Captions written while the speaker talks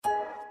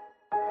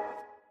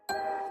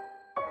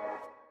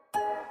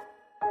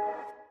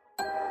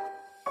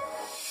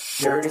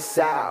Dirty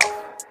South,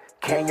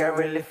 can you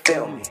really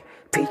feel me?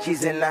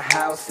 Peachy's in the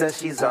house, says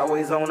she's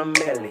always on a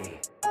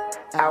milli.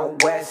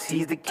 Out west,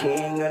 he's the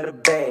king of the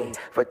bay.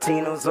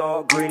 Fatino's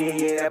all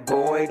gritty, yeah, that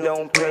boy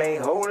don't play.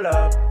 Hold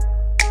up.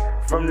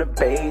 From the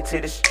bay to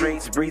the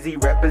streets, Breezy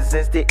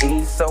represents the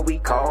east, so we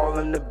call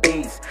him the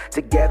beast.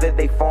 Together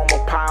they form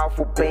a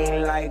powerful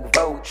being like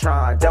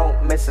Voltron.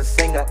 Don't miss a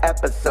single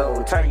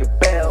episode, turn your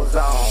bells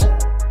on.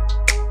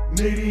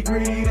 Nitty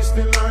gritty, this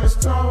the line is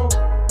tall.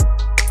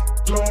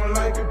 Blowing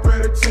like it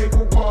better take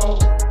a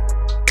walk.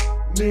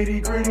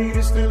 Nitty gritty,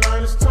 this the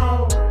line is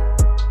tall.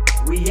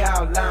 We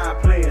outline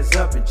players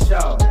up in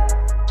chalk.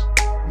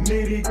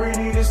 Nitty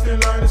gritty, this the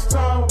line is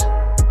tall.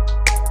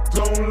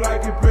 Don't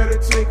like it, better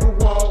take a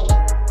walk.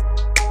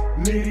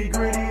 Nitty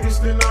gritty, this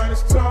the line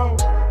is tall.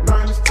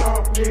 Line is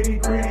tall,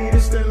 nitty gritty,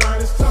 this the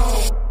line is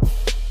tall.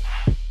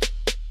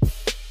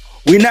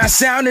 We not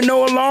sounding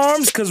no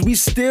alarms because we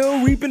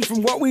still reaping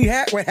from what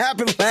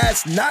happened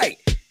last night.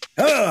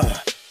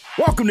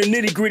 Welcome to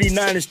Nitty Gritty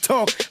Niners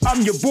Talk.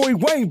 I'm your boy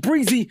Wayne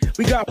Breezy.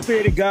 We got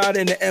Fair to God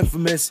and the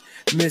infamous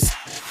Miss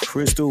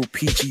Crystal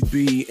Peachy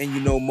B. And you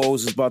know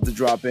Moses about to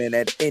drop in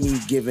at any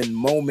given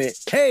moment.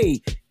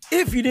 Hey,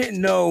 if you didn't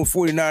know,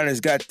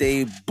 49ers got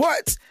their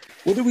butts.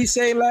 What did we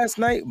say last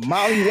night?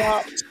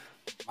 Mollywopped,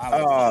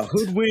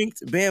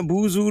 hoodwinked,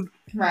 bamboozled.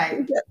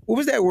 Right. What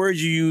was that word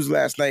you used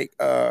last night,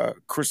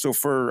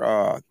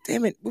 Christopher?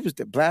 Damn it. What was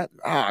the black?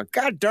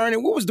 God darn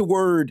it. What was the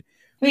word?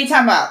 What are you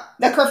talking about?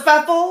 The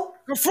kerfuffle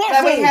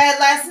that we had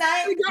last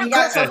night? We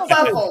got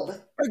kerfuffled.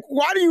 Like,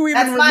 why do you even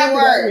That's remember my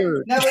word. that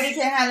word? Nobody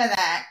can handle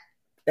that.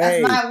 That's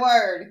Hey, my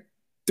word.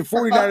 the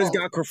 49ers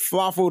got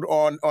kerfluffled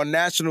on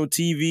national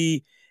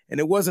TV, and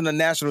it wasn't a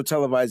national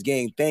televised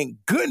game. Thank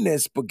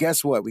goodness. But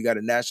guess what? We got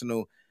a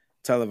national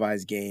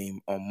televised game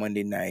on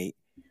Monday Night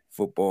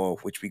Football,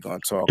 which we going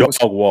to talk. Dog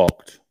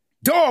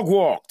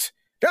walked.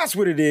 That's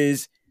what it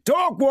is.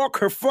 Dog walk,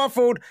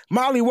 kerfuffled,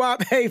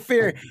 mollywop. Hey,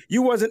 Fair,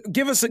 you wasn't.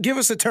 Give us a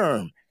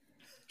term.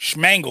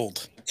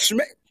 Schmangled.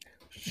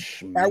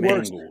 That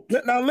works.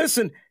 Now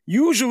listen.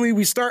 Usually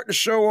we start the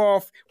show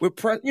off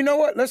with you know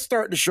what? Let's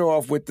start the show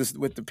off with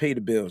the pay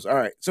the bills. All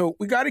right. So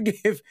we got to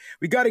give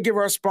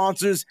our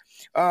sponsors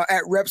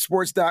at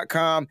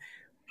repsports.com.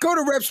 Go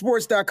to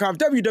repsports.com,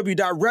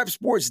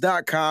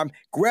 www.repsports.com.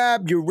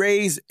 Grab your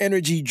Raise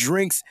energy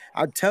drinks.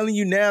 I'm telling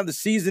you now, the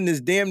season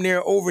is damn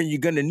near over and you're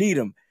going to need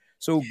them.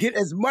 So get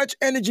as much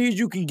energy as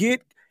you can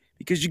get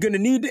because you're going to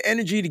need the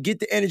energy to get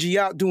the energy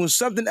out doing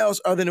something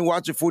else other than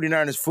watching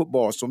 49ers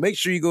football. So make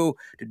sure you go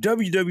to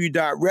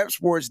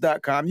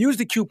www.repsports.com. Use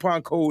the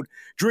coupon code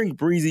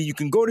DRINKBreezy. You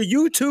can go to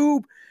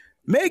YouTube.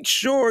 Make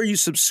sure you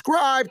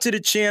subscribe to the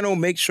channel.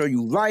 Make sure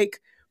you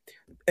like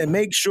and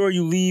make sure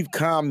you leave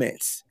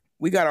comments.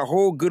 We got a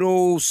whole good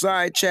old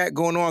side chat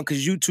going on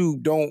because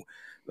YouTube don't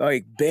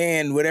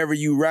ban whatever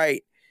you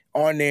write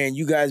on there, and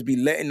you guys be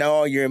letting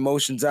all your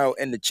emotions out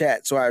in the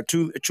chat. So I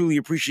truly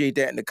appreciate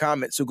that in the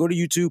comments. So go to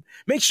YouTube.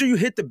 Make sure you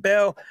hit the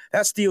bell.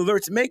 That's the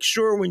alerts. Make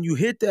sure when you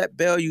hit that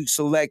bell, you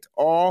select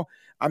all.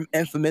 I'm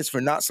infamous for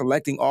not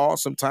selecting all.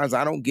 Sometimes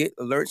I don't get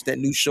alerts that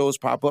new shows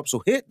pop up.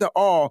 So hit the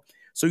all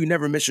so you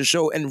never miss a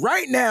show. And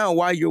right now,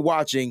 while you're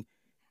watching,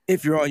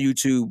 if you're on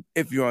YouTube,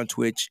 if you're on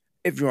Twitch,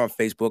 if you're on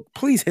Facebook,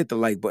 please hit the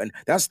like button.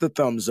 That's the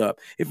thumbs up.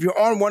 If you're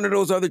on one of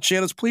those other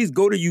channels, please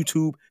go to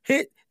YouTube,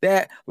 hit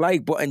that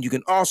like button. You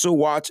can also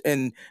watch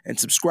and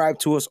subscribe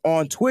to us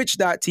on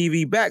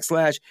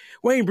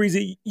twitch.tv/Wayne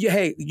Breezy.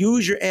 Hey,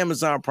 use your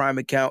Amazon Prime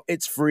account.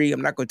 It's free.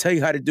 I'm not going to tell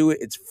you how to do it.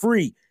 It's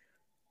free.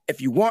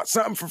 If you want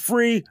something for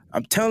free,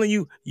 I'm telling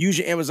you, use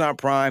your Amazon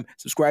Prime,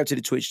 subscribe to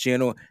the Twitch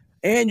channel,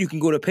 and you can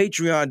go to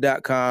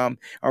patreon.com,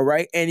 all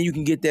right? And you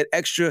can get that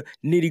extra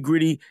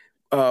nitty-gritty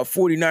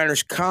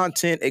 49ers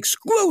content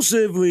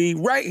exclusively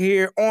right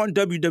here on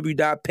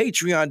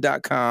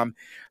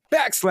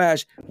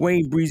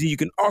www.patreon.com/Wayne Breezy. You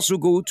can also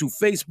go to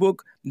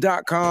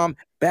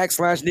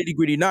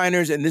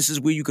facebook.com/nitty-gritty-niners, and this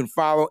is where you can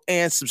follow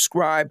and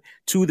subscribe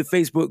to the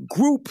Facebook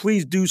group.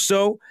 Please do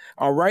so.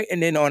 All right.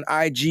 And then on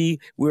IG,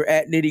 we're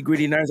at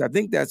nitty-gritty-niners. I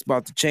think that's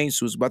about to change,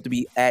 so it's about to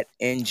be at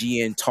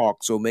NGN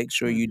Talk. So make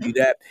sure you do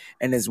that.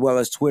 And as well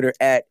as Twitter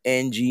at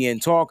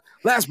NGN Talk.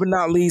 Last but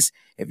not least,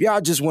 if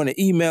y'all just want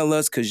to email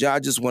us because y'all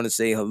just want to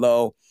say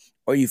hello,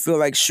 or you feel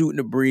like shooting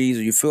the breeze,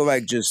 or you feel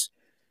like just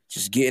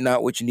getting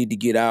out what you need to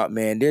get out,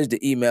 man, there's the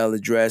email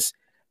address.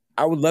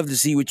 I would love to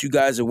see what you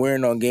guys are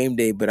wearing on game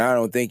day, but I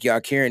don't think y'all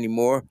care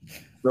anymore.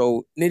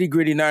 So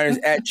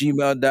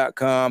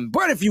nitty-gritty-niners@gmail.com.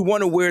 But if you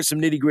want to wear some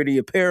nitty-gritty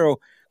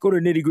apparel, go to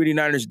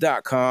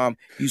nitty-gritty-niners.com.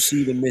 You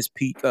see the Miss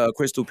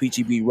Crystal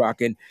Peachy B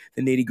rocking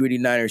the Nitty-Gritty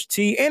Niners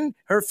tee in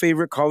her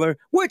favorite color,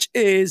 which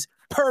is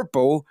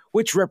purple,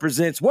 which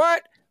represents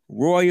what?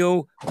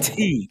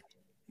 Royalty.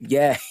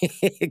 Yeah,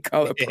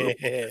 color purple.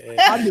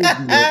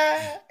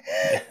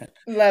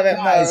 Love it,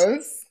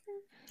 Mose.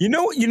 You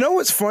know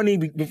what's funny?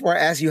 Before I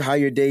ask you how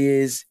your day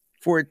is,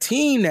 for a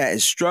team that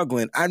is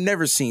struggling, I've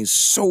never seen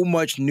so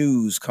much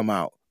news come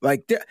out.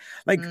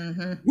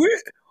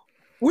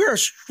 We're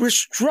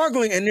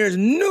struggling, and there's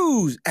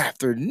news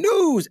after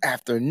news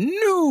after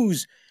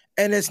news,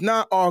 And it's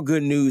not all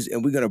good news,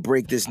 and we're gonna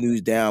break this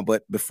news down.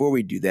 But before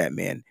we do that,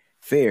 man,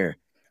 Fair,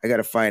 I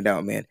gotta find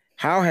out, man,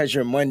 how has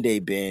your Monday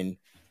been?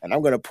 And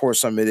I'm gonna pour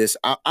some of this.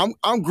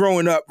 I'm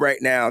growing up right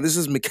now. This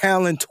is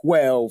Macallan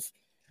 12.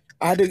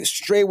 I had to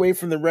stray away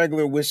from the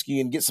regular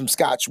whiskey and get some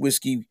Scotch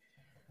whiskey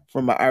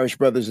from my Irish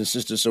brothers and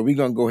sisters. So we're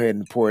gonna go ahead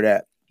and pour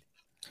that.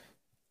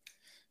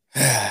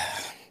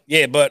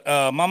 Yeah, but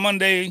my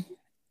Monday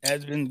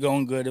has been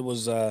going good. It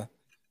was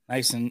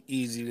nice and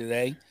easy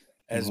today.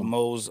 As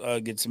Mose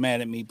gets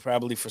mad at me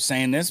probably for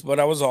saying this, but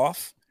I was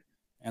off,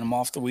 and I'm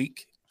off the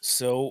week.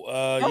 So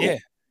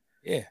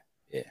yeah.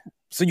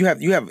 So you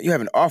have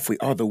an off week.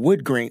 Oh, the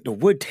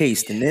wood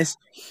taste in this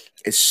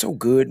is so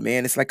good,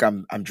 man. It's like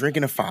I'm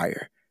drinking a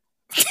fire,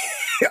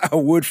 a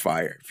wood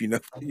fire. If you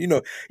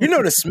know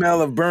the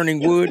smell of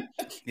burning wood.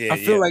 I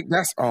feel like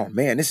that's. Oh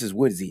man, this is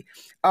woodsy.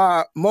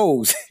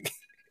 Mose,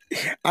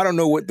 I don't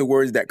know what the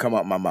words that come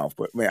out my mouth,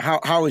 but man,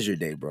 how was your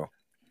day, bro?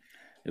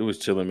 It was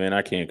chilling, man.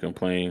 I can't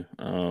complain.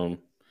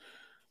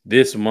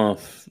 This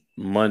month,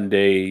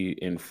 Monday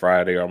and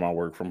Friday are my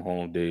work from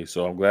home days,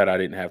 so I'm glad I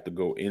didn't have to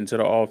go into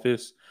the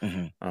office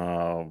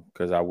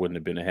because I wouldn't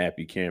have been a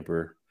happy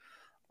camper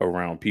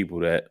around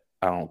people that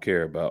I don't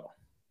care about.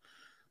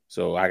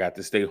 So I got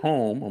to stay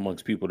home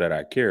amongst people that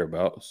I care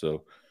about.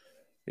 So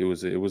it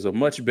was a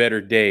much better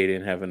day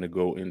than having to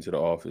go into the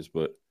office,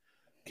 but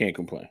can't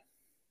complain.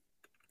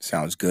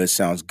 Sounds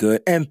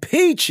good. And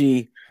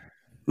Peachy,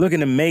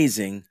 looking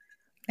amazing.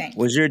 Thanks.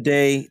 Was your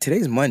day?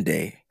 Today's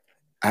Monday.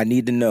 I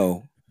need to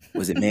know,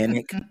 was it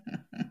manic?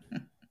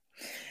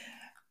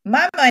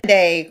 My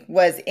Monday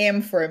was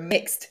M for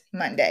mixed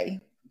Monday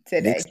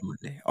today. Mixed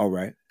Monday. All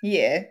right.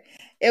 Yeah.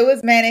 It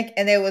was manic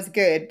and it was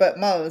good. But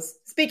Mose,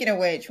 speaking of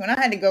which, when I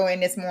had to go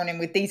in this morning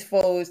with these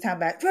fools talking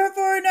about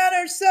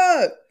 49ers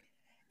suck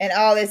and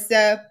all this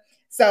stuff.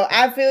 So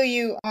I feel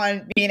you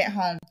on being at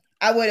home.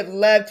 I would have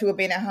loved to have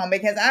been at home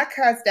because I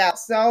cussed out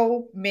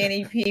so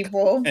many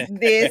people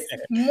this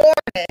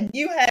morning.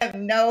 You have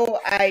no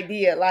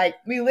idea. Like,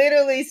 we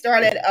literally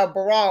started a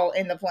brawl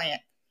in the plant.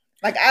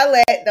 Like, I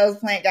let those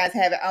plant guys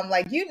have it. I'm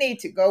like, you need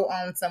to go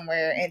on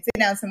somewhere and sit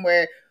down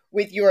somewhere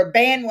with your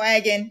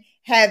bandwagon,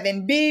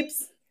 having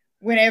beeps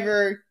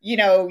whenever,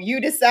 you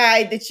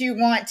decide that you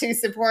want to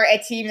support a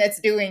team that's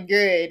doing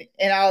good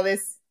and all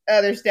this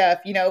other stuff.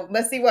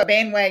 Let's see what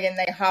bandwagon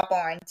they hop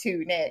on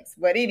to next.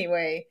 But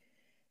anyway,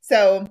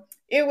 so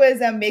it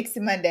was a mixed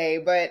Monday,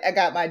 but I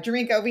got my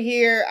drink over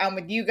here. I'm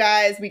with you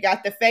guys. We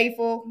got the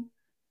faithful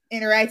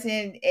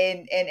interacting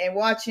and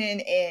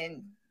watching,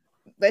 and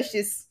let's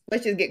just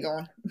get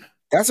going.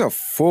 That's a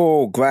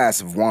full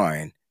glass of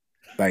wine.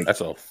 Like,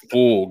 that's a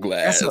full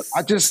glass.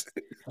 I just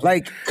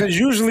like, because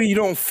usually you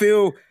don't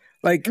feel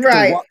like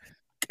right.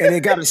 And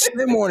it got a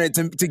stem on it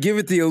to give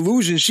it the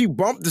illusion. She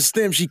bumped the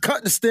stem. She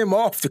cut the stem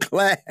off the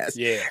glass.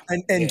 Yeah.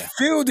 And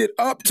filled it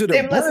up to the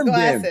stemless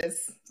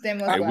glasses.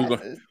 Stemless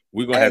glasses.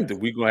 We're gonna have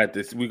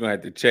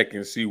to check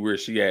and see where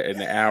she at in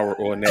the hour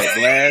on that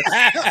glass,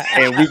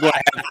 and we're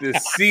gonna have to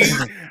see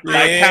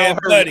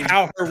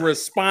how her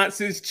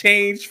responses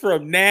change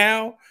from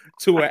now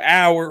to an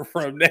hour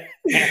from now.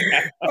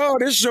 Oh,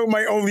 this show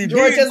might only be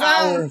an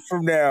hour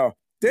from now.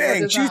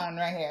 Dang, she's on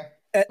right here.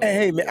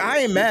 Hey man, I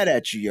ain't mad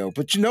at you, yo.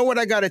 But you know what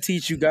I gotta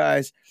teach you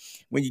guys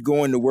when you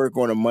go into work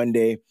on a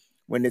Monday,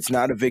 when it's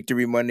not a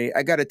victory Monday?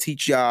 I gotta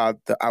teach y'all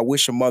the I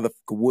wish a motherfucker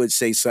would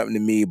say something to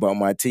me about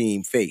my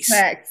team face.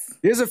 Facts.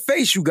 There's a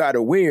face you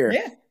gotta wear.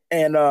 Yeah.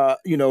 And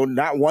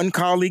not one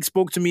colleague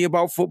spoke to me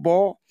about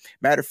football.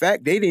 Matter of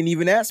fact, they didn't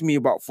even ask me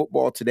about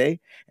football today.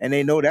 And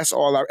they know that's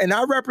all and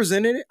I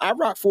represented it. I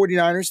rock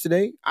 49ers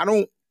today. I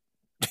don't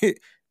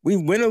we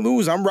win or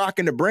lose, I'm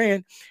rocking the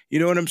brand. You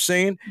know what I'm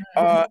saying?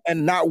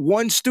 And not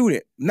one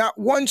student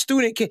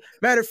can.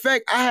 Matter of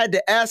fact, I had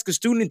to ask a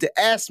student to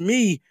ask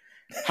me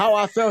how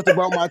I felt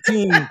about my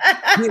team.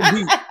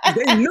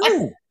 They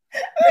knew.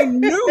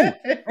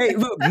 Hey,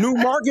 look, new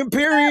marking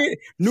period,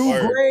 new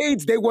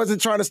grades. They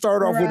wasn't trying to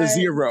start off with a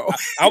 0.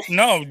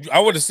 No, I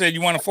would have said,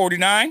 you want a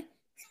 49?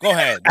 Go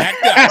ahead.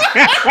 Act up.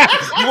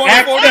 You want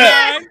a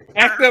 49?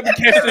 Act up and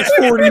catch this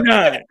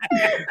 49.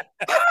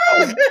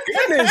 Oh,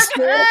 goodness,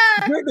 man.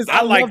 Goodness,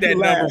 I like that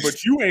number,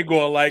 but you ain't going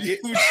to like it.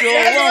 You sure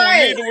wrong.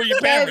 Right. Neither were your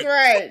parents. That's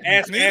right.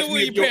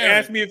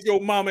 Ask me if your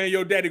mama and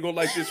your daddy going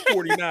to like this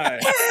 49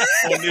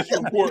 on this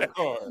report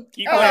card.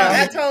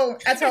 I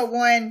told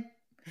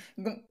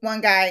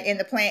one guy in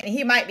the plant, and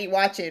he might be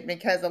watching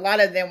because a lot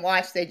of them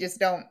watch. They just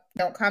don't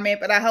comment.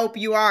 But I hope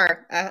you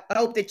are. I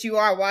hope that you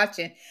are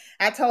watching.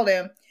 I told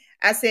him,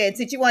 I said,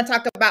 since you want to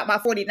talk about my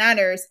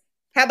 49ers,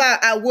 how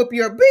about I whoop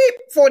your beep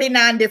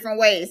 49 different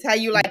ways? How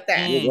you like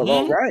that? Mm-hmm.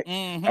 All right.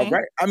 Mm-hmm. All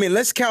right. I mean,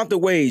 let's count the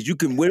ways. You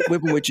can whip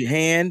them with your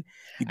hand.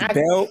 You can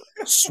belt,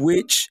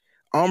 switch,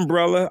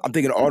 umbrella. I'm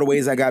thinking all the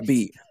ways I got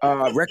beat.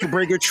 Record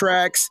breaker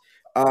tracks,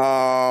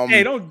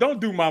 Hey, don't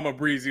do Mama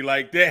Breezy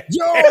like that.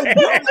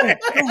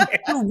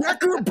 The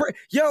record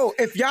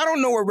if y'all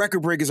don't know what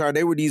record breakers are,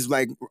 they were these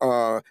like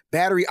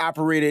battery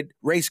operated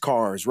race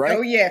cars, right?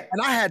 Oh yeah.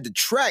 And I had the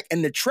track,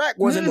 and the track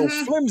wasn't no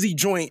flimsy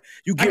joint.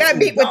 I got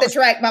beat with the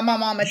track by my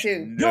mama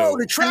too. Yo,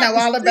 the track. I know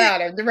all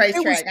about it. The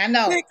racetrack. I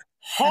know. I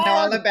know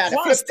all about it.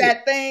 Flip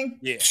that thing.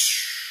 Yeah.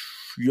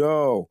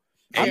 Yo,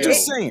 I'm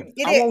just saying.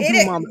 I won't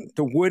do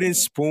the wooden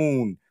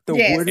spoon. The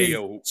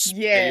wooden.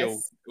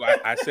 Yes.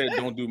 I said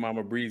don't do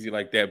Mama Breezy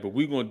like that, but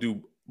we're gonna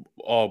do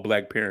all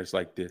black parents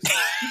like this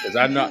because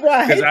I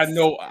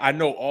know I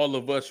know all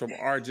of us from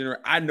our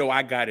generation. I know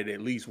I got it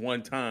at least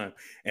one time,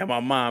 and my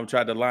mom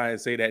tried to lie and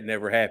say that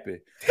never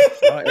happened.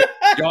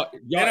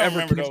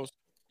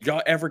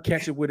 Y'all ever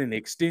catch it with an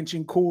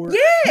extension cord?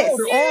 Yes,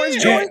 the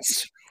orange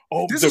joints.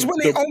 Oh, this is when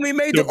they only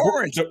made the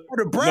orange or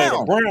the brown. No,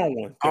 the brown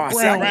one.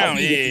 Brown,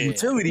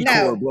 utility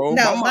cord, bro.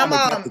 No, my mom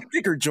got the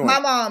thicker joint.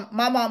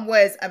 My mom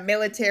was a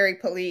military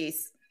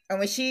police, and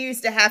when she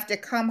used to have to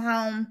come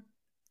home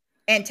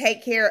and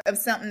take care of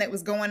something that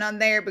was going on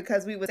there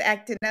because we was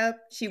acting up,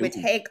 she would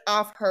take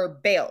off her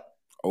belt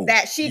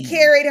that she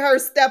carried her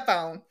stuff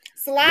on,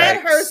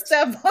 slide her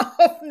stuff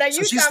off. Now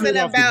you talking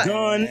about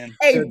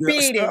a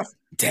beating?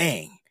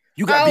 Dang,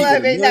 you got all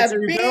beat of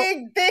it,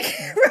 big thick.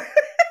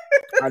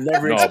 I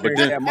never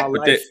experienced that in my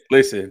life.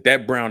 Listen,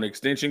 that brown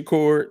extension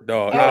cord,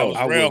 dog.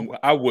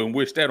 I wouldn't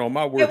wish that on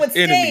my worst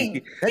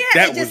enemy.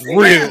 That was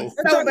real.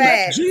 So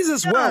bad.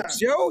 Jesus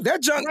whelps, yo.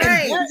 That junk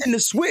and the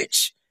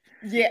switch.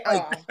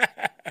 Yeah.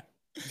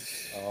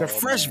 The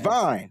fresh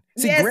vine.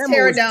 See, yes,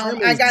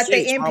 Pterodome. I got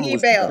the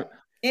MP belt.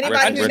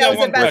 Anybody who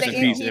knows about the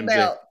MP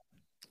belt.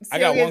 I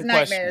got one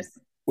question.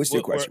 What's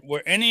your question?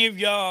 Were any of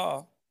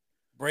y'all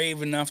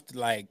brave enough to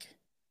like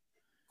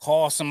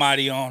call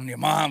somebody on your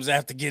moms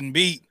after getting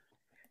beat?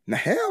 Nah,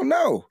 hell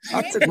no.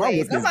 I took my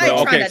witness.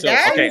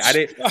 I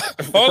didn't.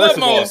 First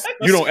of all,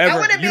 you don't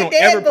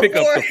ever pick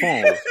up the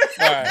phone.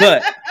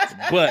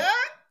 But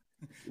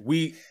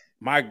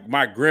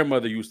my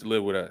grandmother used to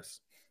live with us.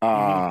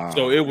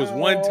 So it was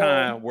one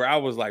time where I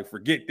was like,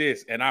 forget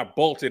this. And I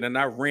bolted and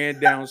I ran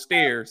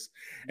downstairs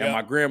and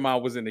my grandma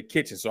was in the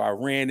kitchen. So I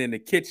ran in the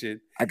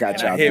kitchen. I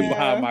hid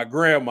behind my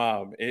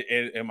grandma.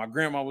 And my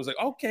grandma was like,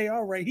 okay,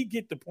 all right. He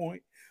get the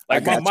point.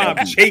 Like my mom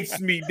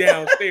chased me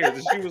downstairs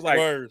and she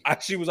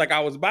was like, I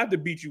was about to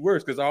beat you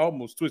worse because I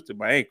almost twisted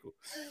my ankle.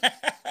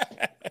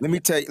 Let me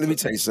tell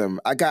you something.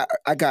 I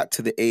got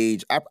to the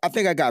age. I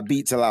think I got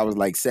beat till I was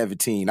like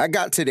 17. I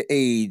got to the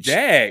age.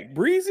 Dag,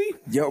 Breezy.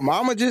 Yo,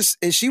 mama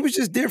she was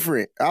just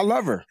different. I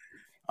love her.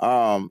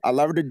 I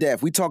love her to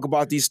death. We talk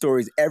about these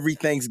stories every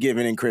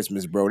Thanksgiving and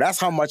Christmas, bro. That's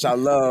how much I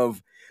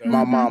love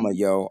my mama,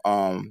 yo.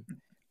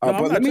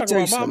 But let me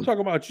tell you something. I'm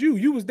talking about you.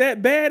 You was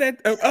that bad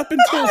up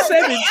until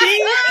 17.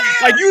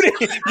 Like you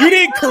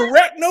didn't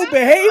correct no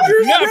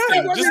behaviors.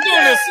 Nothing. Just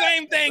doing the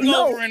same thing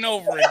over and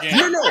over again.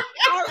 You know,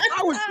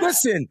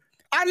 listen.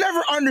 I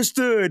never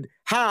understood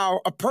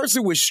how a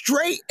person with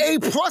straight A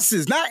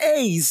pluses, not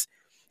A's,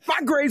 my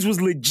grades was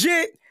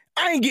legit.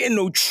 I ain't getting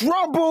no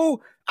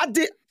trouble.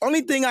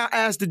 Only thing I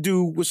asked to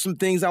do was some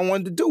things I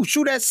wanted to do.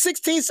 Shoot at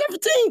 16,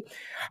 17.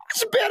 I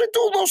should be able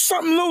to do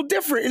something a little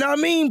different, you know what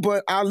I mean?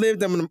 But I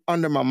lived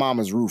under my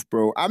mama's roof,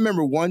 bro. I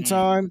remember one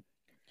time,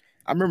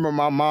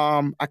 my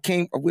mom,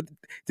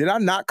 did I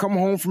not come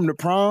home from the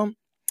prom?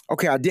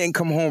 Okay, I didn't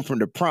come home from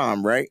the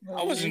prom, right?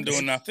 I wasn't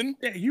doing nothing.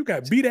 Yeah, you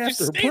got beat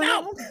after the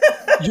prom?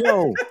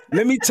 Yo,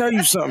 let me tell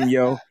you something,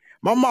 yo.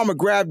 My mama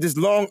grabbed this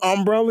long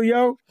umbrella,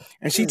 yo,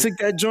 and she took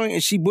that joint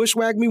and she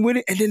bushwhacked me with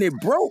it, and then it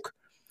broke.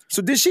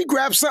 So did she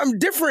grab something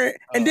different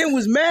and then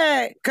was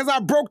mad because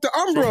I broke the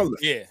umbrella?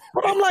 Yeah.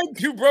 But I'm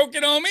like, you broke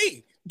it on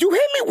me. You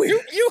hit me with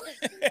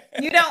it.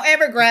 You don't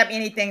ever grab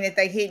anything that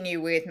they hitting you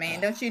with, man.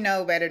 Don't you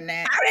know better than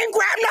that? I didn't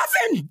grab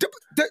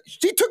nothing.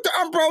 She took the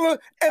umbrella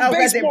and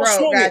baseball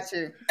swung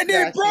it. And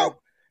then it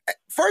broke.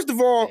 First of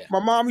all, my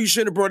mom, you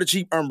shouldn't have brought a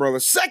cheap umbrella.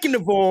 Second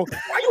of all,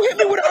 why you hit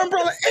me with an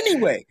umbrella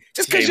anyway?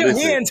 Just because your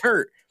hands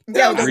hurt.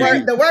 Yo,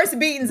 the worst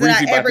beatings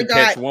that I ever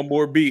got. One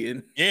more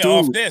beating. Yeah,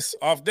 dude,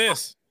 off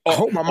this. I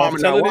hope my mama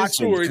not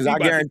watching because I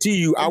guarantee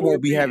you I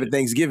won't be having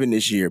Thanksgiving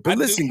this year. But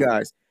listen,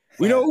 guys,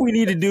 we know what we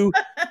need to do.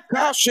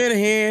 Kyle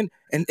Shanahan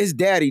and his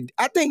daddy.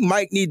 I think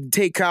Mike need to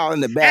take Kyle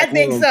in the back. I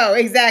think so.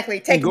 Exactly.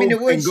 Take him in the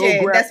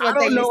woodshed. That's what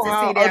they used to see down here. I don't know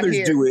how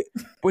others do it,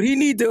 but he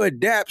need to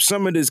adapt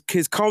some of his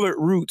colored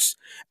roots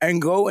and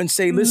go and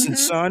say, listen,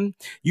 son,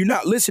 you're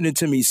not listening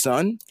to me,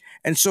 son.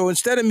 And so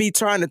instead of me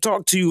trying to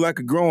talk to you like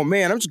a grown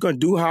man, I'm just going to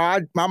do how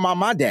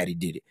my daddy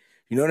did it.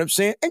 You know what I'm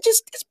saying? And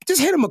just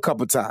hit him a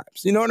couple times.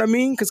 You know what I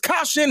mean? Because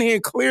Kyle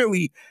Shanahan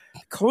clearly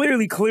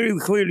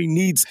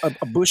needs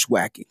a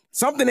bushwhacking.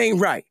 Something ain't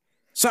right.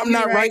 Something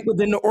not right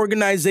within the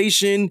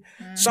organization.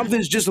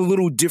 Something's just a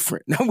little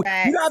different. Now,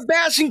 you're not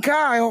bashing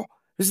Kyle.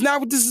 It's not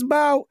what this is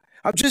about.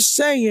 I'm just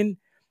saying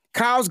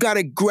Kyle's got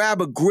to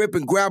grab a grip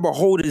and grab a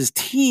hold of his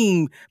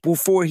team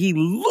before he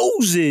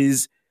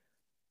loses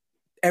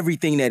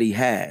everything that he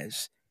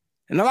has.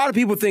 And a lot of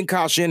people think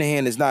Kyle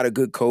Shanahan is not a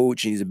good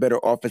coach and he's a better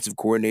offensive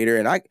coordinator.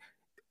 And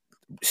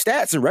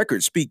stats and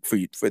records speak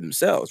for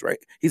themselves, right?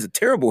 He's a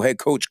terrible head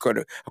coach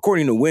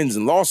according to wins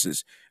and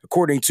losses,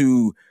 according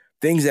to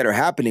things that are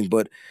happening.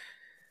 But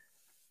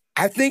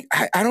I think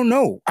I don't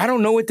know. I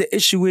don't know what the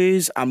issue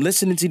is. I'm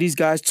listening to these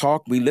guys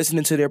talk. We're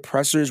listening to their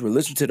pressers. We're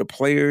listening to the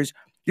players.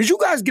 Did you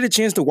guys get a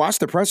chance to watch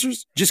the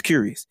pressers? Just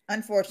curious.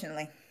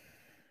 Unfortunately.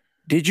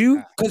 Did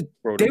you? Because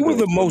they were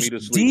the most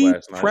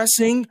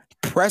depressing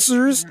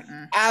pressers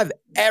I've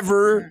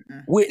ever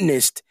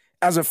witnessed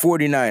as a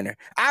 49er.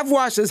 I've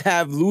watched us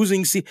have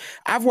losing seasons,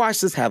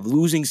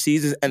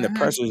 and the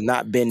pressure's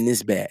not been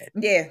this bad.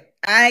 Yeah.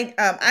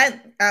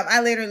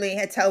 I literally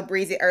had told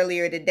Breezy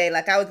earlier today,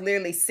 like I was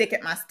literally sick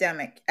at my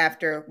stomach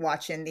after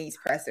watching these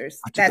pressers.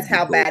 That's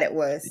how bad it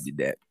was. They did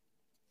that.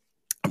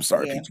 I'm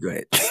sorry, Peach, go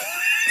ahead.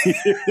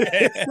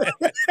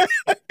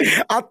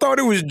 I thought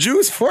it was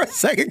juice for a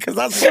second because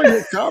I saw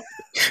your cup.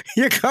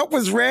 Your cup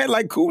was red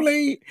like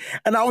Kool-Aid.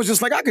 And I was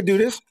just like, I could do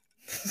this.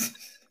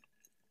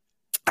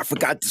 I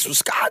forgot this was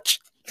scotch.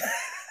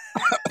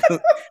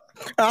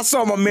 I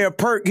saw my man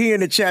Perk. He in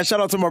the chat. Shout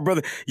out to my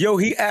brother. Yo,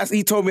 he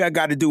told me I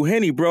got to do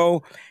Henny,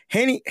 bro.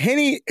 Henny's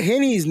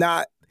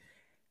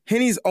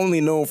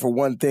only known for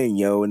one thing,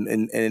 yo.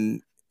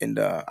 And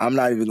I'm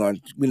not even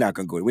going. We're not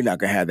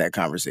gonna have that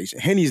conversation.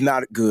 Henny's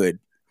not good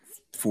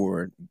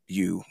for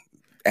you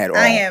at all.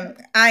 I am.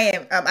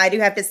 I do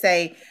have to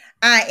say,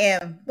 I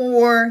am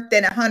more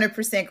than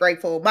 100%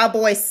 grateful. My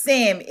boy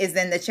Sim is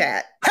in the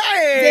chat.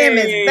 Hey, Sim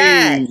is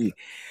back.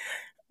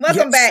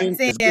 Welcome back, Sim.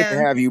 It's good to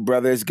have you,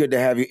 brother. It's good to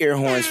have you. Air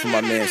horns for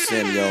my man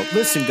Sim, yo.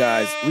 Listen,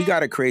 guys, we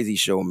got a crazy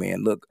show,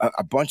 man. Look,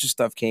 a bunch of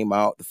stuff came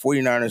out. The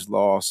 49ers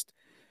lost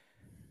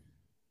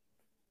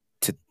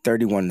to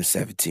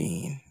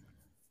 31-17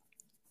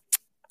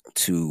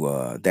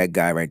 to that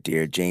guy right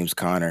there, James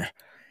Conner,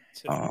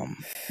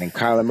 and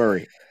Kyler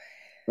Murray,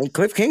 and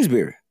Cliff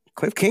Kingsbury.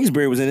 Cliff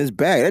Kingsbury was in his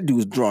bag. That dude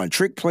was drawing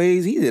trick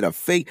plays. He did a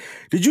fake.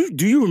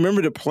 Do you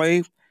remember the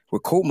play where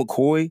Colt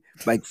McCoy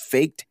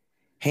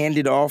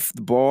handed off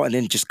the ball and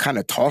then just kind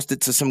of tossed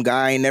it to some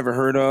guy I never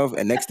heard of,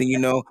 and next thing you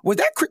know, was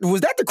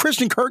that the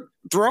Christian Kirk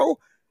throw?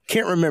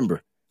 Can't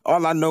remember.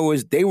 All I know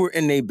is they were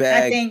in their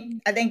bag.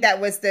 I think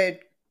that was the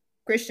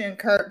Christian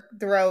Kirk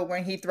throw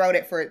when he throwed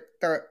it for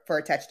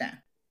a touchdown.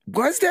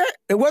 Was that?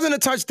 It wasn't a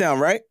touchdown,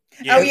 right?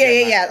 Yeah,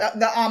 yeah.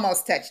 The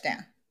almost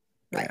touchdown.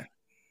 Right.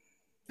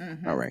 Yeah.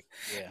 Mm-hmm. All right.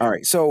 Yeah. All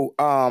right. So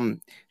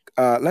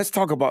let's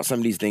talk about some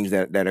of these things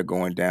that are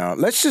going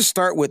down. Let's just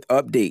start with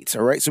updates.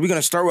 All right. So we're going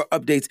to start with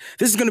updates.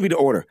 This is going to be the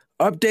order.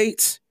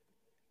 Updates,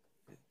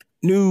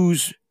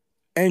 news,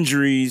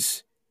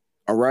 injuries.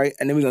 All right.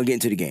 And then we're going to get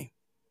into the game.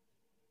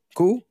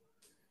 Cool?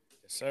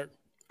 Yes, sir.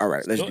 All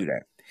right. Let's do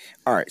that.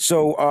 All right.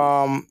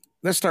 So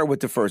let's start with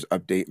the first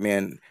update,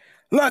 man.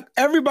 Look,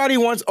 everybody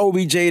wants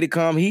OBJ to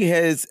come. He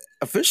has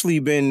officially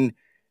been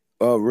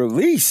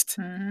released,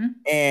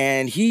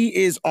 and he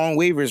is on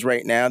waivers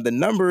right now. The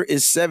number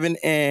is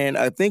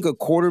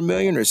 $7.25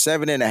 million or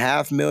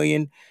 $7.5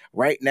 million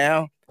right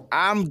now.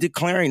 I'm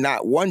declaring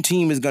not one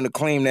team is going to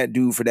claim that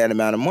dude for that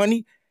amount of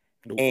money,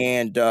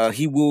 and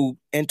he will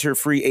enter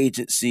free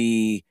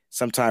agency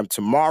sometime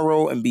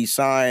tomorrow and be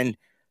signed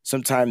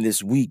sometime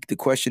this week. The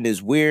question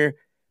is where.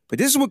 But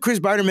this is what Chris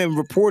Biderman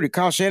reported.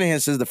 Kyle Shanahan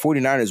says the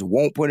 49ers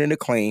won't put in a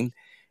claim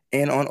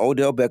and on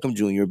Odell Beckham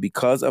Jr.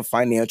 because of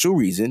financial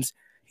reasons.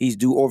 He's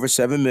due over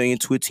 $7 million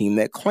to a team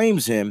that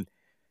claims him.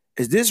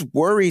 Is this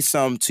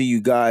worrisome to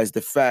you guys,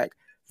 the fact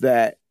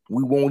that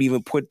we won't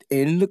even put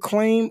in the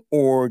claim,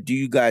 or do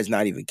you guys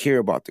not even care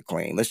about the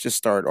claim? Let's just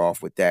start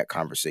off with that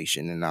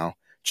conversation, and I'll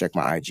check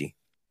my IG.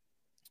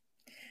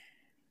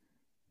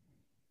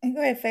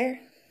 Go ahead, Fair.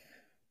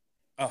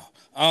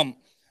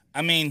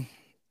 I mean,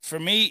 for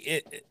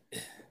me,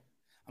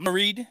 I'm gonna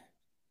read.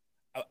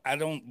 I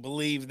don't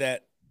believe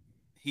that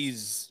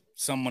he's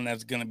someone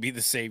that's gonna be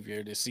the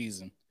savior this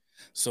season.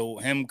 So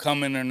him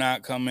coming or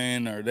not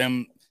coming, or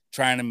them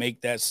trying to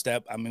make that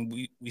step. I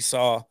mean, we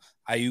saw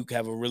Ayuk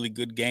have a really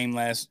good game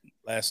last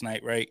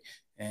night, right?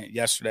 And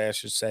yesterday, I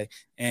should say.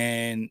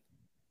 And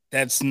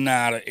that's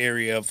not an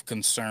area of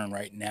concern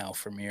right now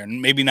for me, or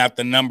maybe not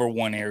the number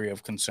one area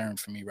of concern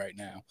for me right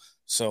now.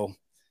 So,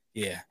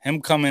 yeah,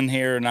 him coming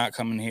here or not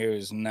coming here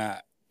is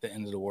not the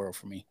end of the world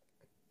for me.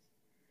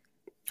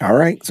 All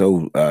right,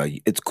 so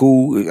it's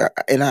cool,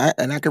 and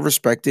I can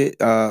respect it.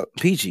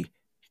 Peachy,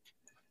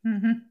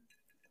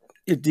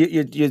 your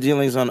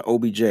dealings on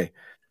OBJ.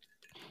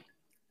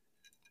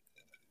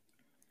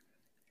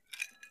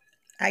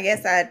 I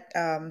guess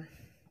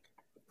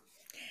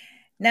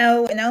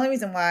no, and the only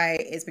reason why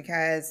is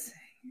because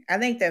I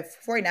think the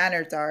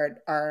 49ers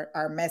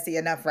are messy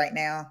enough right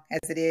now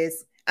as it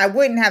is. I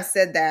wouldn't have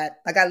said that.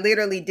 Like, I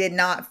literally did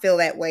not feel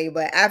that way.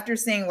 But after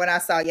seeing what I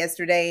saw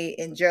yesterday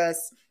and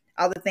just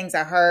all the things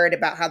I heard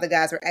about how the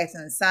guys were acting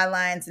on the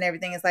sidelines and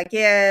everything, it's like,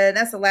 yeah,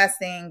 that's the last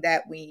thing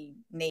that we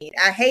need.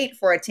 I hate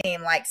for a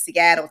team like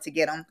Seattle to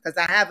get them because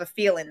I have a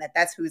feeling that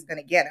that's who's going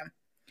to get them.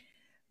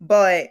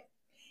 But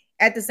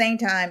at the same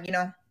time, you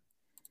know,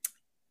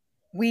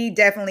 we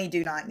definitely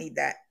do not need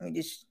that. We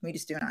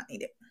just do not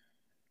need it.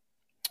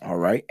 All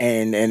right.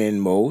 And in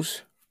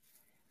Mose?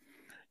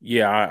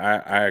 Yeah,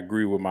 I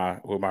agree with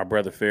my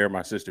brother Fair,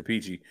 my sister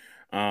Peachy.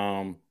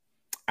 I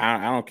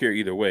don't care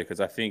either way because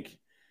I think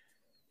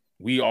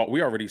we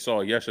already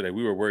saw yesterday.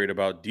 We were worried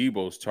about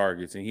Debo's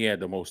targets, and he had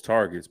the most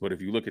targets. But if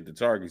you look at the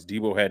targets,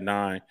 Debo had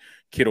 9,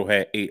 Kittle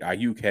had 8,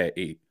 Ayuk had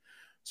 8.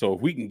 So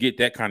if we can get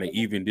that kind of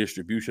even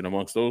distribution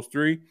amongst those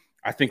three,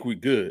 I think we're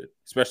good,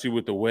 especially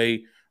with the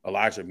way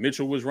Elijah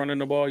Mitchell was running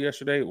the ball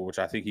yesterday, which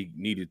I think he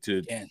needed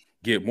to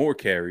get more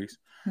carries.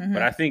 Mm-hmm.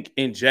 But I think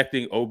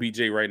injecting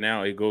OBJ right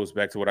now, it goes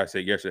back to what I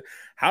said yesterday.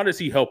 How does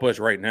he help us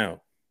right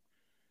now?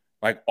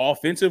 Like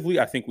offensively,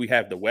 I think we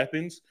have the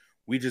weapons.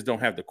 We just don't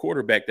have the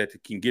quarterback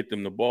that can get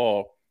them the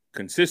ball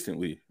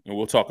consistently. And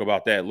we'll talk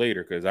about that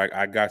later because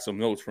I got some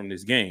notes from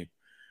this game.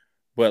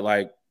 But,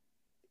 like,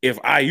 if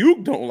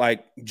Ayuk don't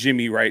like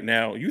Jimmy right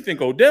now, you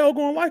think Odell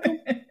going to like him?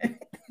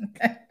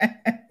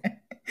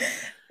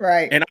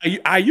 Right. And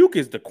Ayuk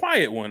is the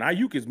quiet one.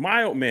 Ayuk is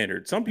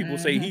mild-mannered. Some people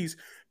say he's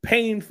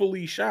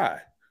painfully shy.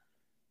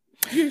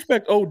 You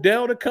expect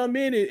Odell to come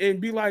in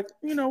and be like,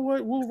 you know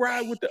what, we'll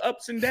ride with the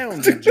ups and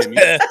downs of Jimmy.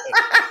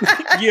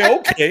 Yeah,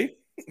 okay.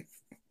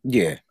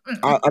 Yeah.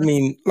 I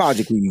mean,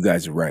 logically, you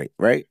guys are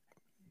right?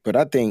 But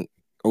I think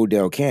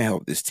Odell can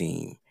help this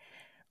team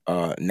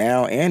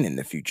now and in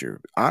the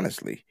future,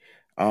 honestly.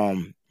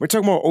 We're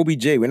talking about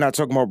OBJ. We're not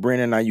talking about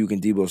Brandon Ayuk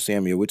and Deebo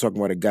Samuel. We're talking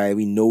about a guy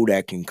we know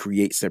that can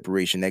create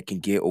separation, that can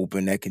get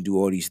open, that can do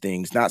all these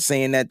things. Not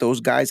saying that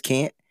those guys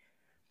can't,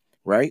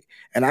 right?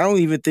 And I don't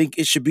even think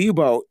it should be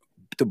about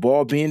the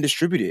ball being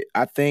distributed.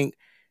 I think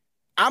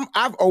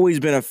I've always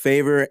been a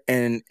favor,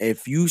 and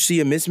if you see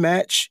a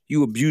mismatch,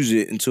 you abuse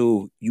it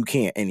until you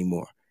can't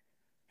anymore.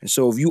 And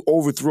so if you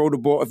overthrow the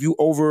ball, if you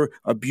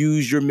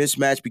over-abuse your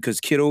mismatch because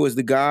Kittle is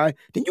the guy,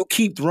 then you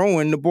keep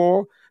throwing the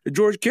ball to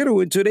George Kittle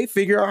until they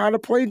figure out how to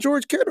play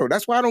George Kittle.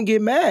 That's why I don't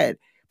get mad.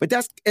 But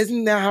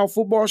isn't that how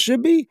football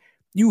should be?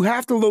 You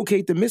have to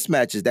locate the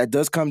mismatches. That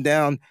does come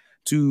down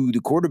to the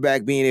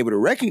quarterback being able to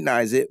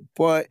recognize it.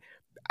 But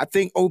I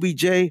think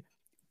OBJ,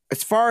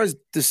 as far as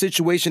the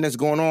situation that's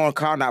going on,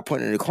 Kyle not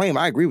putting in a claim,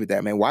 I agree with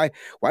that, man. Why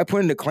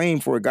put in a claim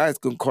for a guy that's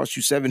going to cost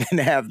you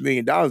 $7.5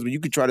 million when you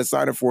could try to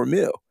sign him for $1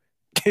 million?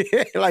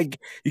 Like,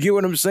 you get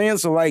what I'm saying?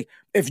 So, like,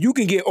 if you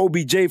can get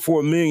OBJ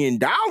for $1 million,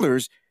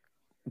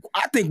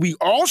 I think we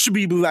all should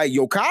be like,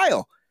 yo,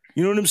 Kyle,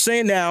 you know what I'm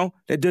saying? Now,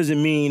 that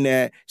doesn't mean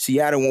that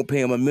Seattle won't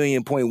pay him $1.1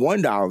 million.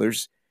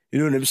 You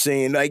know what I'm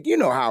saying? Like, you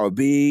know how it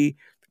be.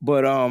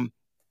 But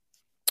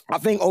I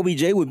think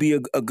OBJ would be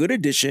a good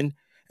addition.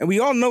 And we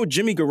all know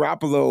Jimmy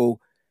Garoppolo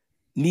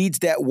needs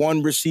that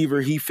one receiver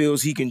he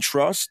feels he can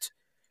trust.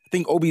 I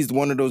think Obi's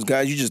one of those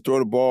guys, you just throw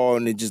the ball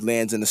and it just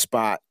lands in the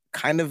spot.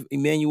 Kind of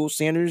Emmanuel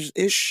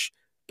Sanders-ish,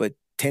 but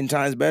 10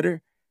 times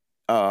better.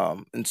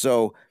 And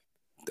so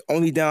the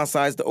only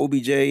downsides to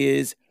OBJ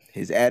is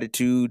his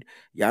attitude.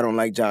 Y'all don't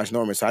like Josh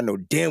Norman, so I know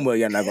damn well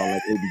y'all not going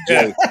to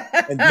like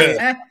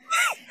OBJ.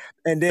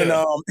 And then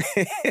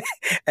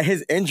and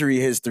his injury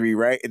history,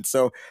 right? And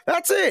so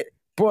that's it.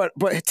 But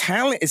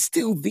talent is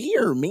still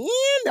there, man.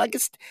 Like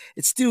it's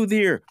still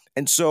there.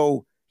 And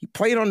so he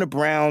played on the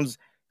Browns.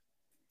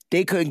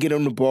 They couldn't get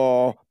him the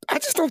ball. I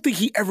just don't think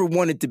he ever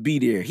wanted to be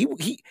there. He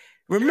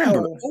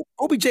remember,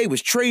 OBJ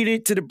was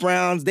traded to the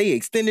Browns. They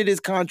extended his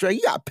contract.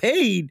 He got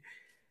paid,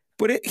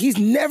 but he's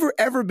never,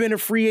 ever been a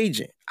free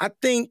agent. I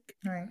think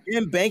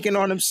him banking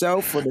on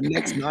himself for the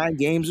next 9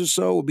 games or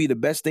so would be the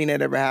best thing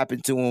that ever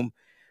happened to him.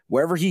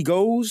 Wherever he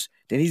goes,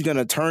 then he's going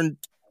to turn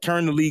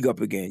the league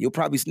up again. You'll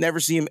probably never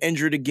see him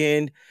injured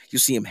again. You'll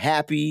see him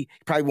happy.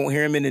 You probably won't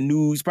hear him in the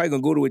news. He's probably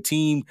going to go to a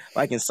team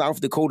like in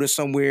South Dakota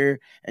somewhere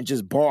and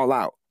just ball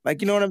out. Like,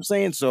 you know what I'm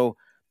saying? So,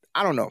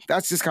 I don't know.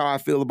 That's just how I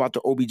feel about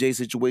the OBJ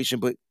situation,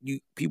 but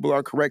people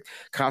are correct.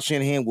 Kyle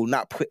Shanahan will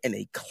not put in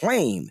a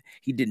claim.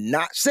 He did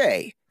not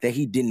say that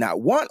he did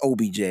not want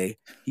OBJ.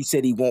 He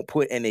said he won't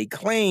put in a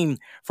claim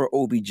for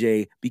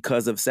OBJ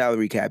because of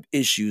salary cap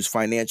issues,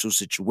 financial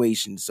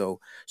situations. So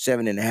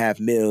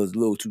 $7.5 million is a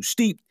little too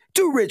steep,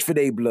 too rich for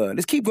their blood.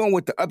 Let's keep going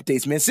with the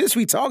updates, man. Since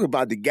we talk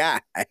about the guy,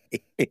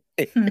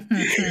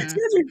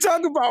 since we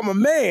talk about my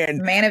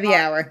man. Man of the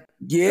hour.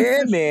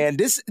 Yeah, man.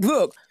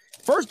 Look,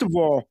 first of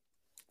all,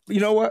 you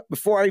know what?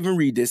 Before I even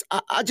read this,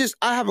 I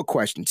have a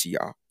question to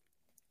y'all.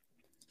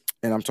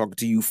 And I'm talking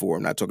to you four.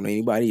 I'm not talking to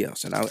anybody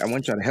else. And I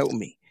want y'all to help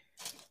me.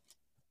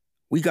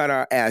 We got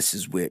our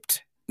asses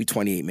whipped. We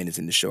 28 minutes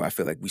in the show. I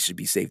feel like we should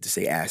be safe to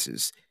say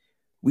asses.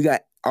 We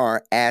got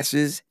our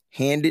asses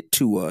handed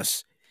to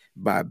us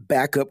by a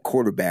backup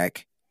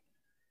quarterback.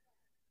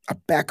 I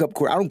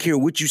don't care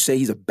what you say.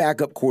 He's a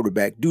backup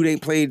quarterback. Dude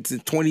ain't played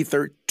since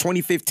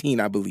 2015,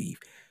 I believe.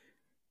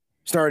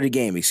 Started the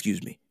game,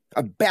 excuse me.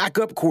 A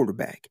backup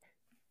quarterback.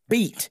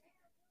 Beat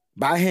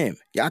by him.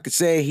 Y'all could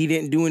say he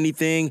didn't do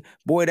anything.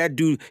 Boy, that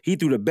dude, he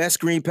threw the best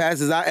screen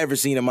passes I ever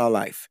seen in my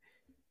life.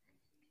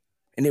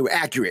 And they were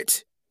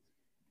accurate.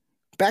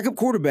 Backup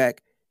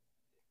quarterback.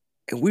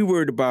 And we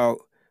worried about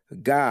a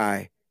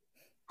guy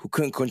who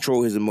couldn't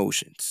control his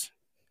emotions.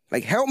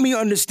 Like, help me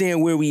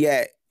understand where we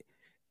at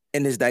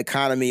in this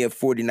dichotomy of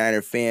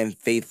 49er fan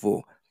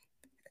faithful.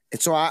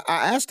 And so I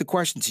asked the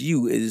question to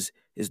you, is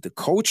the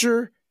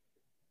culture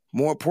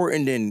more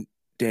important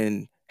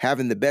than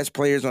having the best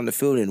players on the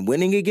field and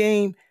winning a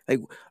game?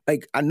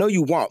 Like I know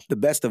you want the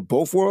best of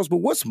both worlds, but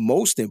what's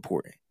most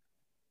important?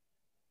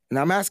 And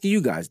I'm asking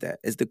you guys that.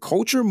 Is the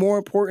culture more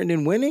important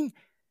than winning?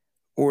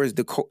 Or is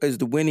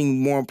the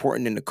winning more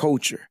important than the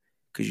culture?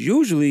 Because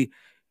usually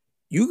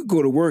you could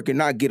go to work and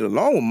not get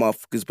along with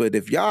motherfuckers, but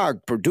if y'all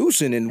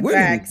producing and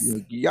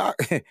winning, y'all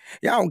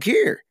don't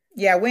care.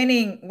 Yeah,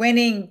 winning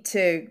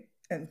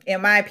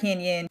in my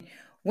opinion,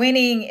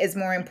 winning is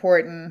more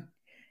important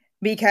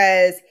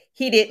because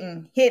he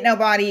didn't hit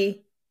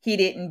nobody, he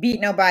didn't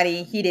beat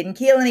nobody, he didn't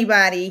kill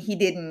anybody, he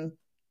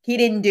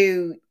didn't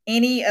do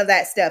any of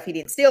that stuff. He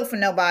didn't steal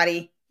from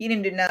nobody. He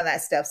didn't do none of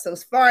that stuff. So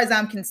as far as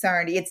I'm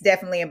concerned, it's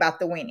definitely about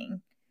the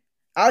winning.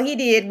 All he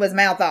did was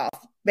mouth off,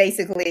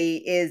 basically,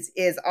 is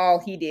all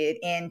he did.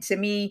 And to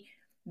me,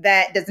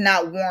 that does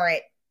not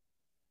warrant,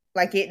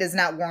 it does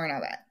not warrant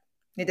all that.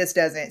 It just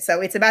doesn't.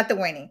 So it's about the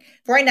winning.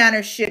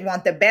 49ers should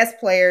want the best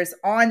players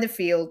on the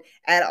field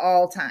at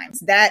all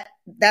times.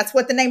 That's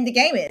what the name of the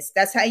game is.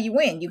 That's how you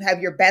win. You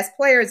have your best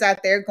players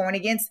out there going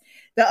against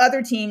the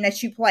other team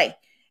that you play.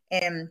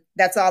 And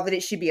that's all that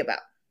it should be about.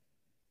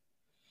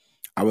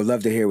 I would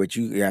love to hear what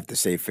you have to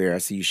say, Fair. I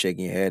see you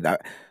shaking your head.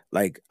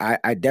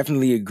 I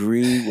definitely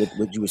agree with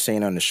what you were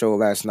saying on the show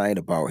last night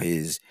about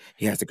he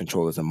has to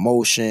control his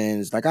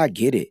emotions. I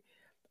get it.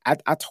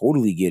 I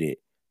totally get it.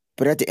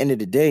 But at the end of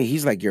the day,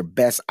 he's like your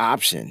best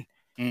option.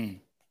 And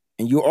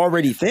you're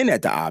already thin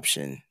at the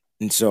option.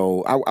 And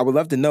so I would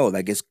love to know,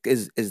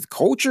 is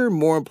culture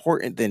more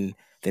important than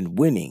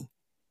winning?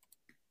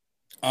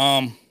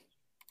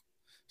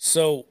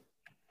 So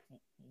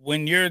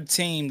when you're a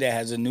team that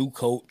has a new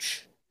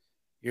coach,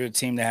 you're a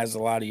team that has a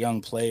lot of young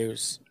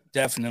players,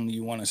 definitely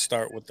you want to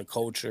start with the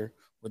culture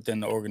within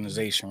the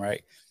organization,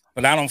 right?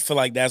 But I don't feel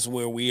like that's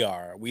where we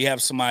are. We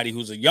have somebody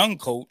who's a young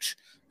coach,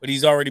 but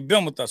he's already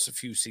been with us a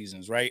few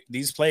seasons, right?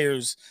 These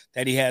players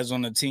that he has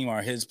on the team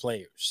are his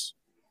players.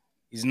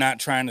 He's not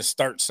trying to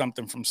start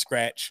something from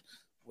scratch,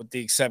 with the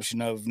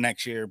exception of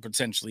next year,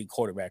 potentially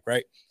quarterback,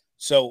 right?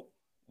 So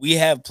we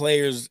have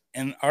players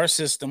in our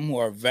system who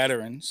are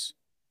veterans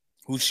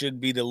who should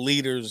be the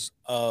leaders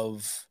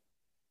of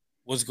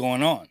what's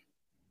going on.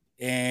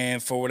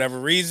 And for whatever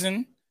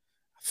reason,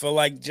 I feel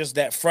like just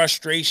that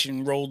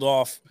frustration rolled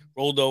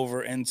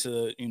over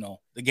into,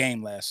 the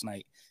game last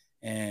night.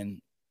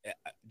 And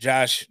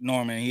Josh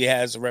Norman, he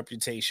has a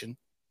reputation.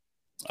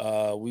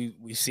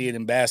 We see it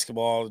in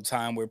basketball all the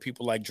time where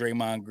people like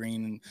Draymond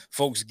Green and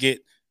folks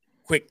get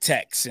quick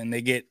texts and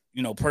they get,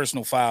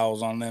 personal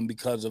fouls on them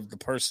because of the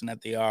person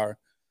that they are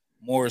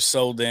more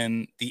so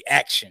than the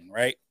action,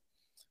 right?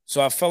 So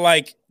I feel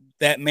like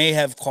that may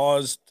have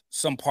caused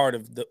some part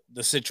of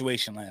the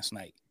situation last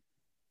night.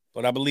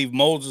 But I believe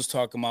Moses was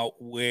talking about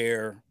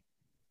where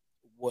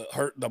what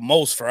hurt the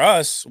most for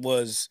us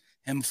was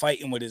him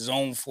fighting with his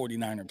own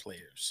 49er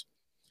players.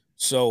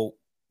 So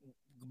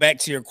back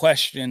to your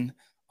question,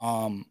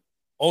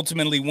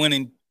 ultimately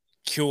winning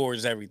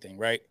cures everything,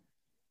 right?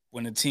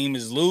 When the team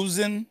is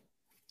losing,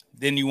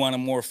 then you want to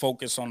more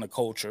focus on the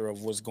culture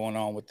of what's going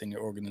on within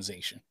your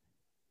organization.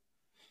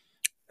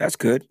 That's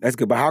good.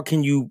 But how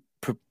can you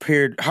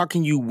how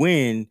can you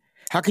win?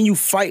 How can you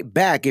fight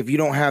back if you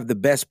don't have the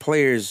best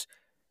players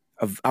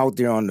out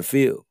there on the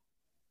field?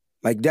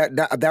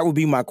 That would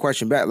be my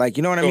question back.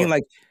 You know what I mean?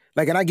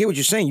 And I get what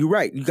you're saying. You're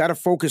right. You got to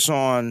focus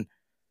on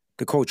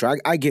the culture.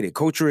 I get it.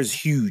 Culture is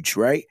huge,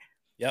 right?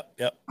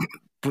 Yep.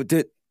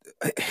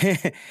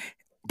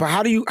 But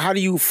how do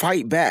you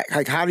fight back?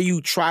 How do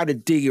you try to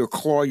dig or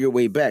claw your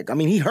way back? I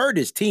mean, he hurt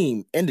his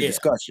team in the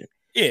discussion.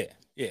 Yeah.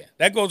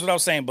 That goes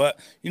without saying. But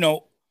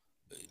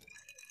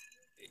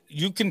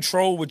you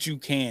control what you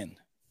can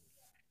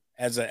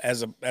as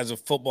a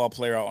football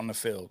player out on the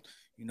field.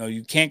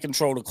 You can't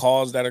control the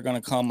calls that are going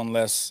to come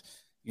unless,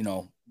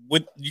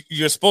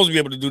 you're supposed to be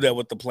able to do that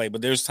with the play.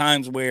 But there's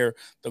times where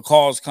the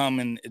calls come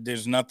and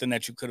there's nothing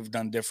that you could have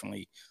done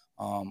differently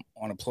on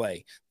a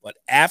play. But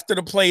after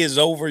the play is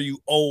over, you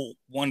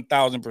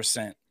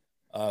 1,000%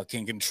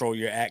 can control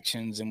your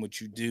actions and what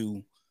you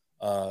do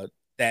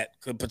that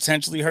could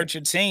potentially hurt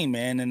your team,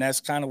 man. And that's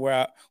kind of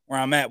where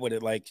I'm at with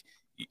it.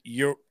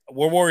 We're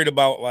worried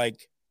about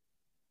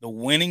the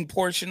winning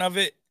portion of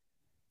it.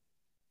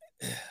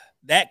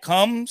 That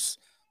comes,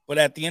 but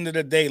at the end of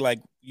the day,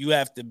 you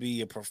have to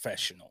be a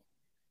professional.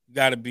 You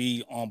got to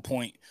be on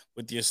point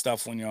with your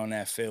stuff when you're on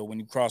that field, when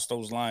you cross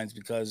those lines,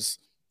 because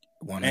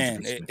 100%.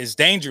 Man, it's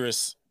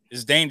dangerous.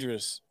 It's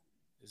dangerous.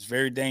 It's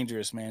very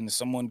dangerous, man.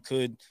 Someone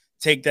could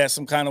take that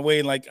some kind of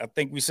way. I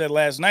think we said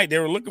last night, they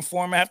were looking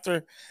for him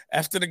after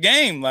the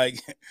game.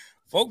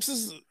 Folks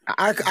is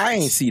I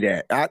ain't see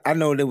that. I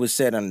know that was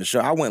said on the show.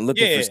 I went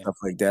looking for stuff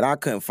like that. I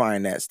couldn't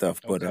find that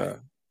stuff, but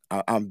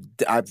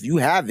you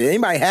have it.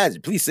 Anybody has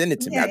it? Please send it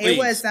to me. It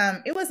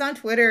was on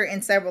Twitter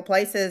in several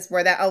places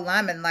where that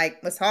lineman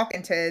was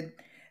talking to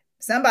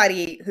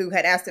somebody who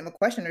had asked him a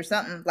question or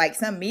something,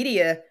 some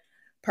media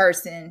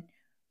person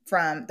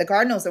from the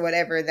Cardinals or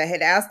whatever that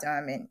had asked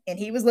him, and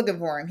he was looking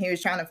for him. He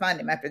was trying to find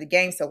him after the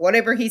game. So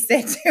whatever he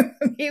said to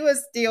him, he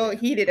was still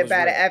heated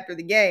about it after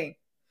the game.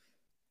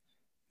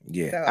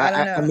 Yeah, So I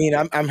don't know. I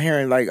mean, I'm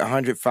hearing like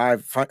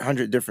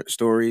 100 different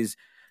stories.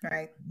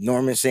 Right.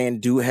 Norman saying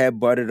dude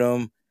headbutted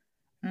him.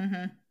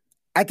 Mm-hmm.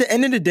 At the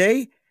end of the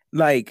day,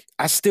 like,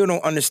 I still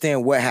don't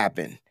understand what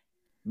happened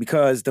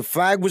because the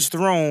flag was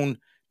thrown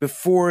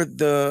before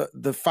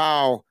the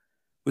foul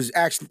was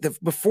actually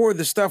before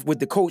the stuff with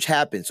the coach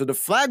happened. So the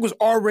flag was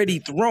already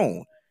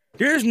thrown.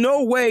 There's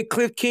no way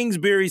Cliff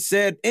Kingsbury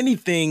said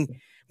anything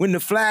when the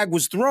flag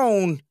was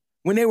thrown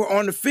when they were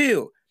on the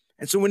field.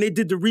 And so when they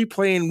did the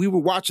replay and we were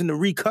watching the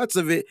recuts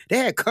of it, they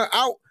had cut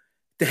out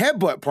the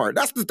headbutt part.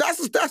 That's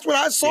what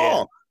I saw.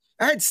 Yeah.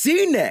 I had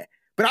seen that,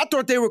 but I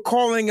thought they were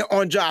calling it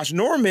on Josh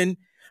Norman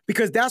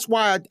because that's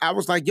why I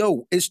was like,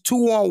 yo, it's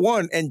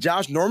 2-on-1 and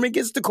Josh Norman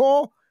gets the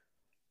call.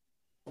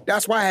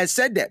 That's why I had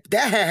said that.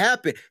 That had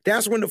happened.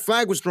 That's when the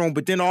flag was thrown,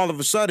 but then all of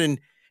a sudden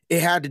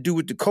it had to do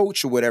with the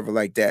coach or whatever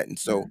like that. And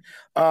so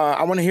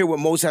I want to hear what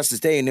Mose has to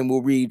say, and then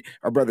we'll read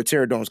our brother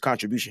Terradone's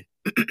contribution.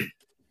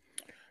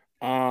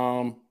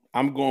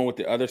 I'm going with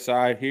the other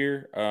side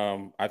here.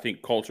 I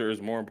think culture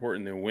is more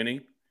important than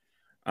winning.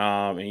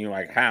 And you're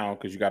like, how?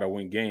 Because you got to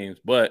win games.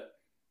 But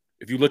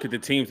if you look at the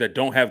teams that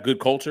don't have good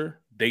culture,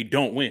 they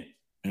don't win.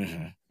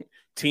 Mm-hmm.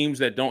 Teams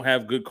that don't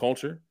have good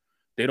culture,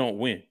 they don't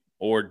win.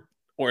 Or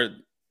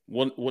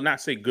we'll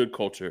not say good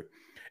culture,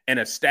 an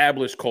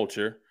established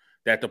culture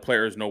that the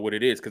players know what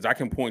it is. Because I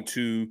can point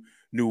to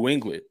New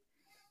England.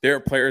 There are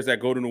players that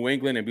go to New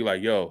England and be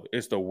like, yo,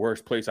 it's the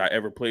worst place I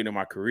ever played in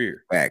my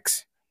career.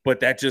 Facts. But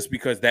that's just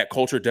because that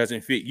culture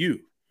doesn't fit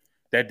you.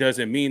 That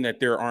doesn't mean that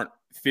there aren't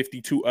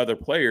 52 other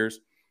players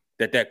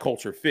that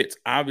culture fits.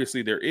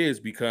 Obviously, there is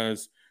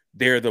because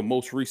they're the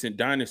most recent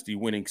dynasty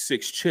winning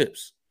 6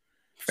 chips.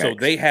 Facts. So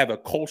they have a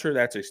culture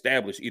that's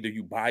established. Either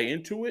you buy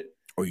into it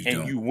or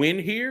you win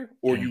here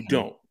or you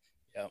don't.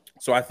 Yep.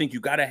 So I think you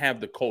got to have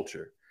the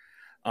culture.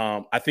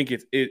 I think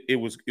it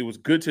was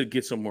good to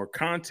get some more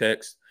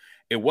context.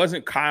 It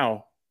wasn't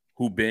Kyle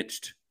who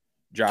benched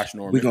Josh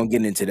Norman. We're going to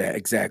get into that.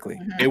 Exactly.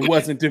 It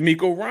wasn't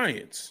DeMeco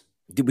Ryans.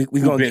 We're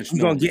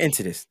going to get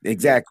into this.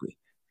 Exactly.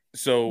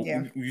 So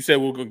you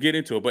said we're going to get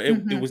into it, but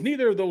it was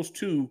neither of those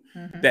two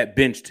that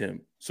benched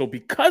him. So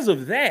because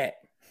of that,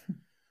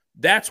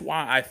 that's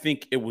why I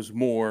think it was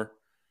more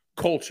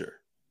culture.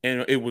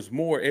 And it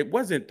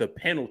wasn't the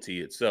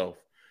penalty itself.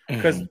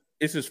 Because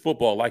this is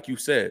football, like you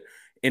said.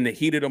 In the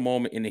heat of the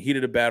moment, in the heat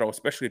of the battle,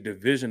 especially a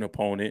division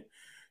opponent,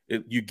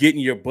 you're getting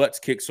your butts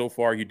kicked so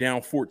far. You're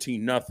down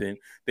 14-0.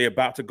 They're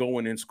about to go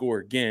in and score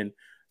again.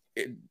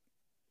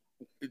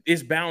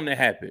 It's bound to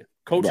happen.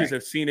 Coaches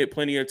have seen it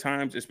plenty of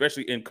times,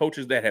 especially in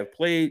coaches that have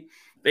played.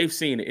 They've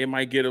seen it. It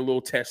might get a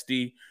little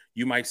testy.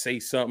 You might say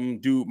something.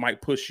 Dude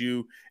might push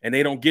you, and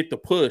they don't get the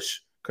push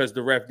because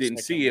the ref didn't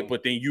see it.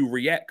 But then you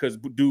react because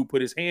dude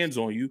put his hands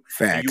on you.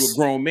 Facts. And you a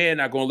grown man,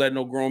 not going to let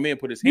no grown man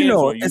put his hands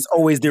on you. It's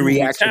always the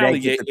reaction that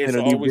gets the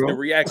penalty, It's always the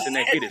reaction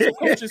that get it. So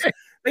coaches,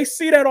 they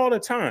see that all the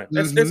time.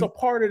 That's a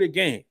part of the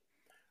game.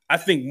 I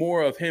think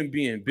more of him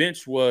being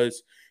benched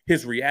was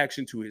his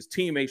reaction to his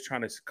teammates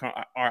trying to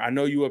 – I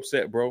know you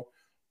upset, bro,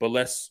 but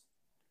let's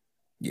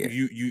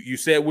you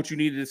said what you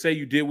needed to say.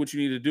 You did what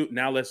you needed to do.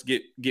 Now let's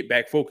get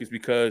back focused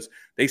because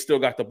they still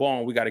got the ball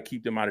and we got to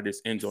keep them out of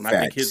this end zone. Facts. I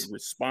think his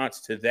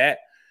response to that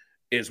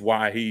is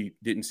why he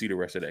didn't see the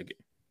rest of that game.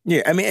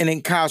 Yeah, I mean, and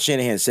then Kyle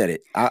Shanahan said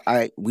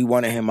it. We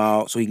wanted him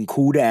out so he can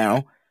cool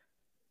down.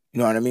 You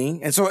know what I mean?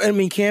 And so, I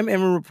mean, Cam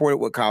Emmett reported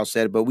what Kyle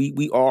said, but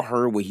we all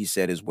heard what he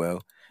said as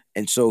well.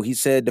 And so he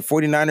said the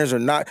 49ers are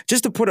not,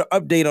 just to put an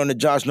update on the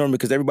Josh Norman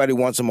because everybody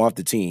wants him off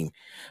the team.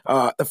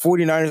 The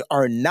 49ers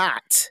are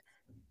not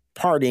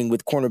partying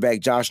with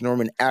cornerback Josh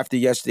Norman after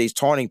yesterday's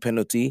taunting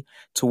penalty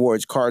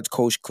towards Cards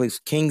coach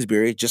Cliff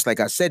Kingsbury, just like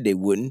I said they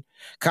wouldn't.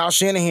 Kyle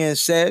Shanahan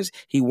says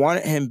he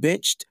wanted him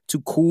benched to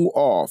cool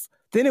off.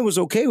 Then it was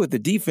okay with the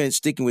defense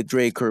sticking with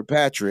Dre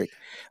Kirkpatrick.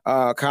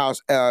 Kyle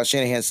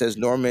Shanahan says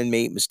Norman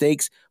made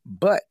mistakes,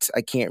 but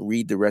I can't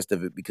read the rest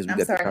of it because we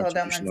got the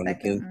contribution on the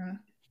thing.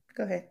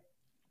 Go ahead.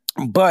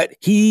 But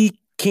he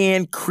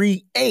can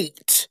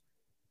create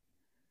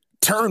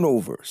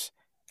turnovers.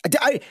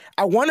 I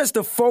want us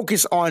to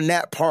focus on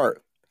that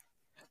part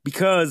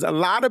because a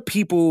lot of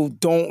people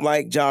don't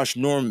like Josh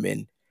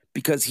Norman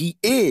because he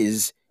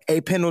is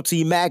a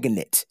penalty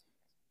magnet.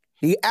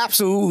 He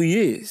absolutely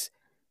is.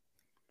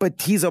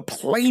 But he's a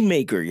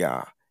playmaker,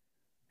 y'all.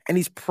 And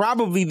he's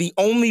probably the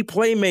only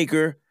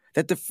playmaker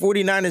that the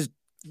 49ers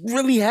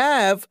really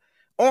have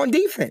on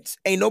defense.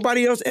 Ain't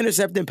nobody else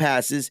intercepting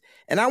passes.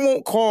 And I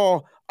won't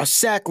call a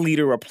sack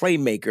leader a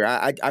playmaker.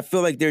 I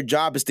feel like their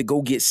job is to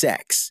go get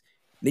sacks.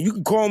 Now, you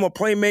can call him a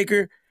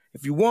playmaker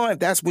if you want. If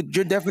that's what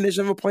your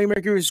definition of a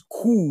playmaker is,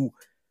 cool.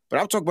 But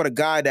I'm talking about a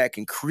guy that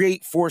can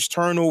create forced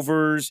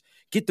turnovers,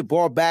 get the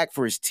ball back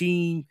for his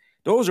team.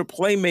 Those are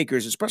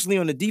playmakers, especially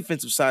on the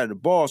defensive side of the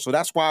ball. So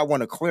that's why I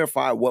want to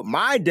clarify what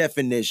my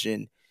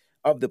definition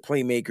of the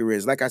playmaker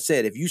is. Like I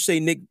said, if you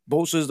say Nick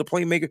Bosa is the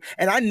playmaker,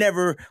 and I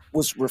never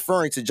was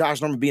referring to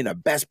Josh Norman being the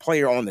best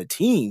player on the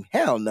team.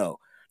 Hell no.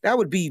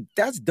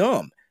 That's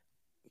dumb.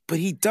 But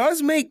he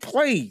does make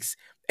plays,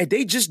 and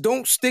they just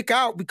don't stick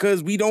out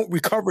because we don't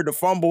recover the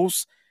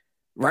fumbles.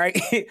 right?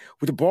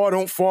 With the ball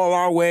don't fall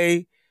our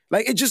way.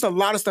 Like, it's just a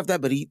lot of stuff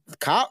but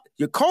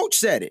your coach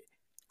said it.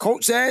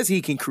 Coach says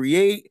he can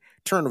create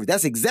turnovers.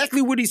 That's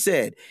exactly what he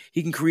said.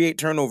 He can create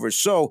turnovers.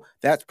 So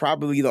that's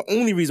probably the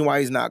only reason why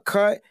he's not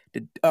cut.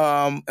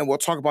 And we'll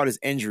talk about his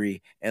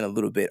injury in a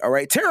little bit. All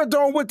right. Tara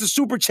Dawn with the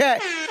super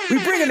chat.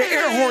 We bringing the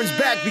air horns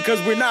back because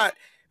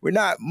we're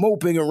not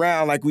moping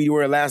around like we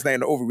were last night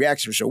in the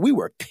overreaction show. We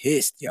were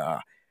pissed,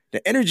 y'all.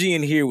 The energy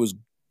in here was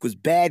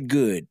bad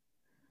good.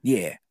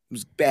 Yeah, it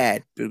was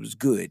bad, but it was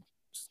good.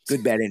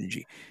 Good, bad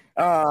energy.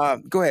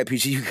 Go ahead,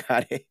 Peachy. You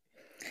got it.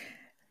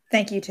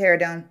 Thank you,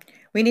 Teradon.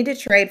 We need to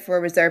trade for a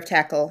reserve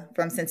tackle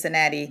from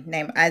Cincinnati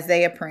named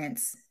Isaiah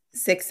Prince,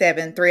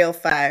 6'7",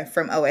 305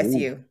 from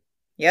OSU. Ooh.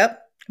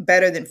 Yep,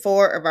 better than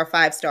 4 of our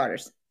 5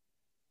 starters.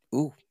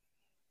 Ooh.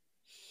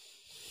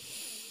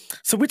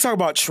 So we talk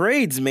about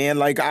trades, man.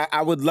 Like,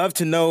 I would love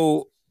to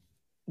know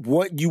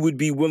what you would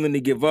be willing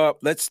to give up.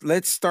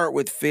 Let's start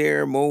with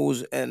Fair,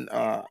 Mose, and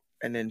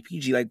then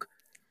PG. Like,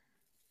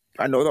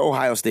 I know the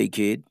Ohio State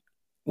kid.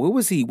 What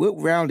was he?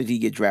 What round did he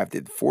get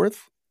drafted? 4th?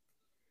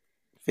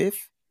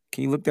 5th?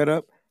 Can you look that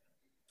up?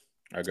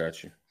 I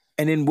got you.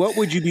 And then what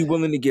would you be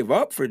willing to give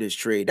up for this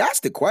trade?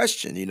 That's the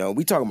question. You know,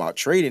 we talking about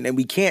trading, and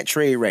we can't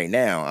trade right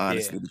now,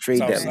 honestly. The trade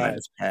deadline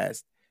is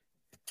passed.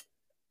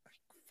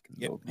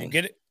 You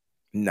get it?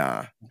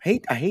 Nah.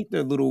 I hate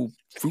the little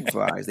fruit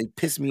flies. They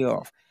piss me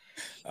off.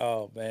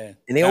 Oh, man.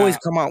 And they always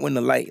come out when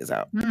the light is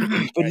out.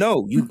 But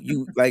no,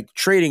 you like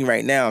trading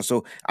right now.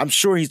 So I'm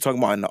sure he's talking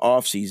about in the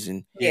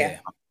offseason. Yeah.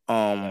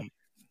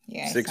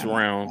 6th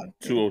round,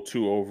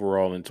 202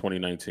 overall in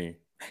 2019.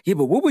 Yeah,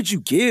 but what would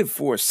you give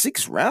for a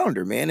 6th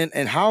rounder, man?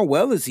 And how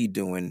well is he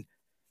doing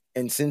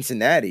in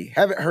Cincinnati?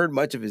 Haven't heard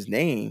much of his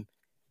name.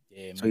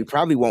 Yeah, so he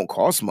probably won't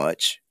cost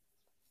much.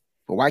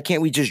 But why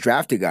can't we just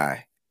draft a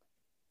guy?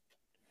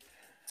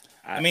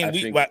 I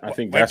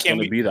think that's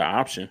going to be the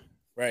option.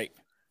 Right.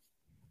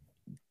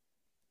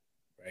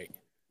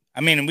 I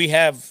mean, we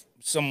have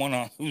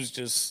someone who's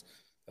just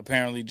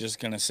apparently just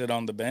going to sit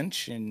on the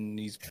bench, and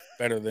he's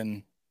better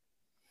than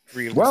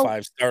 3 of the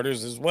 5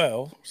 starters as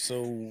well.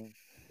 So,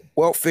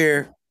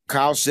 Fair.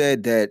 Kyle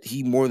said that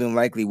he more than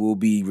likely will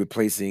be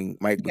replacing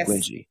Mike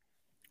McGlinchey.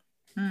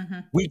 Mm-hmm.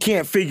 We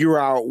can't figure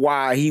out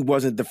why he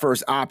wasn't the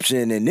first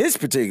option in this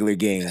particular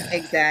game.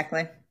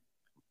 Exactly.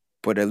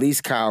 But at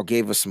least Kyle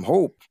gave us some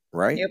hope,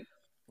 right? Yep.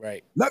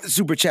 Right. Another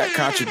super chat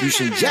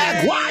contribution.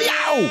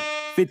 Jaguar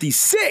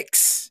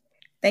 56.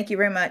 Thank you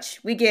very much.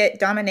 We get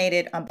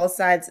dominated on both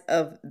sides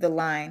of the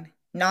line.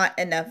 Not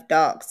enough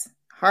dogs.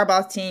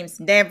 Harbaugh's teams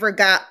never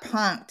got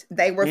punked.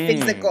 They were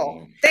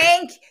physical.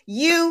 Thank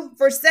you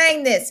for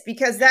saying this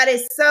because that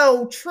is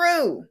so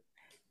true.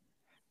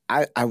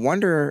 I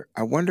wonder.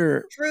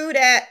 True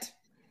that.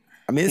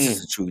 I mean, this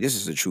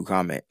is a true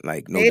comment.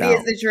 Like, no doubt. It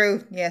is the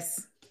truth.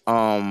 Yes.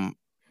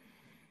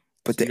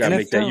 But so you gotta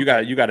make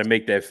that. You gotta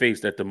make that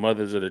face that the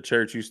mothers of the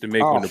church used to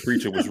make when the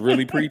preacher was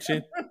really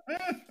preaching.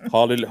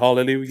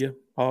 Hallelujah.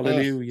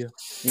 Hallelujah.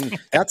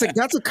 That's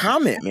a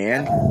comment,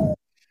 man.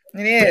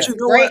 It is. You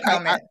know great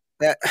comment.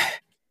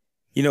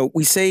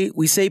 We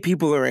say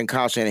people are in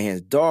Kyle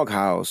Shanahan's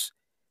doghouse,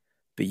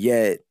 but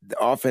yet the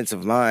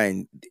offensive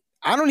line,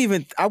 I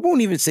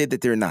won't even say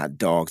that they're not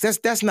dogs.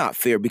 That's not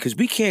fair because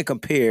we can't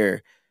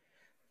compare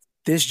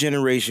this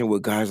generation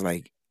with guys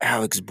like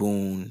Alex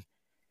Boone,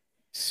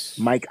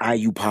 Mike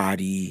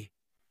Iupati.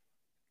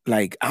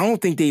 Like, I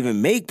don't think they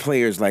even make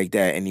players like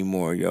that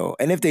anymore, yo.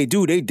 And if they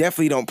do, they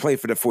definitely don't play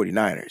for the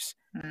 49ers.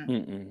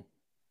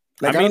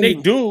 Like, I mean, they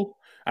do.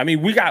 I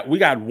mean, we got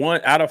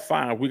 1 out of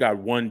 5. We got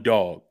 1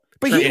 dog.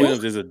 But Trent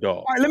Williams is a dog.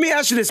 All right, let me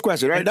ask you this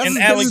question, right? And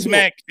Alex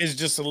Mack is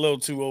just a little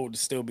too old to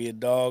still be a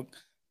dog.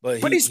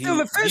 But he's still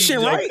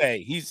efficient, right?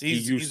 Okay.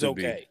 He's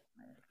okay.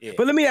 Yeah.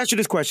 But let me ask you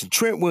this question.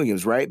 Trent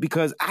Williams, right?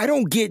 Because I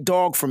don't get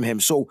dog from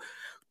him. So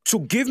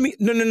give me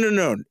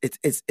no.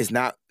 It's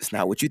not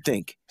what you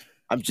think.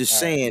 I'm just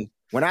saying,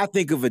 when I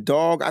think of a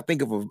dog, I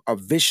think of a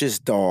vicious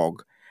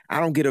dog. I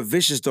don't get a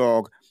vicious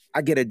dog.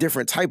 I get a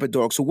different type of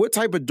dog. So what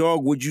type of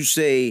dog would you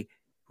say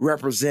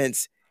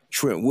represents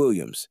Trent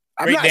Williams?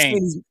 I'm not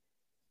saying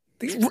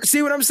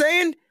see what I'm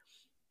saying?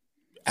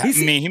 I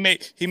mean,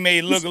 he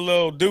may look a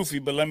little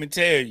doofy, but let me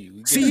tell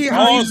you, he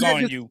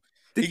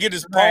get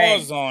his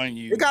paws on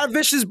you. He got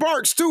vicious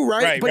barks too,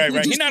 right?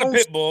 Right. He's not a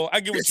pit bull. I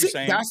get what you're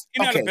saying. He's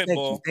not a pit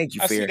bull. Thank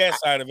you. I see that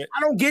side of it.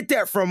 I don't get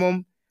that from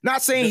him.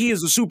 Not saying he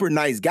is a super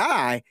nice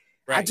guy.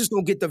 Right. I just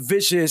don't get the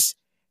vicious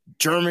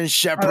German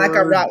Shepherd, like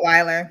a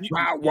Rottweiler.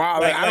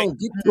 I don't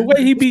get the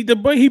way he be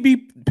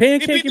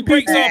pancaking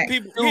people.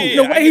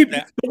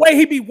 The way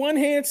he be one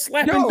hand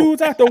slapping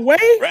dudes out the way.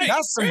 Right,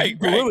 that's some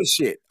gorilla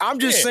shit. I'm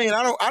just saying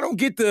I don't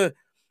get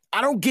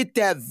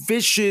that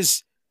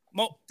vicious.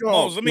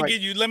 Mose, let me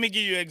give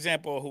you an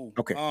example of who.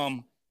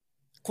 Okay.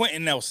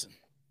 Quentin Nelson.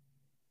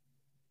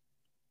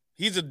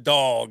 He's a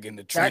dog in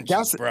the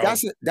trenches, bro.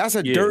 That's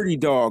a dirty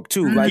dog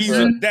too. Mm-hmm.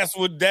 Like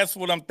that's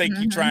what I'm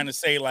thinking. You're trying to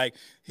say, like,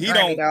 he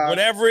don't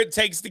whatever it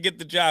takes to get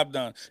the job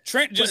done.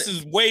 Trent just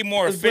is way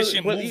more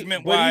efficient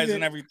movement wise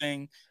and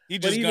everything.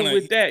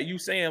 With that, you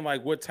saying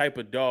like what type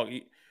of dog?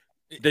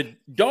 The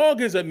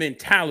dog is a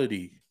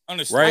mentality.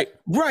 Understood.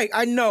 Right.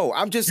 I know.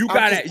 You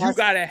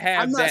gotta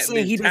have. I'm not that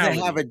saying mentality. he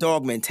doesn't have a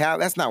dog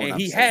mentality. That's not what and I'm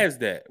he saying. has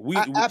that.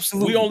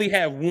 Absolutely. We only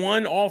have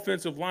one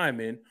offensive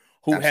lineman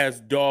who has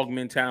dog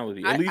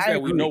mentality, at least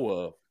that we know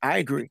of. I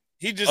agree.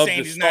 He's just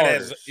saying he's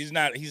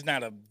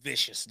not a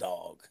vicious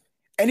dog,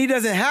 and he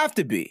doesn't have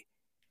to be.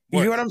 You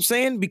hear what I'm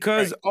saying?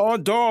 Because all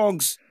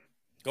dogs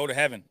go to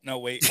heaven. No,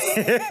 wait.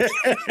 That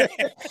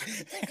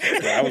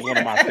was one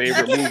of my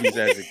favorite movies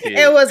as a kid.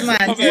 It was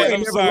mine too.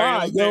 I'm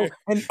sorry, yo.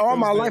 And all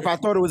my life, I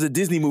thought it was a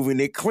Disney movie, and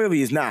it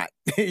clearly is not.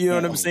 You know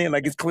what I'm saying?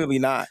 Like, it's clearly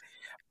not.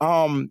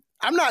 I'm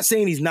not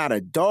saying he's not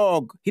a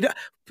dog.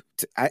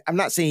 I'm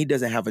not saying he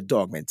doesn't have a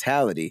dog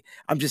mentality.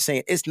 I'm just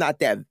saying it's not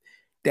that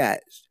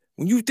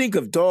when you think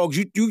of dogs,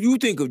 you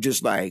think of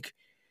just like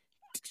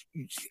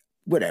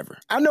whatever.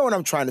 I know what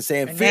I'm trying to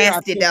say. A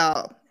nasty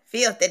dog.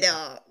 Filthy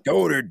dog.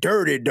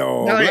 Dirty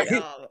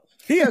dog.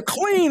 He a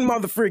clean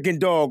motherfucking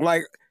dog.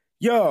 Like,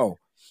 yo,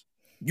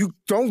 you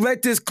don't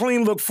let this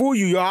clean look fool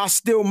you. Yo, I'll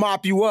still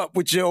mop you up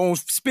with your own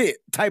spit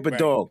type of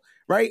dog,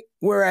 right?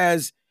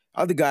 Whereas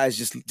other guys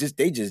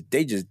they just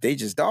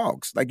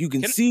dogs. Like, you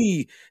can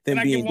see them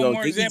being dogs. One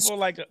more example,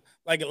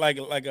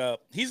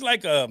 he's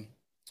like a,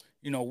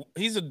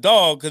 he's a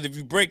dog because if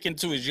you break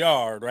into his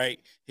yard, right,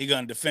 he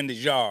gonna defend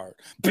his yard.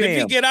 But if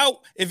you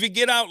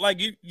get out, like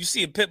you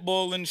see a pit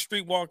bull in the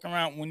street walking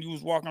around, when you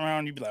was walking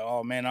around, you'd be like,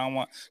 oh man, I don't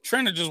want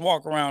Trent to just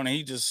walk around and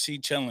he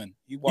chilling.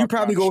 You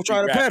probably go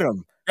try to pet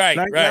him. Right.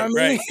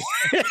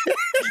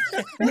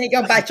 And he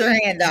gonna bite your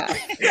hand off.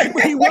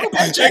 He will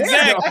bite your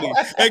hand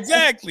off.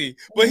 Exactly.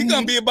 But he's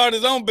gonna be about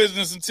his own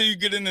business until you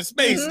get in his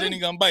space, then he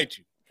gonna bite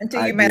you.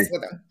 Until you mess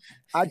with him.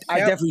 I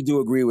definitely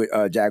do agree with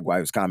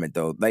Jaguar's comment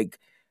though. Like,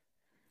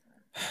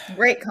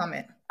 great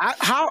comment.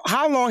 How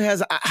long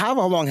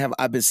have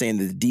I been saying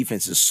that the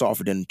defense is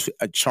softer than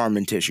a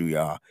charming tissue,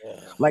 y'all? Yeah.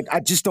 Like, I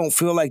just don't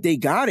feel like they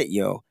got it,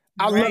 yo.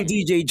 I love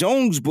DJ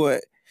Jones,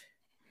 but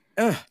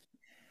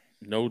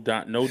no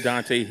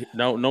Dante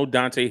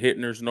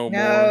Hittners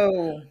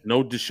more.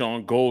 No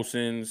Deshaun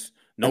Golsons.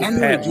 No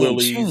Pat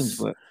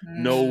Willies.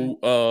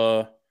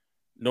 No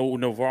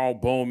Navarro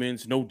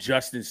Bowmans, no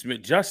Justin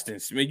Smith.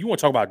 You want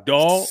to talk about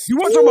dog? You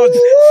want to talk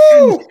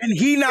about and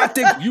he not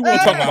the you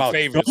want to talk about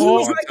favorite? He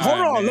was like,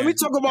 hold on, let me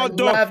talk about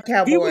dog.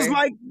 He was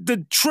like the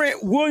Trent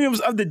Williams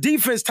of the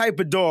defense type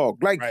of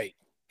dog. Like,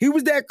 he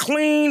was that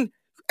clean.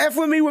 F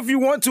with me if you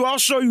want to. I'll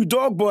show you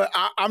dog, but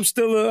I'm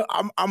still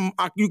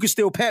you can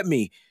still pet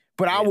me.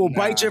 But I will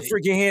bite your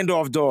freaking hand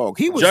off, dog.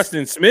 He was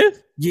Justin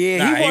Smith.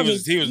 Yeah,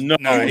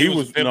 he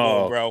was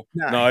Pitbull, bro.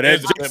 No,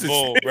 that's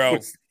Pitbull, bro.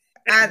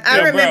 I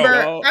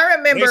remember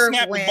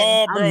when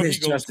I miss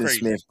Justin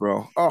Smith,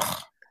 bro. Oh,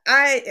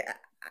 I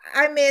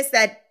miss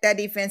that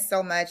defense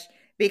so much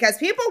because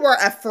people were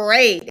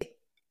afraid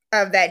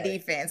of that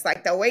defense.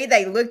 Like, the way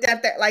they looked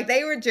at that, like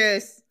they were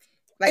just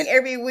like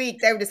every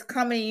week they were just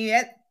coming to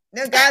you.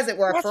 Those guys that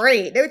were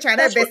afraid, they were trying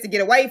their best to get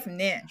away from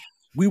them.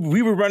 We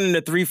were running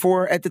the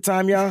 3-4 at the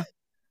time, y'all.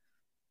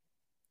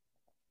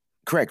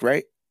 Correct,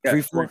 right? Yeah,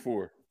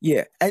 3-4.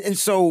 Yeah, and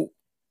so.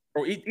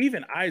 Bro,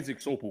 even Isaac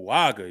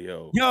Sopuaga,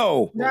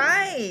 yo.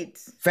 Right.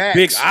 Facts.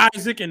 Big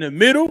Isaac in the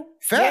middle.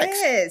 Facts.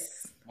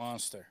 Yes.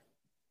 Monster.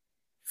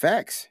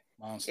 Facts.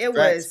 Monster. It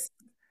was.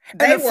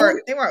 They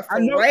weren't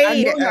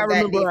afraid of that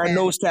remember defense. our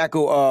nose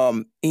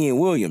tackle, Ian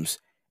Williams.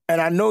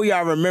 And I know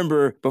y'all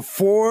remember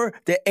before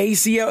the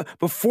ACL,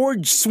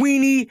 before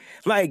Sweeney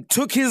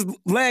took his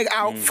leg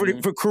out for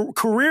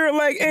career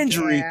leg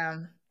injury,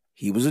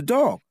 he was a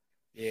dog.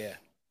 Yeah.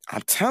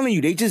 I'm telling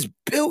you, they just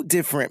built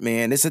different,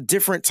 man. It's a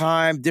different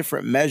time,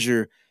 different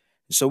measure.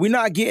 So we're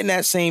not getting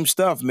that same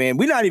stuff, man.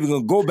 We're not even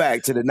going to go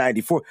back to the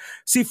 94.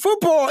 See,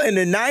 football in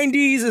the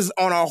 90s is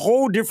on a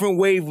whole different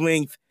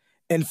wavelength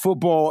in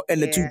football in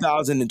the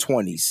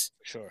 2020s.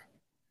 Sure.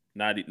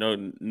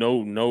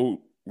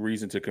 No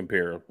reason to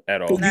compare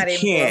at all. You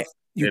can't.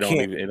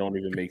 It don't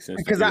even make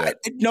sense. Because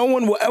no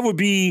one will ever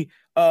be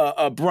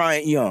a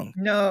Bryant Young.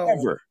 No.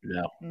 Ever.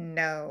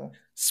 No.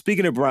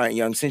 Speaking of Bryant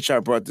Young, since y'all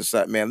brought this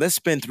up, man, let's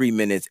spend 3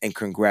 minutes and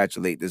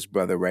congratulate this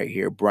brother right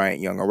here, Bryant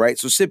Young, all right?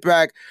 So sit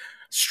back,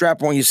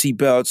 strap on your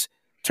seatbelts,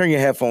 turn your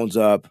headphones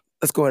up.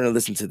 Let's go ahead and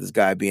listen to this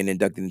guy being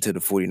inducted into the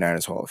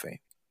 49ers Hall of Fame.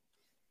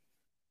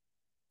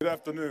 Good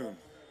afternoon,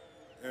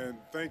 and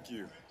thank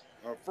you.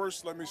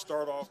 First, let me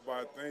start off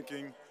by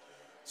thanking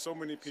so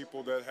many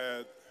people that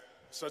had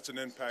such an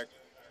impact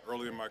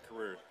early in my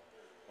career.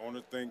 I want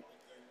to thank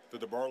the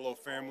DeBartolo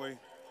family,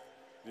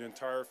 the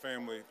entire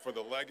family, for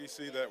the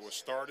legacy that was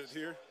started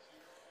here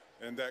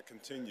and that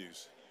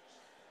continues.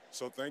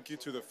 So thank you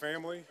to the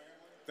family.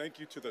 Thank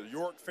you to the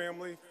York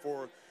family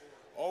for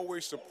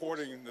always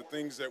supporting the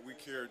things that we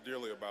care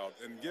dearly about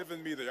and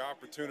giving me the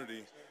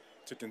opportunity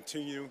to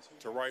continue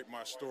to write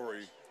my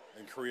story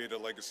and create a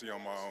legacy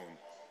on my own.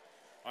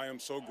 I am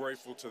so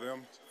grateful to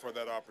them for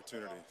that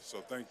opportunity,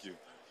 so thank you.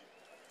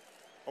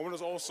 I want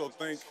to also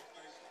thank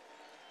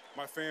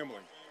my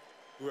family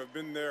who have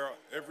been there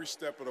every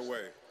step of the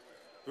way,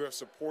 who have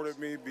supported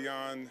me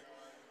beyond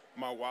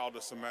my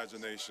wildest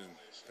imagination.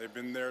 They've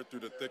been there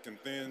through the thick and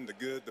thin, the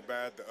good, the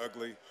bad, the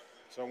ugly.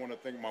 So I want to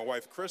thank my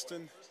wife,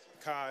 Kristen,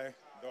 Kai,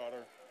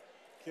 daughter,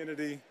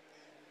 Kennedy,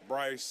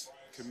 Bryce,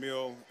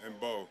 Camille, and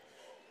Bo.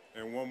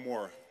 And one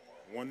more,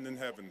 one in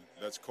heaven,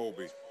 that's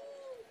Kobe.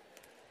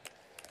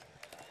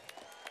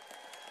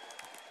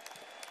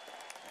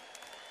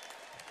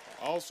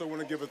 I also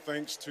want to give a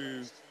thanks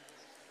to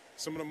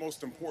some of the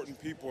most important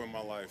people in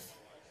my life.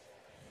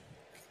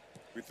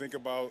 We think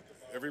about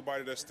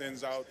everybody that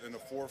stands out in the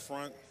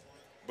forefront,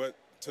 but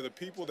to the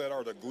people that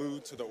are the glue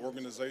to the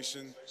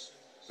organization,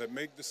 that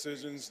make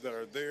decisions, that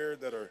are there,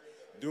 that are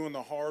doing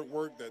the hard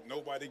work that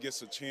nobody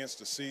gets a chance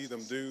to see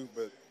them do,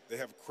 but they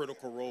have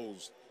critical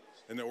roles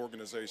in the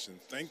organization.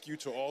 Thank you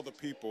to all the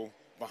people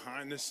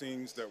behind the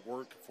scenes that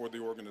work for the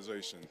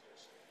organization.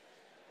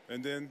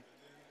 And then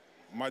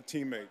my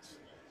teammates,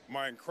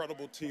 my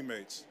incredible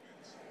teammates.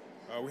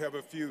 We have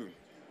a few.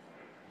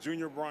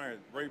 Junior Bryant,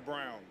 Ray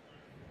Brown,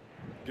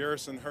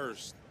 Garrison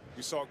Hurst.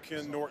 We saw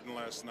Ken Norton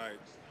last night.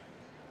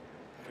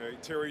 Okay,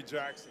 Terry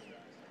Jackson.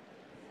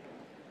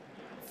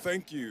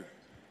 Thank you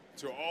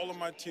to all of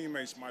my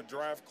teammates, my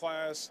draft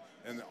class,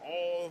 and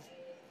all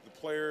the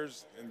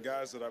players and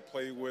guys that I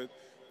played with.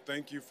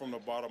 Thank you from the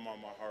bottom of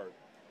my heart.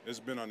 It's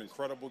been an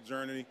incredible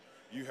journey.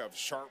 You have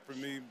sharpened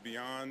me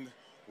beyond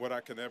what I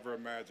could ever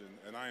imagine,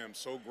 and I am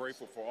so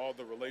grateful for all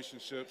the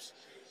relationships.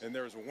 And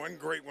there's one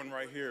great one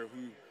right here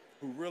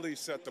who really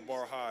set the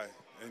bar high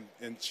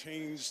and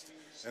changed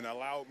and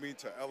allowed me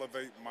to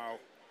elevate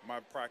my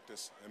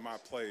practice and my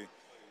play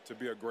to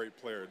be a great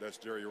player. That's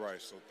Jerry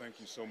Rice. So thank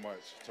you so much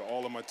to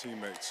all of my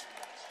teammates.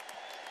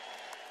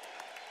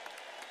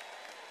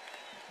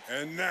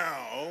 And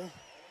now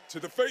to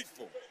the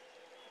faithful.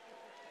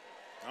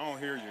 I don't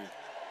hear you.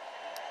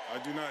 I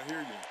do not hear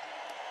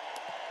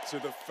you. To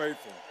the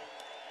faithful.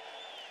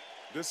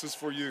 This is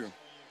for you.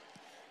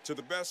 To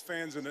the best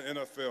fans in the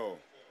NFL,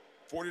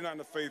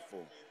 49er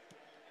faithful,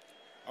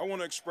 I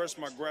want to express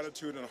my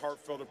gratitude and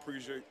heartfelt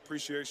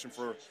appreciation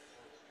for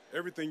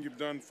everything you've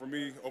done for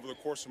me over the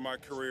course of my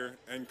career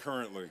and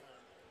currently.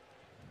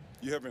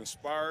 You have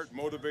inspired,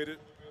 motivated,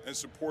 and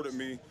supported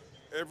me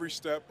every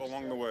step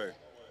along the way.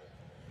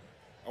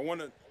 I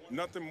wanted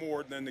nothing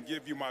more than to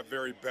give you my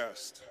very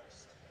best.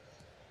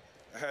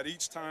 I had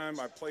each time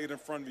I played in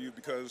front of you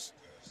because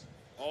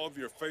all of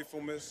your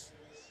faithfulness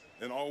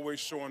and always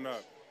showing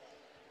up.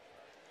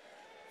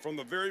 From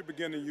the very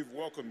beginning, you've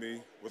welcomed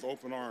me with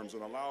open arms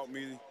and allowed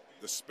me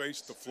the space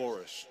to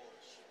flourish.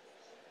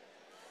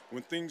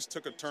 When things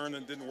took a turn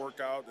and didn't work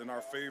out in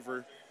our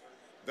favor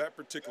that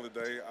particular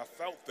day, I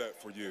felt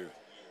that for you.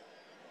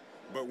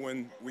 But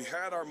when we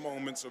had our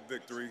moments of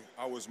victory,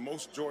 I was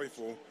most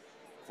joyful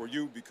for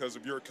you because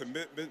of your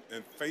commitment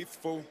and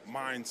faithful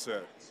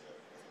mindset.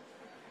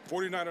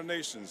 49er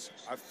Nations,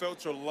 I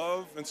felt your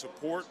love and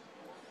support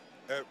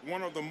at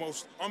one of the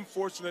most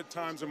unfortunate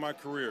times in my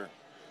career.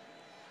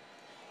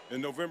 In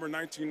November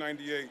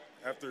 1998,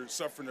 after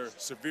suffering a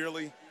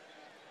severe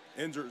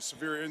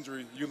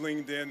injury, you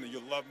leaned in and you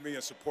loved me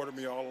and supported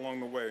me all along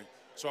the way.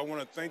 So I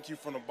want to thank you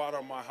from the bottom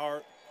of my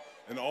heart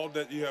and all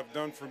that you have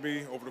done for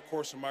me over the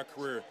course of my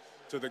career.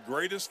 To the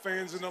greatest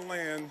fans in the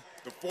land,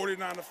 the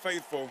 49er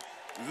faithful,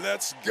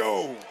 let's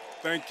go.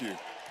 Thank you.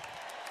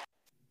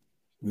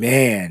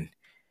 Man,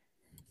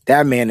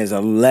 that man is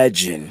a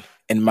legend,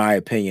 in my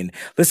opinion.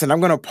 Listen, I'm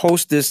going to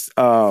post this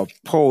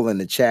poll in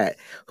the chat.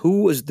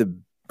 Who was the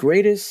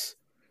greatest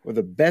or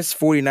the best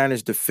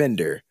 49ers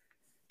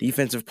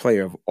defensive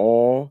player of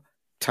all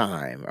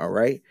time? All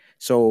right.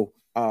 So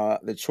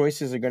the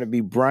choices are going to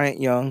be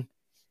Bryant Young,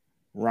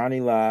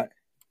 Ronnie Lott,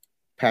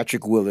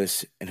 Patrick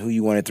Willis, and who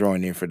you want to throw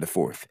in there for the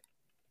fourth?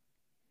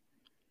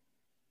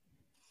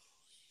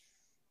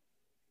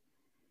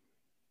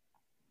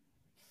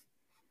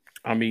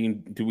 I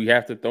mean, do we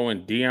have to throw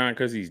in Deion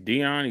because he's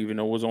Deion, even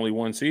though it was only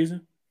one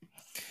season?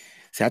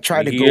 See, I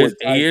tried to go with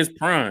guys, he is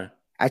prime.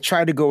 I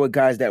tried to go with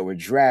guys that were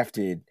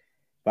drafted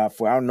by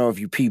four. I don't know if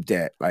you peeped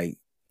that. Like,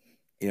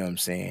 you know what I'm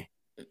saying?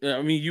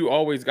 I mean, you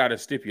always got a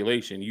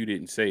stipulation. You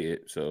didn't say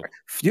it, so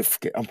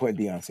I'm putting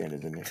Deion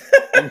Sanders in there.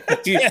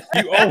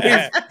 you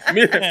always,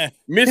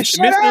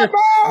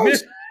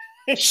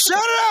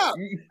 Shut up,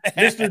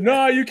 Mr.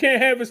 No, you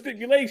can't have a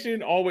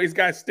stipulation. Always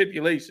got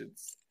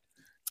stipulations.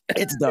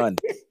 It's done.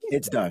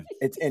 It's done.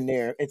 It's in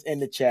there. It's in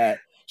the chat.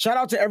 Shout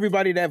out to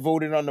everybody that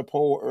voted on the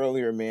poll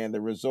earlier, man.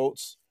 The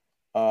results,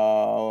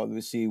 let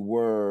me see,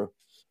 the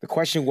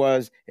question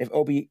was, if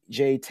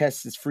OBJ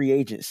tests his free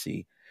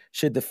agency,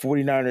 should the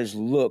 49ers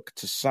look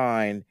to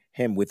sign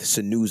him with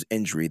Sanu's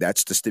injury?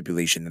 That's the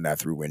stipulation that I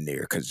threw in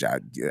there because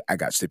I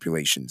got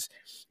stipulations.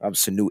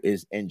 Sanu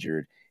is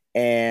injured.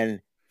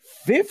 And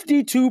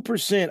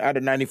 52% out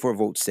of 94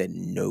 votes said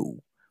no.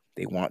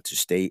 They want to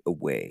stay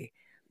away.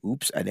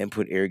 Oops, I didn't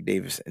put Eric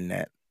Davis in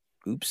that.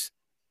 Oops.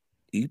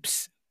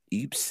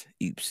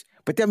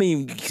 But that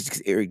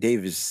means Eric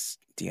Davis,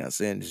 Deion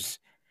Sanders.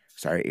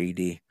 Sorry,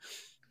 AD.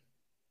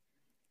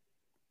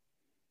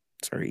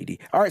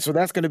 All right, so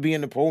that's going to be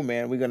in the poll,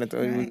 man. We're going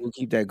to we'll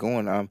keep that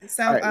going. I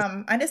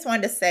just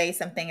wanted to say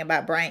something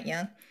about Bryant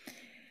Young.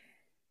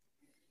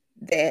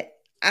 that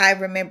I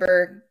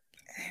remember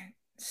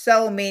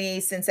so many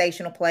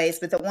sensational plays,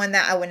 but the one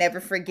that I will never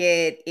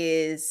forget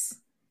is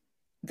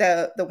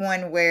the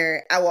one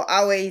where I will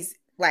always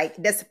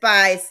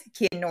despise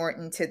Ken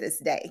Norton to this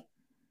day.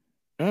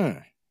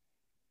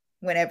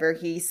 Whenever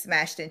he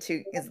smashed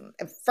into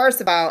first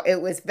of all,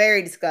 it was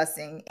very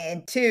disgusting,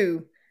 and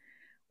two,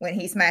 when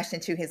he smashed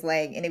into his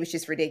leg, and it was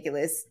just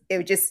ridiculous.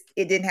 It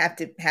didn't have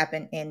to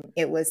happen, and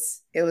it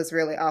was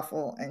really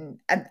awful. And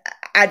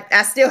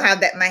I still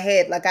have that in my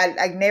head.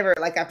 I never,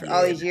 after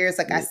all these years,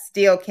 I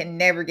still can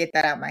never get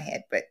that out of my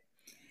head. But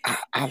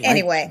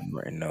anyway,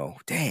 no,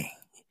 dang,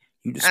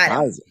 you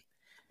despise him.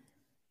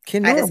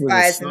 Ken Norton was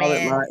a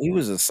solid line. He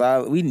was a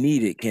solid. We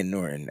needed Ken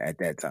Norton at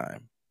that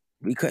time.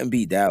 We couldn't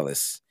beat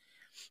Dallas.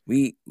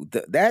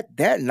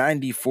 That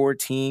 94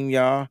 team,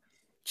 y'all.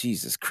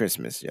 Jesus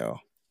Christmas, y'all.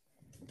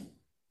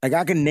 I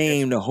can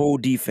name the whole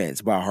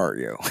defense by heart,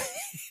 yo.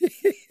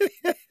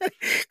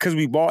 Because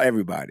we bought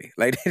everybody.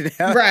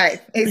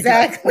 Right,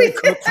 exactly.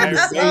 Tim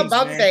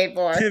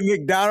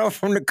McDonald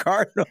from the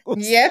Cardinals.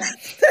 Yep.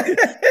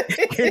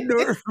 Ken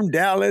Norton from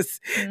Dallas.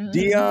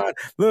 Dion.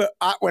 Look,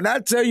 when I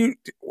tell you,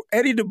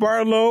 Eddie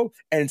DeBartolo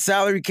and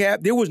salary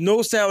cap, there was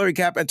no salary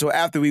cap until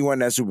after we won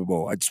that Super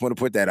Bowl. I just want to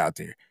put that out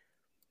there.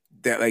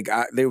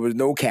 That there was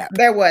no cap.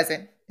 There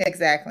wasn't.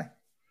 Exactly.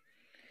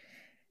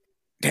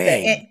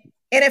 Dang.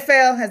 The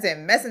NFL has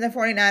been messing the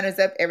 49ers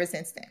up ever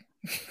since then.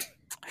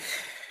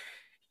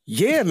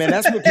 Yeah, man,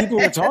 that's what people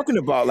were talking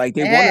about. They want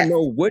to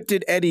know, what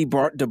did Eddie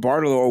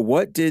DeBartolo or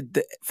what did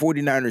the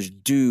 49ers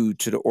do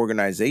to the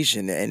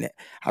organization? And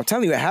I'm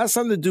telling you, it has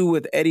something to do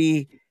with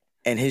Eddie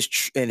and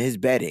his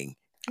betting.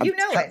 You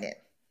know it.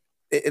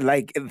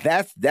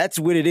 That's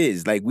what it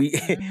is.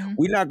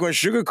 We're not going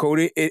to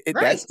sugarcoat it.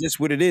 Right. That's just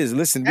what it is.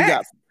 Listen,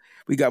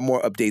 we got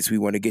more updates we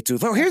want to get to.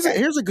 So here's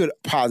a good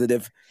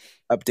positive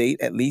update,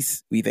 at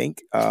least we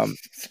think.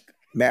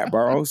 Matt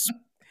Barrows.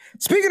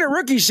 Speaking of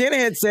rookies,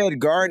 Shanahan said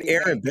guard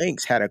Aaron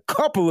Banks had a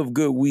couple of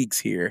good weeks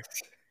here.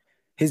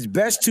 His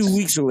best 2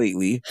 weeks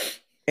lately,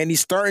 and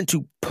he's starting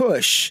to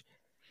push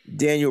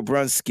Daniel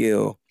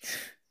Brunskill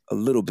a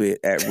little bit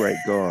at right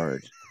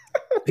guard.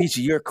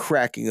 Peachy, you're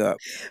cracking up.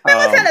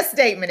 What kind of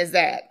statement is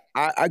that?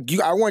 I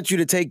want you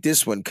to take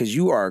this one because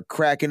you are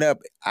cracking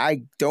up.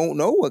 I don't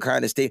know what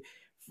kind of statement.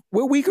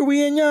 What week are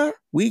we in, y'all?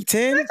 Week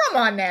 10? Come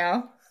on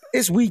now.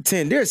 It's week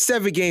 10. There's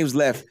 7 games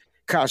left,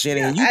 Kyle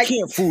Shanahan. You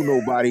can't fool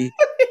nobody,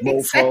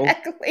 mofo.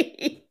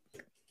 Exactly.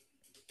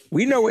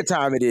 We know what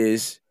time it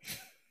is.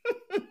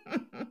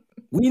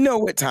 We know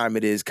what time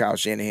it is, Kyle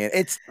Shanahan.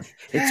 It's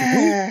week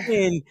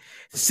 10.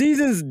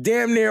 Season's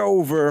damn near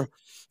over,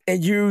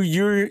 and you're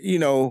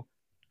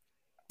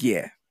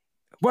yeah.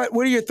 What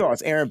are your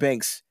thoughts, Aaron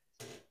Banks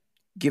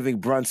giving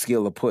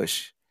Brunskill a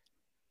push?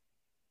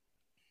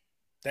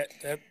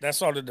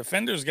 That's all the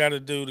defenders got to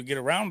do to get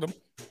around him.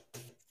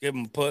 Give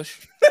him a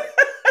push.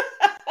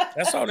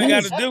 That's all they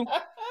got to do.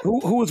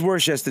 Who was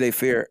worse yesterday,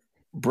 Fair?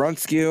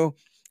 Brunskill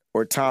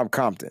or Tom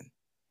Compton?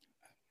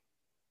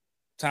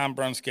 Tom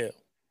Brunskill.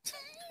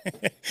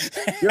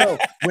 Yo,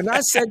 when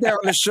I said that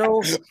on the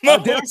show, did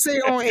I say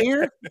it on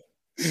air?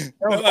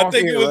 No, I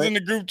think it was in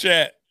the group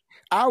chat.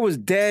 I was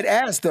dead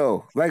ass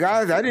though. I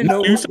didn't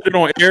know. You said it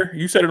on air.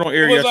 You said it on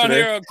air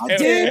yesterday. I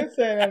did.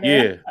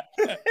 Yeah.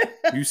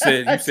 You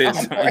said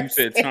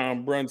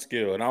Tom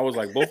Brunskill, and I was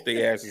like, both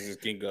their asses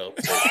can go.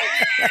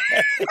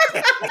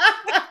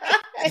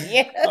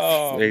 Yes.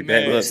 Oh, Look,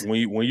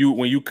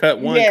 when you cut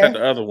one, cut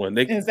the other one.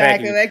 They can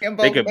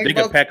they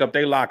can pack up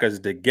their lockers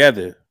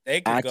together.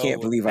 I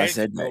can't believe I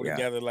said that.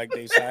 Together like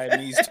they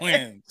Siamese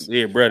twins.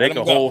 Yeah, bro. They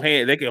can hold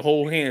hands. They can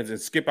hold hands and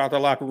skip out the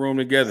locker room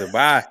together.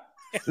 Bye.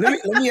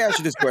 Let me ask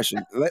you this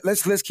question.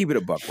 Let's keep it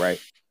a buck, right?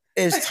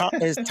 Is Tom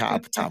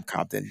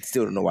Compton,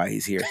 still don't know why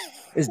he's here.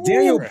 Is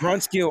Daniel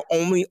Brunskill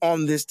only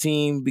on this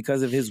team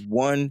because of his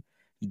one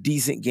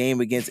decent game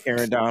against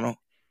Aaron Donald?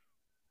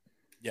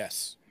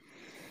 Yes.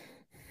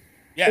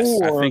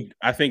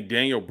 I think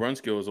Daniel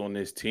Brunskill is on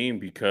this team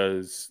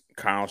because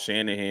Kyle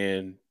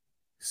Shanahan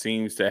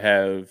seems to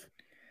have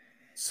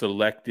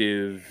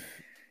selective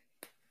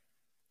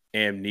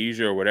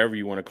amnesia or whatever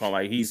you want to call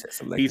it. He's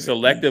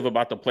selective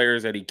about the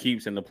players that he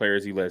keeps and the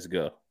players he lets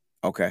go.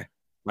 Okay.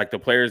 Like the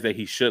players that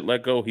he should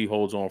let go, he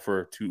holds on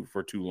for too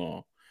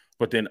long.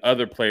 But then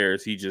other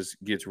players, he just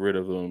gets rid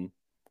of them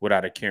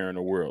without a care in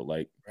the world.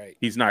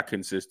 He's not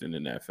consistent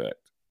in that fact.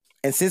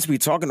 And since we're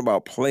talking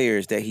about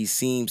players that he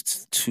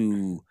seems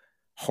to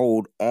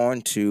hold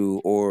on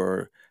to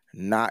or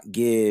not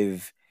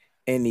give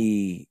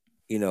any,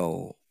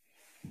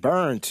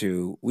 burn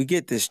to, we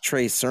get this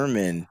Trey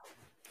Sermon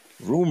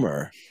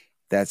rumor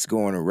that's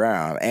going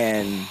around.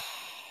 And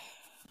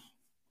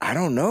I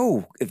don't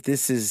know if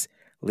this is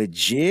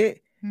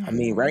legit. I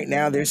mean, right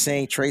now they're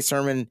saying Trey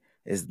Sermon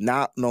is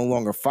no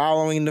longer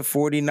following the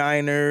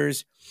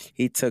 49ers.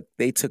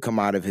 They took him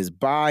out of his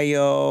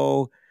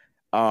bio.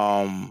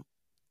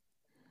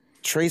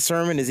 Trey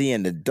Sermon, is he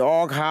in the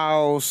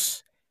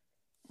doghouse?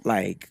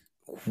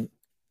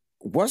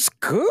 What's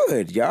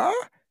good, y'all?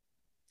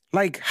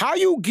 How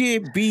you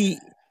get beat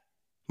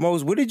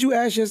Mose, what did you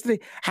ask yesterday?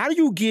 How do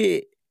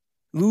you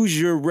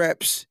lose your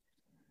reps?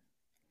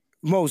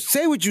 Mose,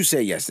 say what you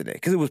said yesterday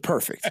because it was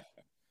perfect.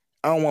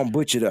 I don't want to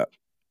butcher it up.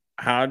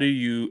 How do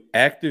you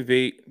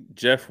activate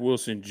Jeff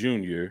Wilson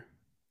Jr.,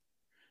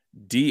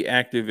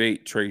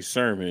 deactivate Trey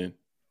Sermon,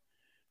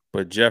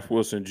 but Jeff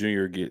Wilson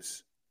Jr.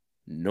 gets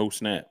no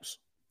snaps?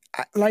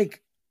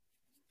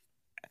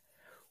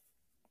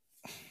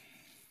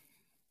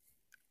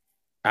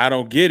 I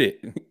don't get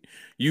it.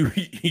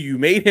 You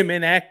made him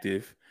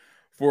inactive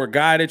for a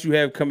guy that you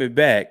have coming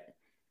back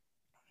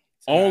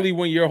only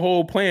when your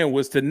whole plan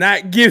was to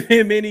not give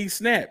him any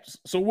snaps.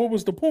 So what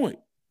was the point?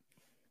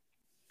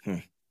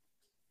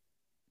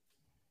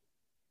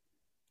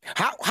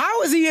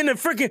 How is he in the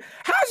freaking?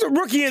 How's a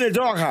rookie in the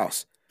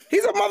doghouse?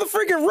 He's a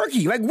motherfucking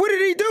rookie. Like, what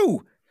did he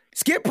do?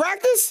 Skip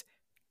practice?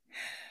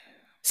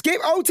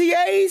 Skip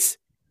OTAs?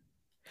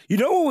 You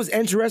know what was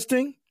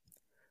interesting?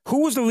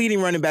 Who was the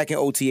leading running back in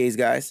OTAs,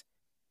 guys?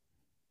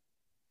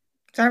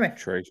 Sermon.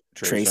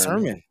 Trey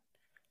Sermon.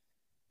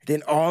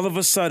 Then all of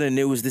a sudden,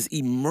 there was this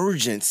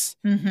emergence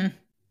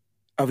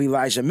of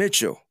Elijah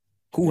Mitchell,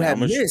 who had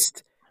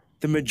missed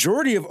the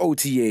majority of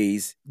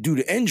OTAs due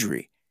to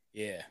injury.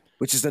 Yeah.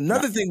 Which is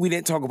another thing we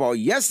didn't talk about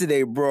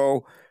yesterday,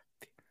 bro.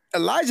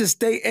 Elijah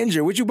stayed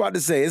injured. What you about to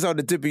say? It's on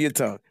the tip of your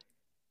tongue.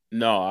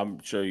 No,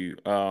 I'm show you.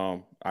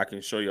 I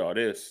can show y'all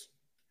this.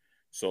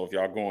 So if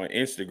y'all go on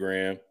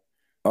Instagram,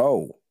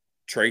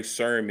 Trey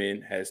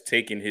Sermon has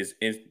taken his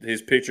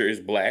picture is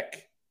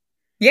black.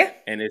 Yeah.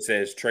 And it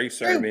says Trey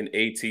Sermon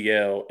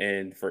ATL,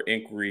 and for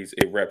inquiries,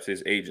 it reps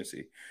his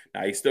agency.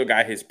 Now he still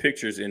got his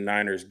pictures in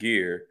Niners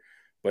gear,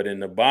 but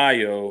in the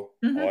bio,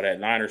 all that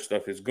Niner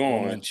stuff is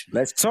gone.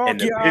 Let's talk,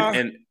 y'all.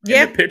 And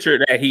the picture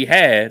that he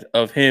had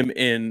of him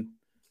in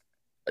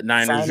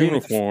Niners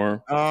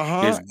uniform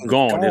is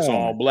gone. It's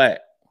all black.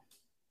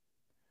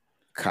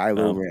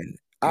 Kylo Ren.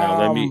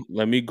 Now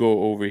let me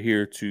go over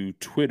here to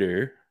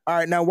Twitter. All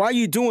right, now why are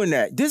you doing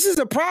that? This is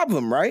a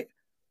problem, right?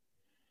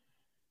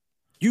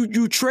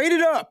 You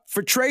traded up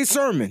for Trey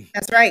Sermon.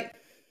 That's right.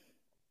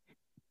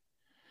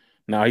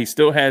 Now he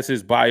still has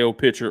his bio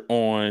picture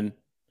on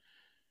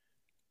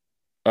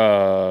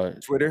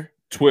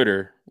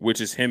Twitter, which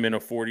is him in a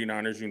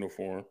 49ers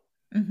uniform.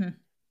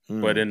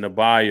 But in the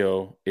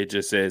bio, it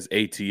just says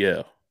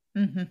ATL.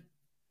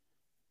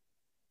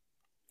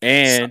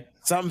 And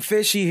something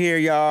fishy here,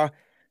 y'all.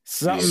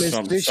 Something is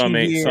fishy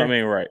here. Something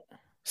ain't right.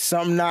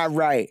 Something not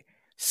right.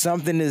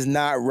 Something is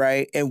not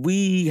right. And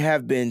we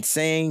have been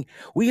saying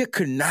we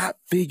could not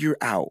figure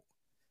out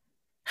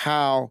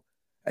how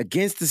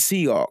against the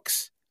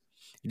Seahawks,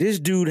 this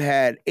dude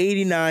had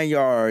 89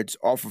 yards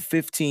off of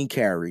 15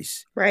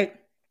 carries. Right.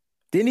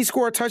 Didn't he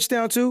score a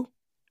touchdown too?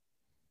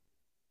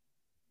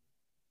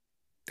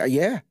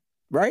 Yeah.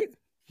 Right?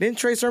 Didn't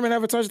Trey Sermon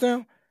have a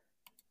touchdown?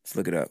 Let's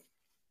look it up.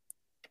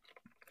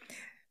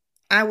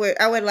 I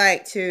would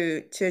like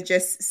to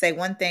just say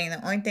one thing.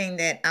 The only thing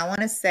that I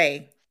want to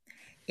say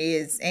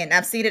is, and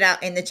I've seen it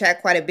out in the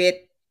chat quite a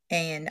bit,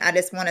 and I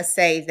just want to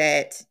say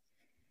that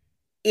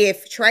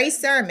if Trey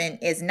Sermon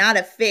is not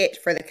a fit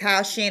for the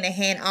Kyle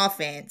Shanahan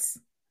offense,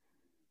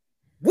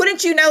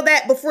 wouldn't you know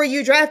that before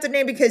you drafted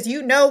him? Because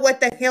you know what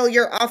the hell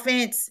your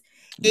offense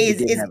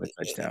is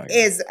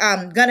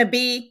gonna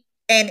be,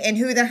 and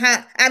who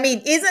I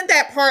mean, isn't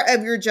that part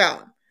of your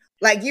job?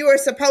 Like, you are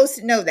supposed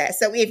to know that.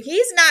 So if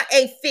he's not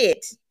a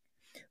fit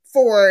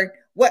for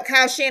what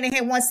Kyle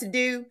Shanahan wants to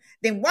do,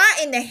 then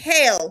why in the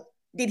hell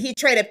did he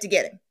trade up to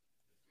get him?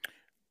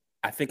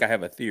 I think I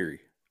have a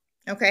theory.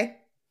 Okay.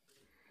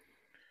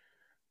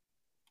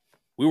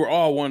 We were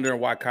all wondering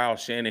why Kyle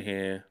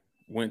Shanahan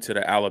went to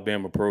the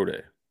Alabama Pro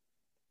Day.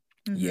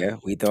 Yeah,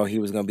 we thought he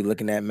was going to be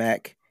looking at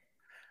Mac.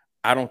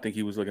 I don't think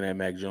he was looking at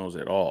Mac Jones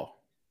at all.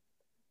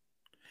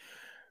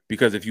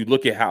 Because if you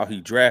look at how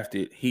he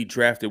drafted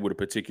with a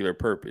particular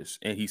purpose.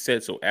 And he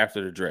said so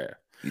after the draft.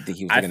 You think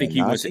he was I think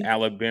he went to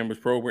Alabama's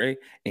Pro Day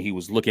and he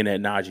was looking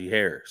at Najee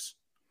Harris.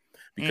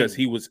 Because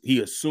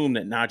he assumed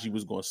that Najee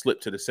was going to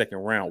slip to the second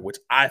round, which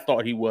I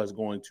thought he was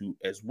going to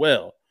as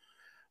well.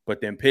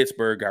 But then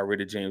Pittsburgh got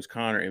rid of James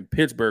Conner, and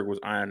Pittsburgh was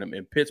eyeing him,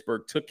 and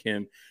Pittsburgh took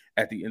him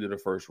at the end of the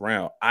first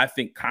round. I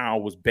think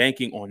Kyle was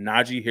banking on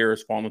Najee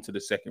Harris falling to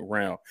the second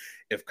round.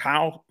 If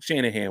Kyle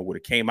Shanahan would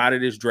have came out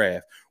of this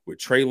draft with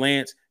Trey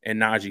Lance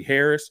and Najee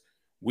Harris,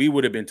 we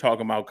would have been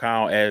talking about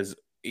Kyle as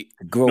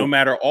no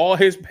matter all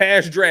his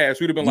past drafts,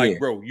 we'd have been like,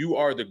 bro, you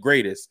are the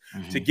greatest.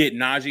 To get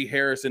Najee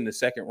Harris in the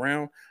second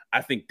round,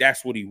 I think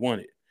that's what he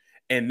wanted.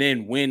 And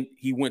then when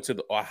he went to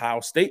the Ohio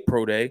State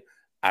Pro Day,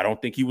 I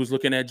don't think he was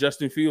looking at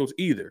Justin Fields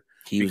either.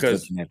 He was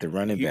looking at the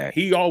running back.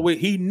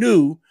 He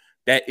knew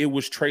that it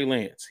was Trey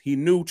Lance. He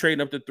knew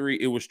trading up to 3,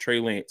 it was Trey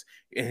Lance.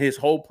 And his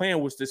whole plan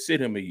was to sit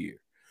him a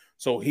year.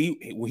 So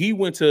he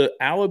went to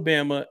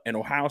Alabama and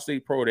Ohio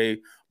State Pro Day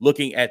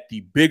looking at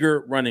the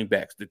bigger running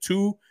backs, the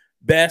two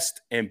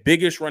best and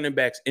biggest running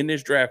backs in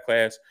this draft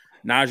class,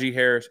 Najee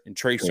Harris and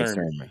Trey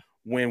Sermon.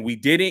 When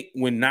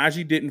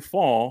Najee didn't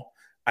fall,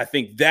 I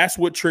think that's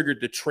what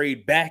triggered the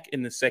trade back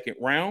in the second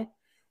round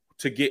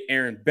to get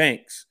Aaron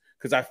Banks,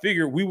 because I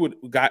figured we would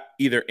got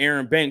either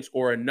Aaron Banks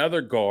or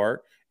another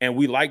guard, and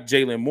we like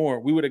Jalen Moore.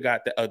 We would have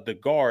got the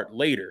guard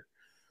later.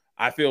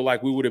 I feel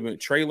like we would have been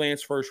Trey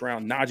Lance first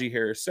round, Najee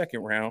Harris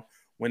second round.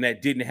 When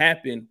that didn't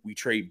happen, we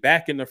trade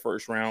back in the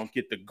first round,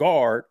 get the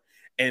guard,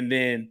 and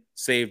then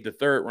save the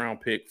third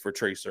round pick for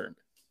Trey Sermon.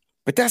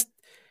 But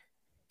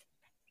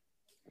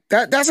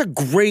that's a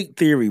great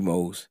theory,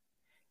 Mose.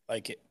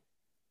 Like it.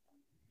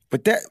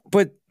 But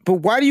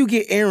why do you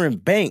get Aaron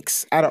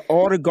Banks out of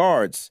all the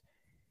guards?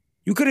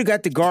 You could have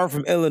got the guard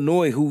from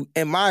Illinois, who,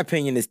 in my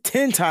opinion, is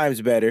 10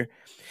 times better.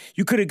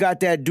 You could have got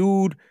that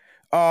dude.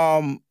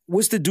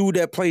 What's the dude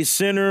that plays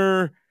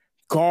center,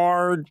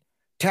 guard,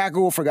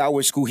 tackle? I forgot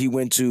which school he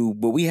went to,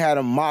 but we had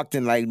him mocked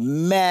in like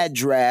mad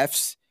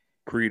drafts.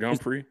 Creed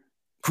Humphrey.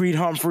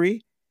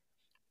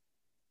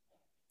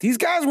 These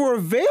guys were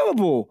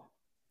available.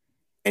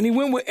 And he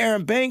went with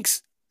Aaron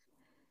Banks.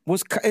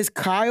 Is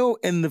Kyle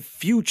in the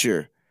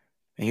future?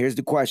 And here's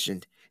the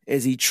question.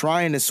 Is he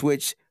trying to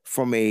switch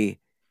from a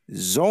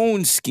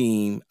zone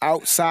scheme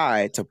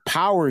outside to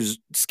power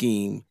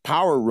scheme,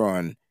 power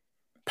run,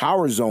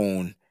 power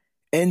zone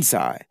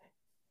inside?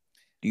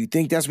 Do you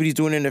think that's what he's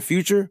doing in the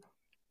future?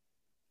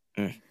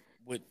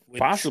 With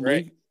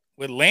Possibly. Trey,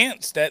 with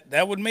Lance,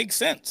 that would make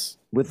sense.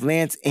 With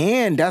Lance,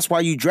 and that's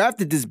why you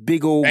drafted this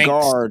big old Banks.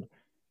 guard.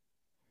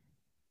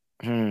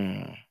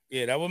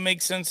 Yeah, that would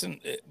make sense,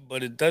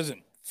 but it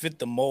doesn't fit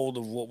the mold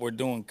of what we're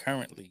doing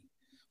currently,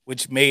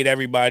 which made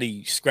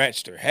everybody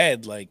scratch their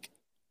head. Like,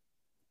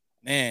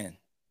 man,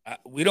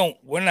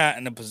 we're not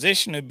in a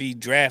position to be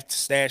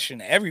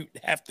stashing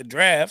half the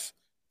draft.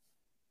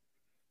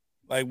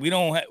 Like, we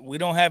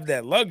don't have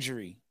that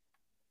luxury,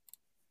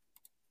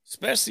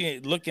 especially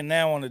looking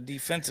now on the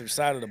defensive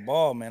side of the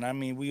ball, man. I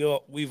mean,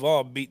 we've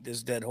all beat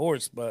this dead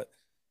horse, but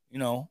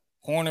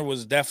corner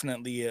was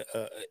definitely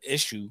a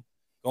issue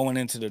going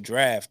into the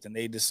draft, and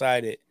they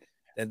decided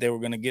that they were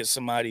going to get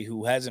somebody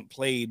who hasn't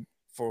played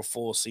for a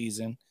full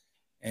season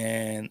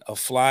and a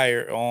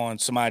flyer on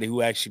somebody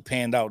who actually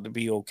panned out to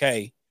be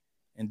okay,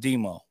 and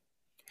Demo.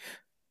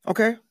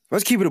 Okay,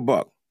 let's keep it a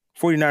buck.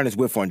 49ers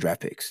whiff on draft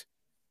picks.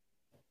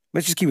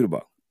 Let's just keep it a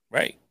buck.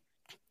 Right.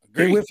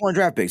 Agreed. They whiff on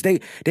draft picks.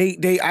 And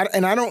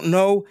I don't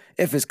know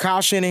if it's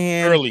Kyle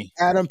Shanahan, early,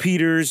 Adam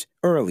Peters,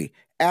 early.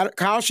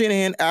 Kyle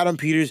Shanahan, Adam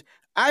Peters.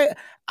 I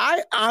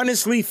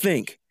honestly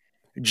think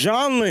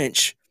John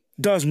Lynch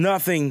does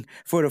nothing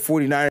for the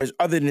 49ers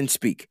other than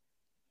speak.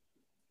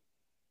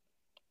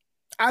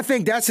 I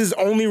think that's his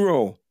only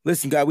role.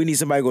 Listen, guy, we need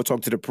somebody to go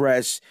talk to the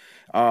press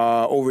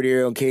over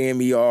there on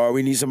KMER.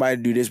 We need somebody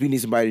to do this. We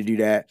need somebody to do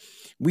that.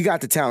 We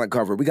got the talent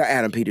covered. We got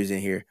Adam Peters in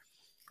here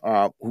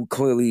who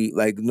clearly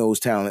knows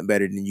talent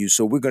better than you.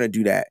 So we're going to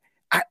do that.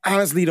 I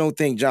honestly don't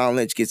think John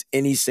Lynch gets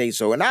any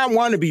say-so. And I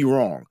want to be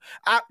wrong.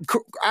 I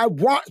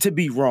want to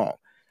be wrong.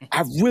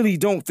 I really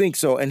don't think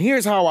so. And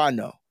here's how I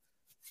know.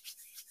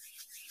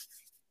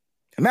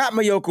 Matt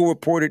Maiocco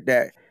reported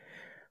that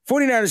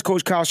 49ers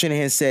coach Kyle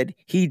Shanahan said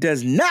he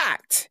does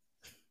not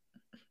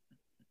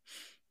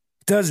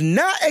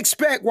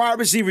expect wide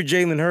receiver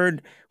Jalen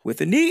Hurd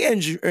with a knee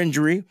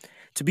injury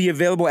to be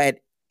available at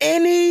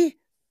any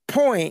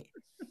point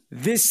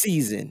this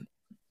season.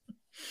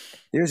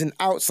 There's an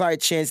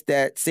outside chance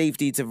that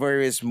safety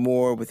Tavarius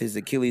Moore with his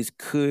Achilles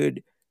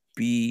could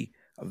be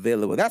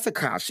available. That's a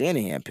Kyle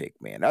Shanahan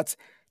pick, man. That's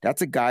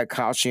a guy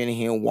Kyle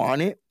Shanahan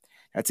wanted.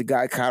 That's a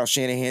guy Kyle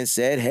Shanahan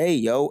said, hey,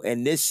 yo,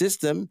 in this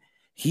system,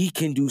 he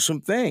can do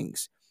some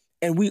things.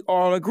 And we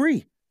all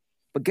agree.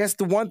 But guess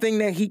the one thing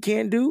that he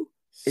can't do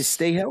is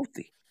stay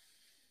healthy.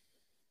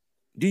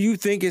 Do you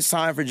think it's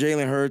time for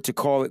Jalen Hurd to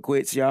call it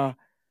quits, y'all?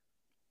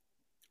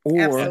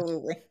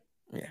 Absolutely.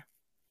 Yeah.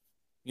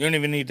 You don't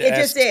even need to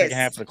ask the second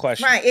half of the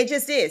question. Right. It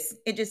just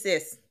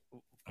is.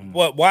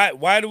 What?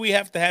 Why do we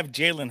have to have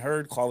Jalen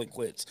Hurd call it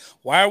quits?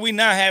 Why are we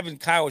not having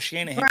Kyle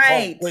Shanahan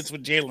call it quits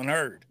with Jalen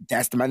Hurd?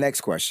 That's my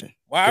next question.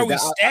 Why are we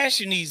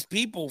stashing these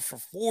people for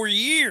 4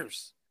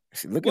 years?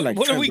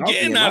 What are we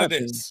getting out of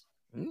this?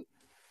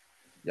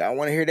 Y'all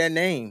want to hear that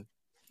name?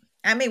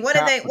 I mean, what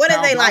are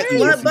they like,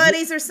 blood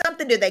buddies or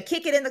something? Do they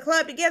kick it in the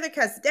club together?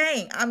 Because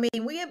dang, I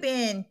mean, we've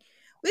been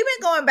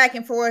going back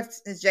and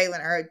forth this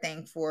Jalen Hurd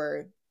thing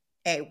for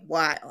a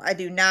while. I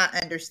do not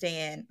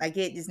understand. Like,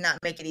 it does not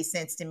make any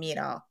sense to me at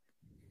all.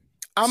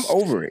 I'm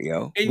over it,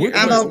 yo.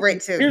 I'm over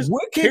it too. Here's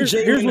what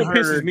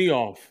pisses me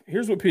off.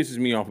 Here's what pisses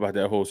me off about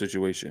that whole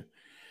situation.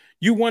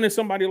 You wanted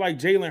somebody like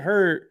Jalen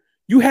Hurd.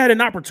 You had an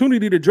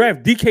opportunity to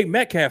draft DK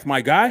Metcalf,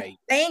 my guy.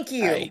 Thank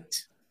you.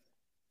 Right.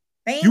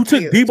 You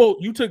took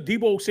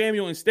Deebo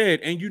Samuel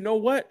instead. And you know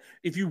what?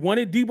 If you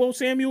wanted Deebo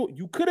Samuel,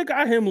 you could have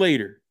got him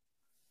later.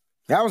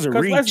 That was a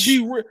reach. Let's be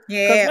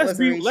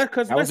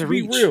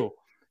real.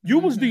 You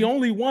was the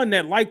only one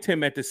that liked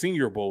him at the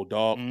Senior Bowl,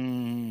 dog.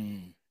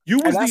 You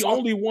was the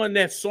only one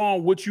that saw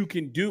what you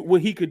can do,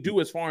 what he could do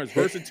as far as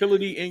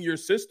versatility in your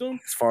system.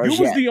 You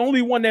was the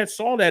only one that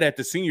saw that at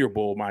the Senior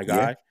Bowl, my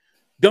guy. Yeah.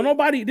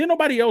 Didn't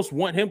nobody else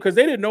want him because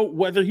they didn't know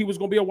whether he was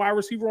going to be a wide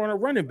receiver or a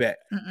running back.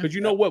 Because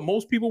you know what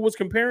most people was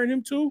comparing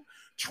him to?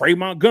 Trey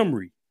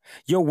Montgomery.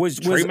 was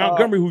Trey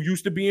Montgomery, who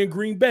used to be in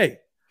Green Bay,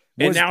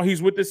 and now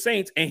he's with the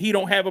Saints, and he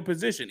don't have a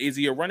position. Is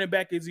he a running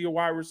back? Is he a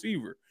wide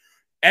receiver?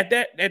 At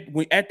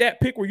that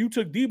pick where you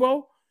took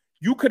Debo,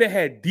 you could have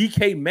had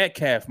DK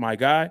Metcalf, my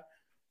guy.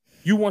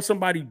 You want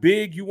somebody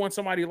big. You want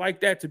somebody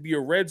like that to be a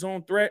red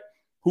zone threat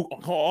who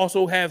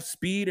also have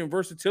speed and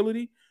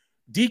versatility.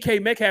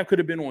 DK Metcalf could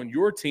have been on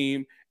your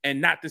team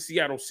and not the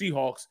Seattle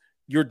Seahawks,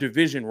 your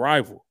division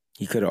rival.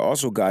 He could have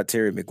also got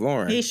Terry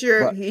McLaurin. He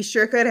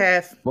sure could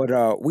have.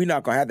 But we're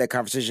not gonna have that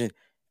conversation.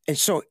 And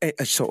so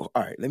all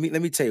right, let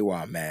me tell you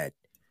why I'm mad.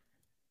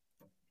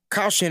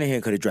 Kyle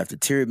Shanahan could have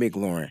drafted Terry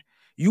McLaurin.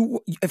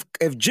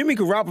 If Jimmy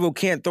Garoppolo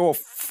can't throw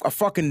a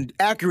fucking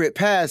accurate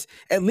pass,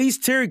 at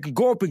least Terry can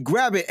go up and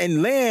grab it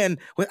and land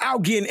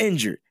without getting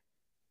injured.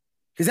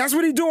 Because that's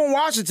what he do in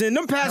Washington.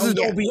 Them passes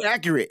don't be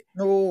accurate.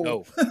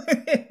 No.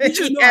 He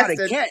just know how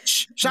to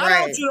catch. Shout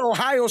out to the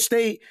Ohio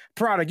State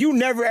product. You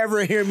never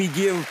ever hear me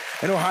give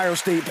an Ohio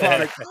State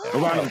product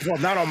around the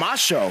club. Not on my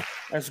show.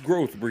 That's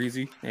growth,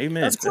 Breezy.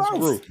 Amen. That's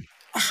growth.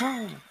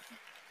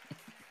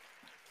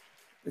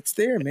 It's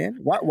there, man.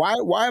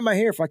 Why am I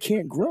here if I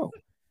can't grow?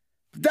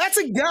 That's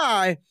a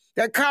guy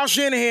that Kyle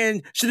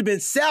Shanahan should have been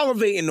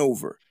salivating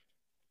over.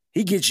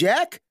 He gets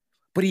yak,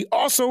 but he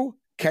also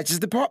catches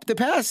the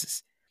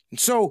passes. And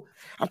so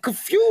I'm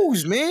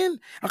confused, man.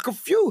 I'm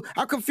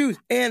confused.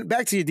 And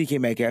back to your DK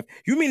Metcalf.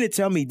 You mean to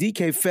tell me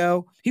DK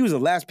fell? He was the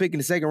last pick in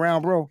the second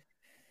round, bro.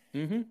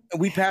 Mm-hmm.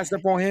 And we passed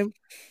up on him.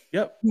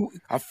 Yep.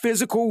 A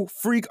physical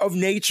freak of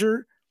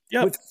nature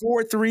with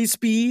 4.3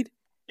 speed.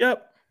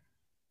 Yep.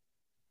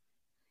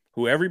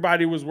 Who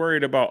everybody was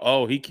worried about.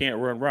 Oh, he can't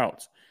run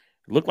routes.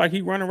 Looked like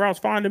he running routes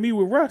fine to me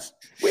with Russ.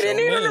 We didn't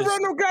even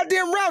run no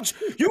goddamn routes.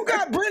 You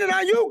got Brandon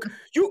Ayuk.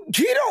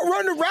 He don't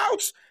run the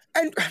routes.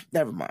 And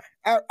never mind.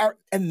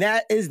 And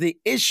that is the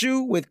issue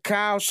with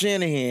Kyle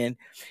Shanahan.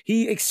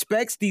 He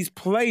expects these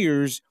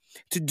players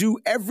to do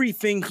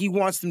everything he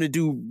wants them to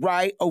do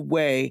right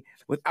away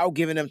without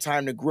giving them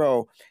time to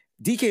grow.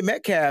 DK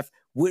Metcalf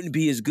wouldn't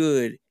be as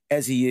good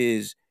as he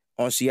is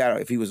on Seattle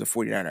if he was a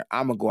 49er.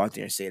 I'm going to go out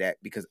there and say that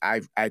because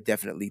I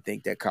definitely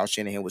think that Kyle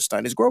Shanahan would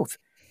stunt his growth.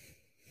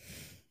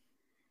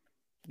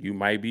 You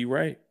might be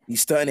right.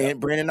 He's stunting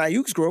Brandon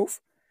Ayuk's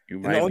growth.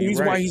 And the only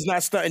reason why he's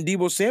not stunting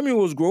Deebo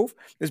Samuel's growth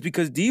is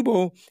because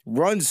Deebo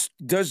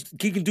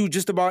he can do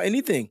just about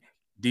anything.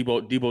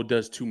 Deebo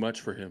does too much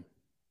for him.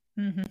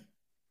 Mm-hmm.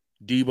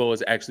 Deebo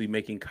is actually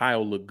making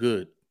Kyle look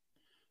good.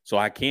 So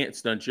I can't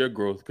stunt your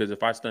growth because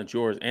if I stunt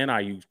yours and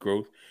Ayuk's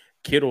growth,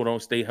 Kittle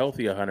don't stay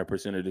healthy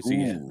 100% of the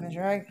season. That's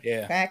right.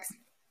 Yeah. Facts.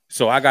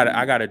 So I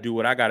gotta do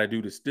what I gotta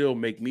do to still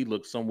make me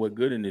look somewhat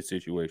good in this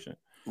situation.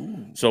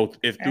 Ooh. So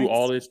if through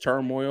all this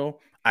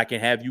turmoil, I can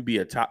have you be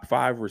a top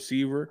 5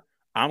 receiver,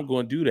 I'm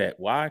going to do that.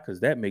 Why?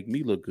 Because that make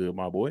me look good,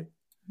 my boy.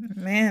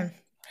 Man.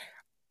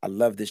 I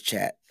love this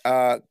chat.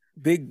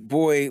 Big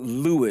boy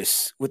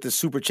Lewis with the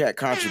super chat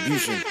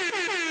contribution.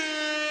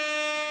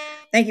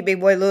 Thank you,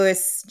 Big Boy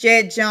Lewis.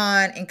 Jed,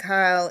 John, and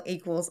Kyle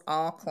equals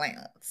all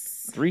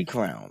clowns. 3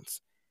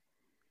 clowns.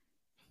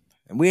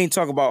 And we ain't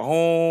talking about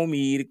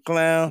homie the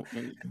clown.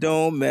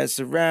 Don't mess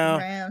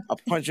around. I'll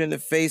punch you in the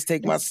face,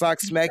 take my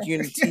sock, smack you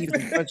in the teeth,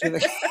 and punch you in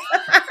the...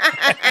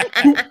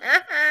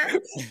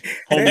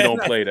 Homie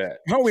don't play that.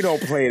 Homie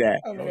don't play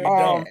that.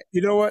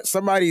 You know what?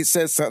 Somebody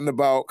said something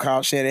about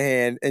Kyle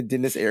Shanahan and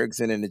Dennis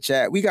Erickson in the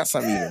chat. We got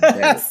something even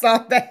better. I saw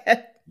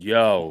that.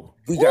 Yo.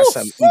 We got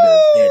something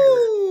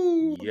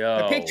even better. Yo.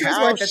 The picture's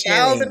worth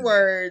 1,000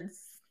 words.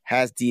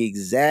 Has the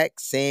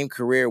exact same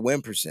career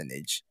win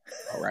percentage.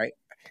 All right.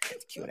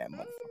 Let's kill that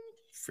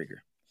motherfucker.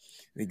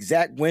 The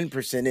exact win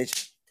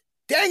percentage.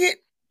 Dang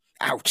it.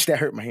 Ouch. That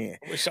hurt my hand.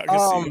 I wish I could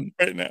see him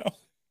right now.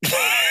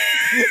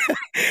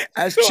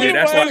 That's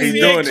why he's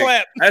doing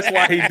it. That's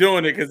why he's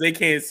doing it, because they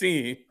can't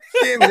see him.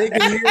 Yeah, they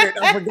can hear it.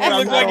 I forgot.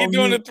 Look like he's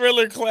doing a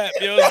Thriller clap,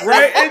 yo.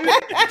 Right?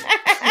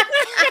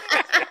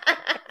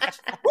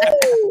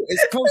 Woo!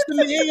 It's close to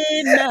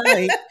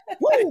midnight.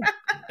 Woo!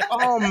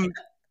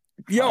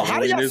 Yo, how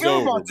do y'all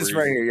feel about this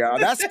right here, y'all?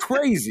 That's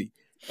crazy.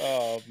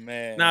 Oh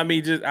man. No, I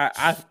mean, just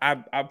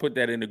I put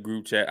that in the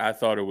group chat. I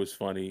thought it was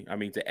funny. I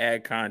mean, to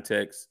add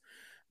context,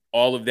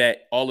 all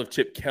of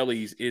Chip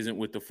Kelly's isn't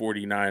with the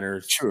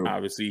 49ers. True.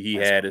 Obviously, he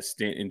had a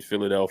stint in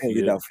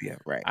Philadelphia.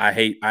 Right. I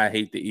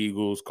hate the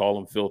Eagles, call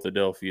them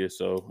Philadelphia,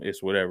 so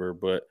it's whatever.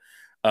 But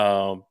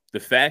the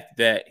fact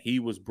that he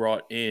was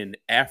brought in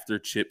after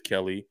Chip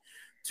Kelly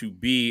to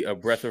be a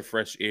breath of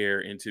fresh air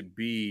and to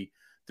be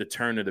the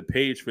turn of the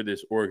page for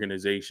this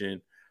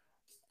organization.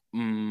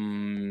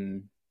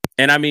 And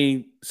I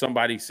mean,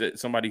 somebody said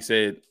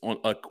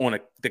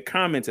the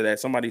comment to that,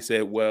 somebody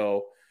said,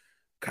 well,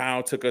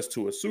 Kyle took us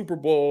to a Super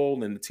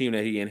Bowl and the team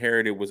that he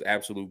inherited was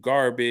absolute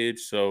garbage.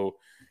 So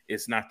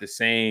it's not the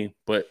same,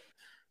 but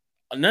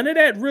none of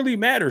that really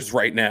matters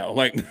right now.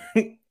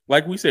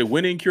 Like we say,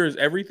 winning cures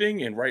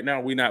everything. And right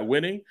now we're not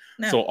winning.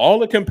 No. So all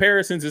the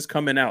comparisons is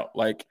coming out.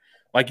 Like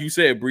you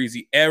said,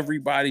 Breezy,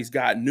 everybody's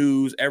got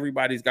news.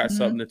 Everybody's got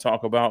something to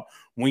talk about.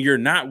 When you're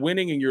not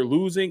winning and you're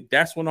losing,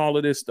 that's when all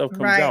of this stuff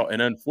comes out.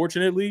 And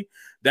unfortunately,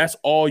 that's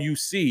all you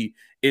see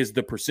is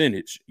the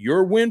percentage.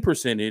 Your win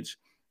percentage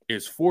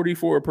is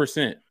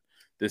 44%.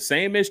 The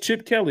same as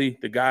Chip Kelly,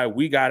 the guy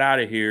we got out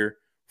of here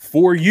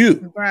for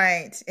you.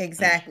 Right,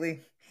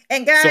 exactly.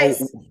 And guys,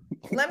 so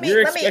let we're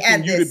me expecting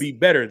add you this. to be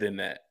better than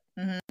that.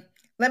 Mm-hmm.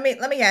 Let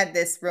me add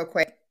this real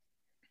quick.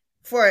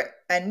 For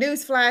a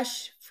news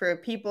flash for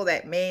people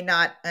that may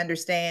not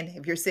understand,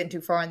 if you're sitting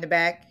too far in the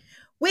back,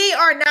 we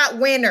are not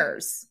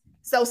winners.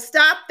 So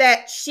stop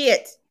that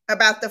shit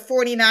about the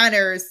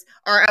 49ers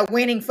are a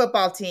winning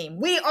football team.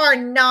 We are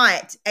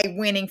not a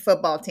winning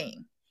football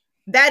team.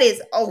 That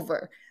is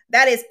over.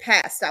 That is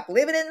past. Stop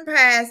living in the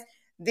past.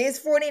 This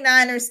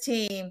 49ers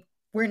team,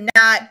 we're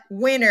not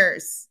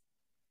winners.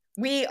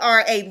 We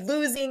are a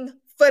losing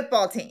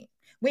football team.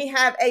 We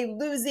have a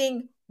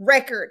losing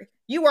record.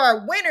 You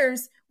are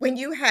winners when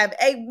you have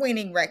a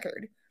winning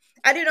record.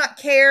 I do not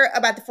care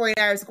about the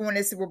 49ers going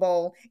to the Super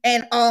Bowl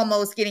and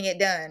almost getting it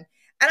done.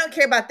 I don't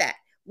care about that.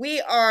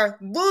 We are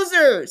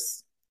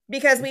losers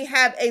because we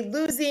have a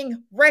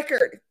losing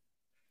record.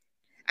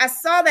 I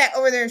saw that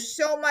over there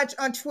so much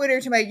on Twitter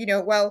to make,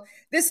 well,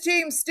 this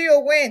team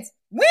still wins.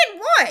 Win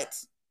what?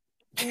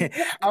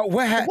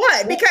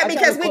 What?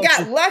 Because we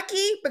got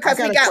lucky? Because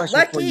we got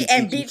lucky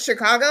and beat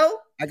Chicago?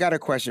 I got a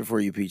question for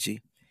you,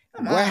 Peachy.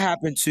 What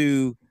happened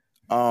to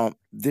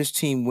this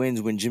team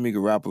wins when Jimmy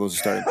Garoppolo's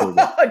starting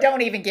quarterback? Oh,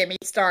 don't even get me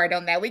started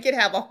on that. We could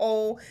have a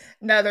whole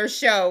nother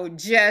show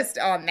just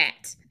on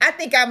that. I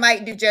think I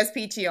might do just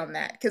Peachy on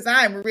that because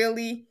I'm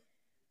really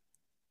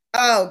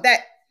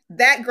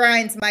that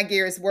grinds my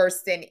gears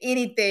worse than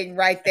anything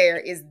right there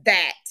is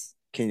that.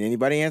 Can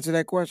anybody answer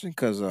that question?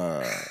 Because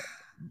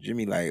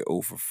Jimmy he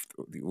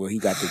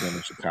got the win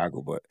in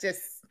Chicago, but just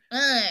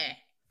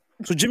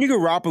So Jimmy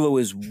Garoppolo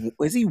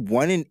is he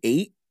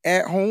 1-8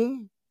 at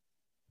home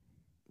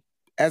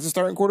as a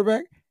starting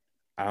quarterback?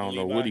 I don't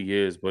know what he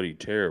is, but he's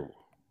terrible.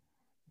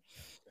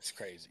 That's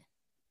crazy.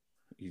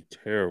 He's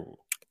terrible.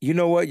 You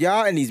know what,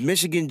 y'all, and these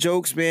Michigan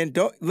jokes, man.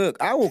 Don't look.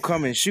 I will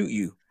come and shoot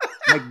you.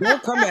 Like,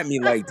 don't come at me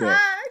like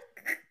that.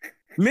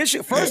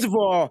 First of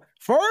all,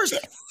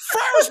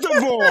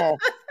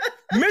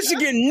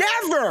 Michigan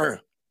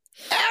never,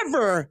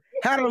 ever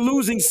had a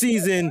losing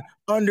season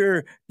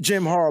under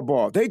Jim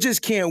Harbaugh. They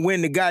just can't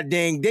win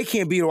they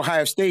can't beat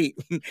Ohio State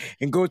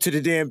and go to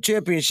the damn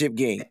championship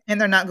game. And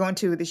they're not going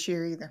to this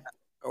year either.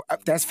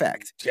 That's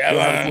fact.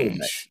 Challenge.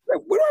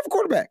 We don't have a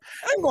quarterback.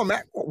 I ain't going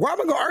back. Why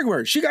am I going to argue with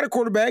her? She got a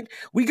quarterback.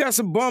 We got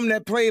some bum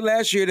that played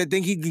last year that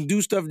think he can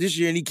do stuff this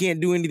year and he can't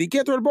do anything. He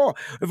can't throw the ball.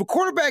 If a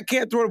quarterback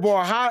can't throw the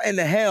ball, how in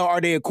the hell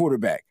are they a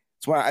quarterback?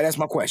 That's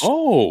my question.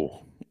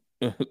 Oh,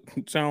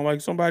 sound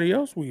like somebody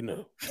else we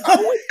know.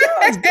 Oh, it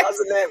does,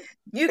 doesn't it?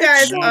 You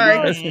guys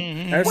are.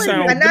 That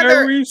sounds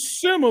very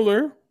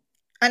similar.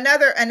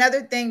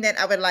 Another thing that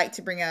I would like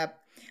to bring up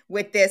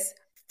with this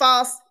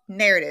false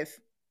narrative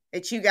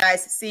that you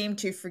guys seem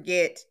to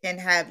forget and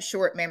have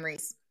short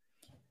memories.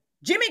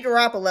 Jimmy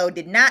Garoppolo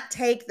did not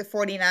take the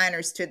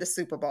 49ers to the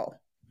Super Bowl.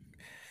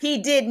 He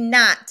did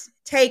not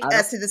take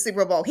us to the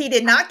Super Bowl. He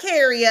did not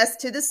carry us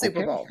to the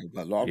Super Bowl.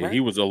 Yeah, he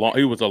was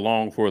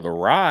along for the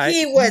ride.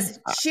 He was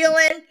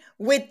chilling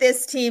with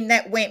this team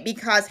that went,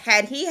 because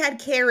had he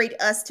carried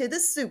us to the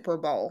Super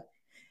Bowl,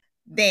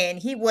 then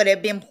he would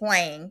have been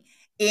playing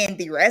in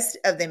the rest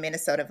of the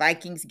Minnesota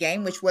Vikings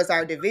game, which was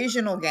our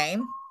divisional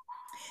game.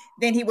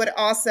 Then he would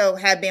also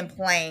have been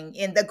playing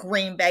in the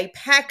Green Bay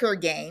Packer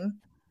game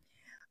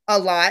a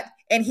lot,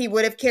 and he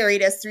would have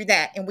carried us through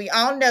that. And we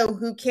all know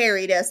who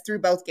carried us through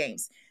both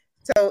games.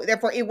 So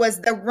therefore, it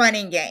was the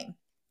running game.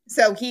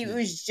 So he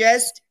was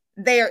just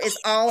there is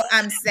all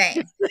I'm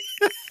saying.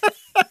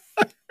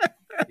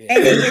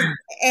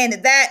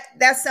 And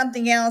that's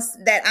something else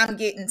that I'm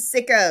getting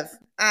sick of.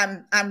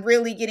 I'm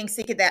really getting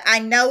sick of that. I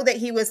know that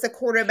he was the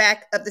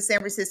quarterback of the San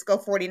Francisco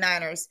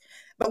 49ers,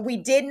 but we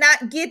did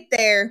not get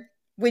there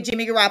with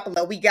Jimmy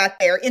Garoppolo. We got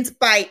there in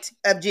spite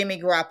of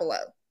Jimmy Garoppolo.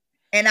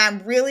 And I'm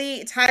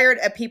really tired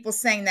of people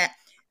saying that.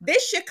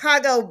 This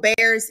Chicago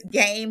Bears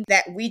game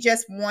that we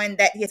just won,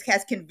 that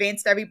has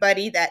convinced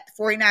everybody that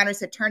the 49ers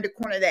had turned a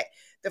corner, that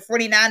the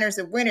 49ers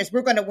are winners.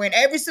 We're going to win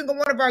every single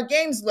one of our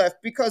games left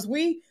because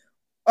we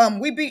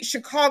beat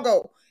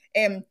Chicago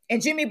and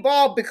Jimmy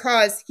Ball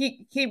because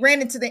he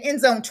ran into the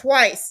end zone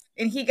twice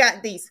and he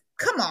got these.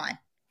 Come on.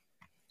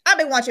 I've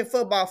been watching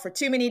football for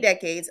too many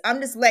decades. I'm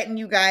just letting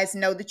you guys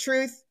know the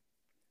truth.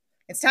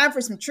 It's time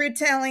for some truth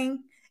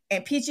telling,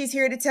 and Peachy's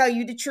here to tell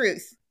you the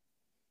truth.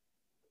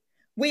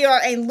 We are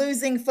a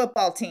losing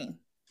football team.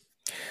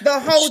 The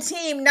whole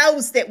team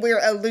knows that we're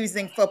a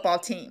losing football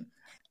team.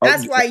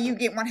 That's why you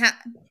get one.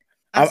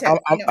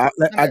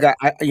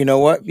 You know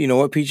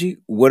what, Peachy?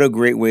 What a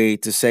great way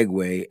to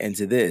segue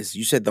into this.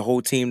 You said the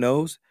whole team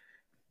knows.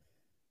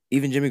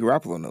 Even Jimmy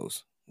Garoppolo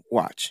knows.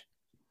 Watch.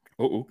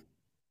 Uh-oh.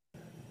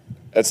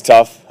 That's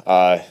tough,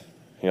 but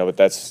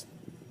that's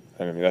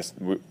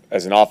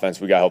as an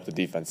offense, we got to help the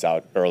defense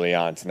out early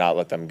on to not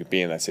let them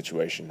be in that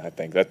situation. I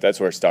think that's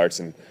where it starts,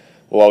 and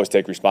we'll always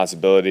take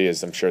responsibility,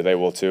 as I'm sure they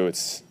will too.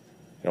 It's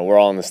we're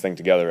all in this thing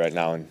together right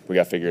now, and we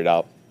got to figure it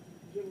out.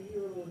 Jimmy,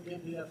 you were a little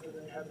gimpy after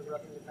they had the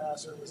roughing the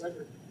passer. Was that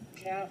your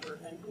calf or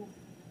ankle?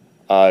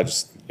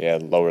 Just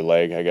lower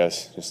leg, I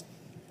guess. Just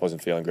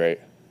wasn't feeling great.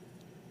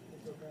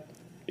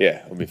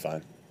 Yeah, we'll be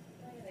fine.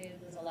 Brandon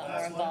Ayuk was a lot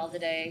more involved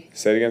today.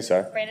 Say it again,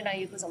 sorry. Brandon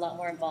Ayuk was a lot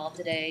more involved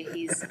today.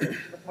 He's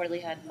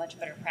reportedly had much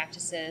better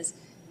practices.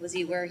 Was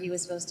he where he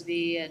was supposed to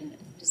be and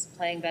just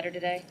playing better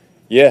today?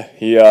 Yeah,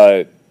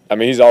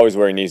 he's always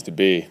where he needs to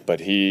be, but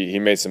he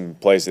made some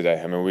plays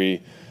today. I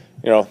mean,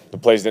 the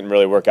plays didn't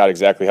really work out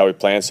exactly how we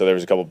planned, so there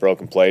was a couple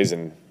broken plays,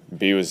 and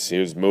he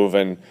was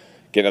moving,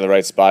 getting to the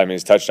right spot. I mean,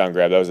 his touchdown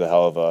grab, that was a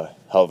hell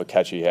of a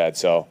catch he had.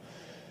 So,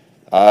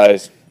 I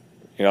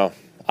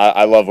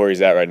love where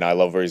he's at right now. I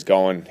love where he's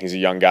going. He's a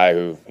young guy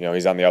who,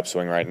 he's on the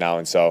upswing right now,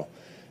 and so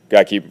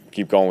got to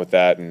keep going with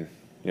that, and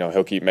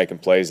he'll keep making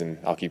plays, and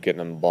I'll keep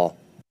getting him the ball.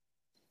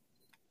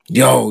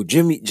 Yo,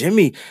 Jimmy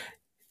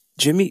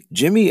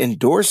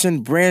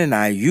endorsing Brandon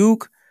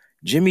Ayuk.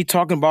 Jimmy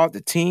talking about the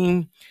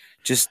team.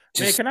 Just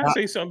man, can I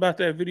say something about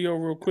that video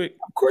real quick?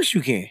 Of course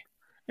you can.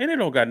 And it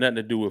don't got nothing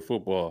to do with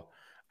football.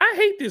 I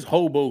hate this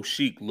hobo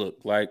chic look.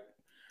 Like,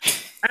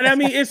 and I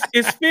mean,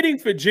 it's fitting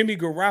for Jimmy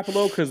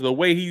Garoppolo because the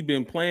way he's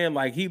been playing,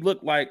 like he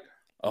looked like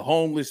a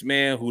homeless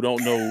man who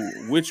don't know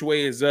which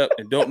way is up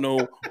and don't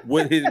know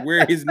where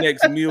his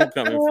next meal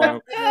coming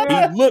from.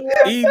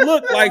 He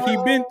looked like he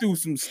been through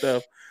some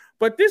stuff.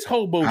 But this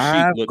hobo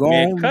chic look,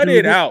 man, cut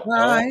it out.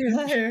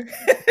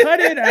 Cut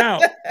it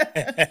out.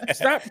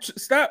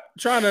 Stop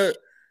trying to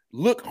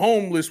look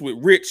homeless with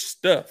rich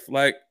stuff.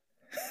 Like,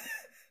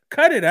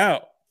 cut it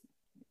out.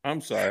 I'm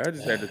sorry. I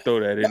just had to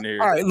throw that in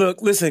there. All right,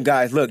 listen,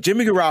 guys. Look,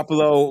 Jimmy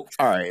Garoppolo.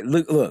 All right,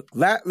 look.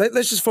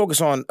 Let's just focus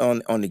on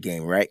the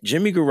game, right?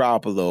 Jimmy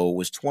Garoppolo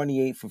was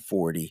 28 for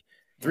 40,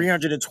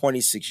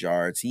 326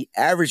 yards. He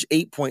averaged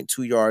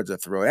 8.2 yards a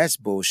throw. That's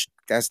bullshit.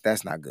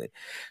 That's not good.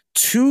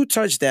 2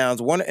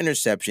 touchdowns, 1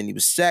 interception. He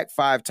was sacked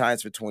 5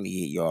 times for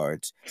 28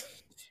 yards.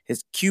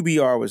 His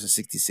QBR was a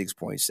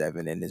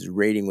 66.7, and his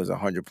rating was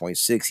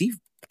 100.6.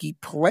 He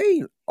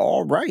played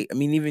all right. I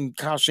mean, even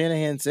Kyle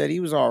Shanahan said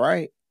he was all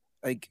right.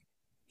 Like,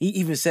 he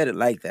even said it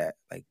like that.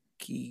 Like,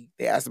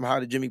 they asked him how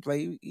did Jimmy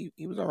play.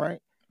 He was all right.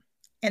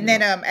 And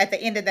then at the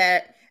end of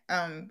that,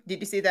 did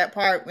you see that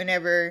part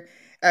whenever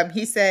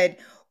he said,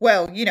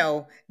 well,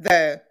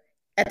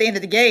 at the end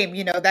of the game,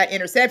 that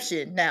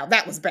interception, now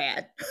that was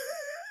bad.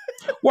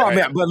 Well, right.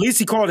 Man, but at least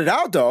he called it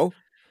out, though.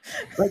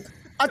 Like,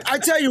 I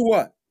tell you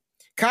what,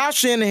 Kyle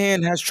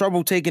Shanahan has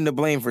trouble taking the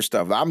blame for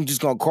stuff. I'm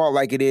just going to call it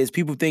like it is.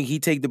 People think he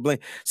take the blame.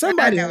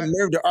 Somebody had the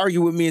nerve to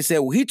argue with me and said,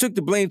 well, he took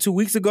the blame 2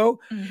 weeks ago.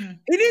 Mm-hmm.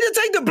 He need to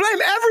take the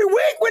blame every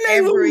week when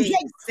they lose.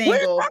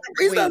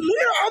 He's the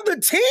leader of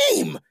the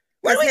team.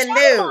 What are we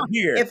talking about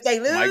here? If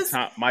they lose,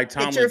 Mike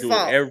Tomlin do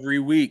it every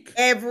week.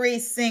 Every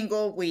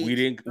single week. We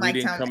didn't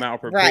come out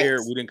prepared.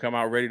 Right. We didn't come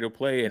out ready to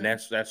play, and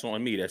that's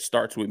on me. That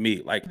starts with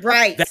me. Like,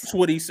 right. That's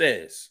what he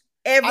says.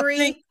 Every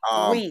week.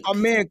 Our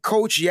man,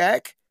 Coach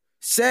Yak,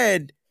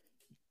 said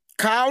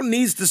Kyle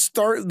needs to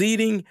start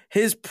leading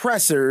his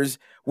pressers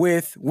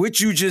with what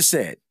you just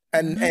said.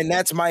 And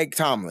that's Mike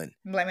Tomlin.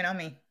 Blame it on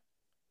me.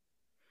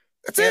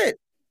 That's it.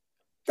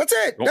 That's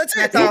it. That's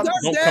it. That's all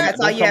you have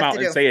to do. Don't come out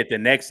and say it the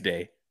next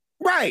day.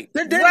 Right.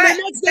 The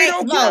next day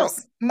don't count.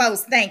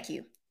 Most, thank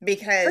you.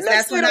 Because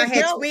that's when I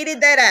had tweeted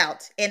that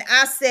out. And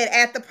I said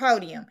at the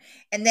podium.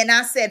 And then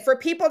I said, for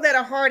people that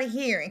are hard of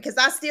hearing, because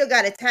I still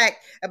got attacked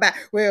about,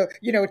 well,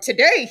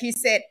 today he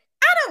said,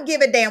 I don't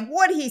give a damn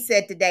what he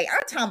said today.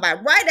 I'm talking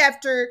about right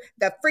after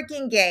the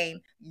freaking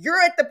game. You're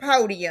at the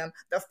podium.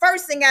 The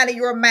first thing out of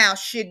your mouth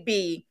should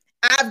be,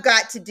 I've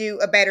got to do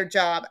a better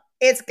job.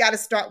 It's got to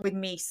start with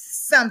me,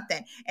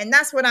 something. And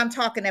that's what I'm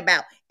talking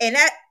about. And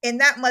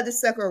that mother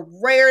sucker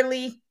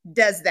rarely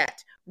does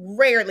that.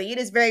 Rarely. It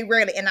is very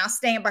rarely. And I'll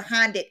stand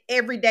behind it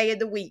every day of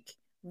the week.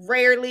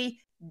 Rarely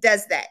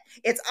does that.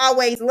 It's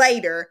always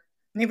later.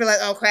 And people are like,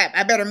 oh crap,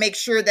 I better make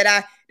sure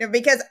that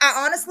because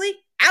I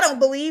don't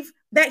believe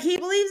that he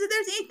believes that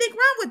there's anything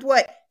wrong with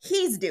what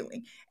he's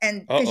doing.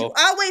 And because you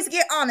always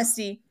get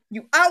honesty.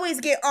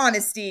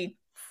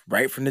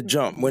 Right from the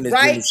jump when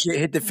the shit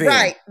hit the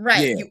fan.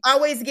 Right. Yeah. You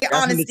always get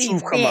honesty when the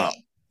truth come out.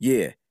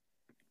 Yeah.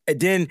 And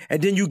then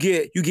you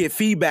get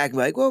feedback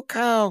like, well,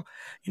 Kyle,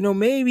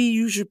 maybe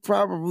you should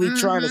probably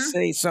try to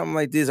say something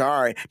like this.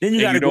 All right. Then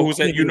you got to go.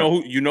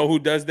 You know who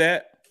does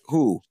that?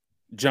 Who?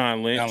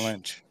 John Lynch. John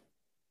Lynch.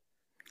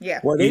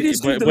 Yeah. Well, he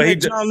says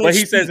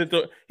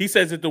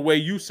it the way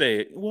you say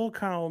it. Well,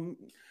 Kyle,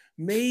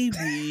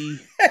 maybe.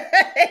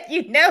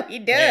 He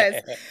does.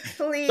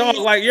 Please. So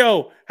like,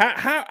 yo,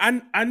 how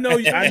I know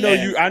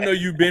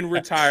you've been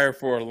retired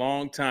for a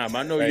long time.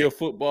 I know your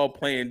football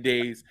playing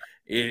days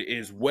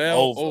is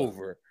well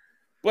over.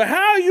 But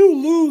how you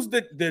lose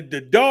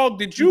the dog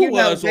that you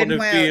was on the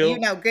field? You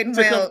know good and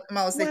well,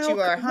 Mose, that you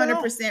are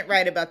 100%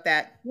 right about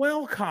that.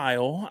 Well,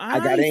 Kyle, I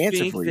got an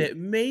answer for you. That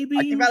maybe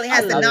he probably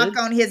has to knock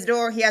on his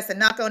door. He has to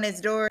knock on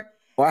his door.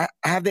 Well,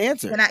 I have the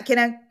answer. Can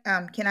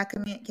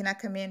I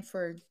come in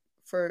for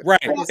right?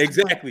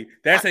 Exactly.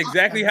 That's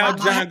exactly how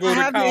John go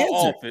to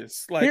Kyle's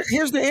office. Like,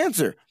 here's the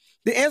answer.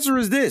 The answer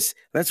is this.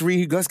 Let's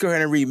go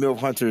ahead and read Milf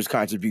Hunter's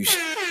contribution.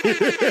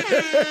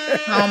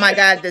 Oh my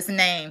God, this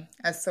name!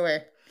 I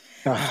swear.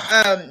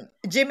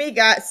 Jimmy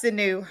got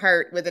Sanu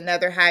hurt with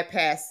another high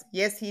pass.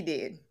 Yes, he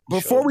did.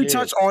 Before we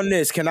touch on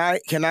this, can I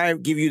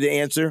give you the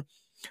answer?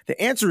 The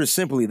answer is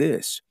simply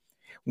this.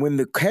 When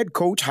the head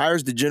coach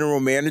hires the general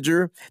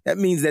manager, that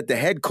means that the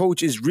head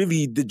coach is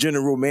really the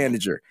general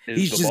manager.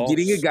 He's just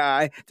getting a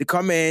guy to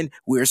come in,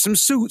 wear some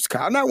suits.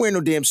 Kyle not wearing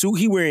no damn suit.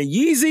 He wearing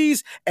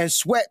Yeezys and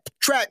sweat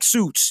track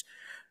suits.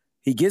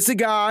 He gets a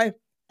guy,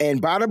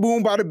 and bada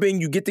boom, bada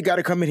bing, you get the guy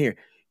to come in here.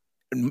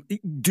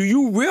 Do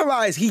you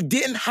realize he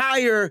didn't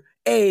hire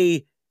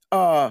a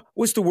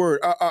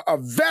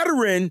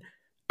veteran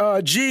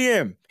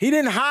GM? He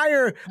didn't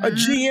hire a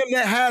GM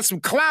that had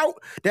some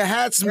clout, that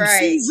had some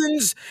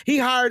seasons. He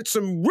hired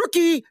some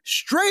rookie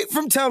straight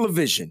from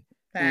television.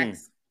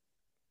 Thanks.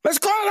 Let's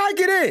call it like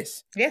it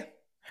is. Yeah.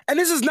 And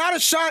this is not a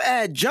shot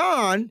at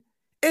John.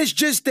 It's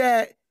just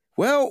that,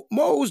 well,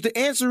 Mose, the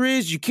answer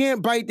is you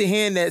can't bite the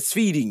hand that's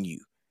feeding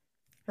you.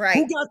 Right.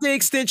 Who got the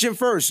extension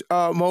first,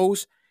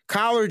 Mose?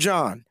 Kyle or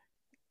John?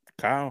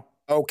 Kyle.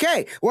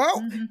 Okay.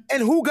 Well,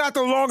 and who got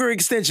the longer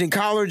extension,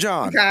 Kyle or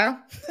John?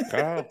 Kyle.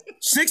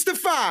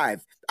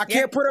 6-5. I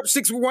can't put up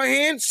 6 with one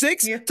hand.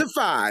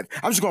 6-5.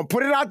 I'm just going to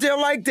put it out there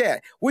like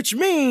that, which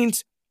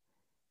means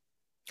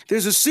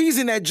there's a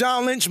season that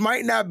John Lynch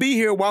might not be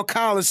here while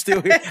Kyle is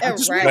still here. I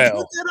just want to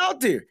put that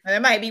out there. There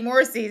might be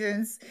more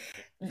seasons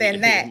than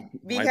that.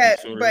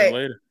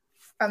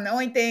 The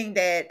only thing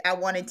that I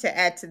wanted to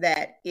add to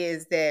that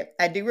is that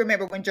I do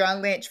remember when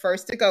John Lynch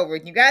first took over.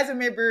 You guys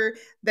remember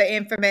the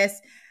infamous,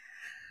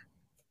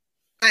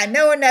 I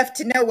know enough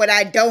to know what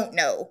I don't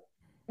know,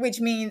 which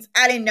means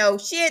I didn't know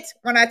shit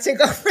when I took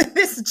over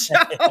this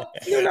job.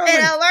 And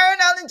I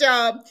learned on the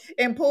job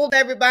and pulled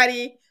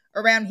everybody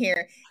around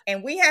here.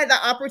 And we had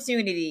the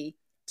opportunity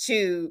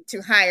to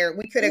hire.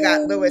 We could have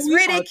got Louis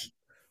Riddick.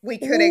 We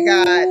could have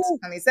got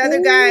these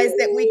other guys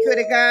that we could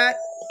have got.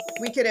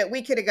 We could have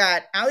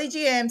got all the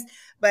GMs,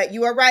 but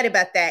you are right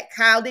about that.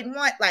 Kyle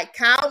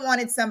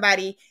wanted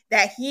somebody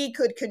that he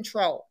could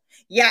control.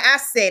 Yeah, I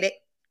said it.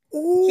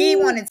 He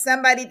wanted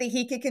somebody that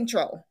he could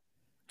control.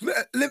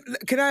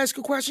 Can I ask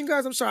a question,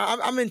 guys? I'm sorry.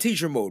 I'm in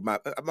teacher mode. My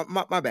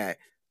bad.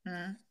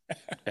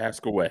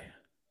 Ask away.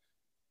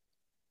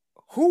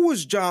 Who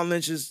was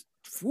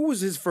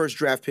his first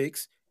draft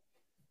picks?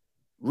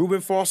 Reuben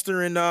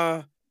Foster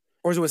and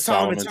or was it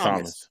Solomon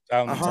Thomas?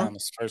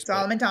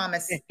 Solomon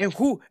Thomas. And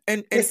who?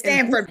 And the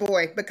Stanford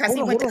boy, because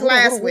he went to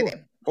class with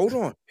him. Hold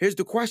on. Here's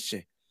the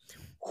question.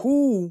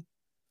 Who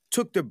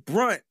took the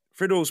brunt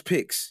for those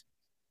picks?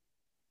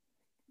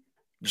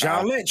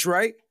 John Lynch,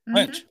 right?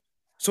 Lynch.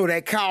 So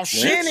that Kyle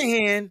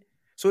Shanahan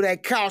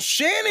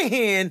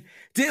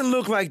didn't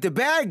look like the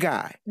bad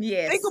guy.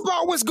 Yes. Think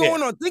about what's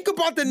going on. Think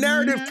about the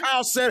narrative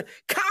Kyle said.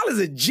 Kyle is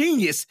a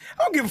genius.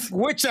 I don't give a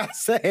what y'all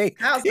say.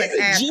 He's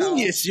a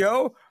genius,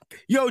 yo.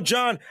 Yo,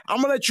 John,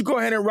 I'm going to let you go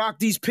ahead and rock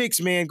these picks,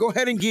 man. Go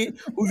ahead and get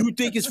who you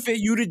think is fit.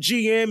 You the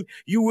GM.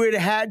 You wear the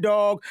hat,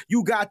 dog.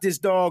 You got this,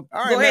 dog.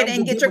 All right, go ahead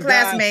and get your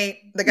classmate.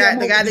 The guy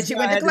that you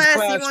went to class.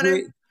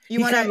 You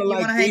want to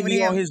hang with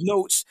him on his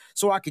notes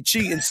so I could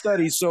cheat and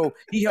study. So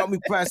he helped me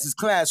pass his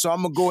class. So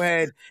I'm going to go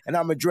ahead and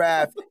I'm going to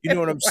draft. You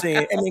know what I'm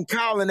saying? And then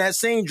Kyle in that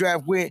same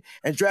draft went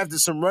and drafted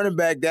some running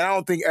back that I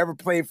don't think ever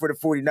played for the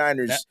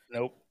 49ers.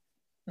 Nope.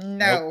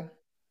 No.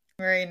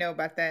 We already know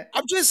about that.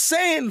 I'm just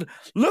saying,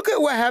 look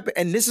at what happened.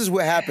 And this is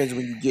what happens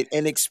when you get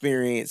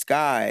inexperienced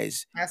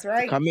guys. That's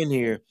right. Come in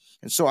here.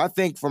 And so I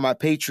think for my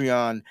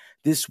Patreon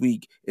this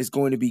week is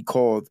going to be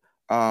called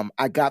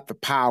I Got the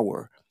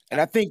Power.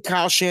 And I think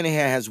Kyle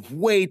Shanahan has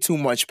way too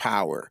much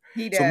power.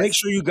 He does. So make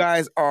sure you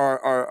guys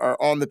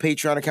are on the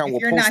Patreon account.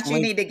 If you're not, you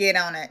need to get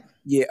on it.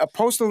 Yeah,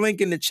 post a link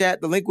in the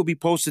chat. The link will be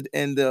posted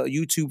in the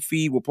YouTube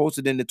feed. We'll post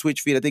it in the Twitch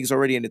feed. I think it's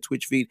already in the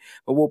Twitch feed,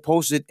 but we'll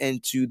post it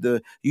into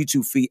the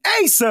YouTube feed.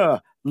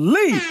 Asa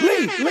Lee.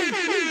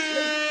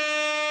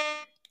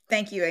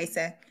 Thank you,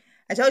 Asa.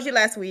 I told you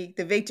last week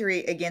the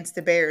victory against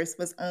the Bears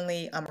was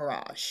only a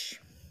mirage.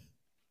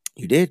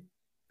 You did.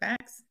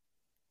 Facts.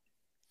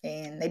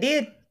 And they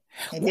did.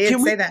 They did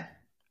say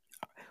that.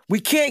 We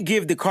can't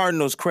give the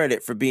Cardinals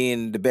credit for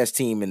being the best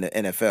team in the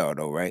NFL,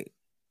 though, right?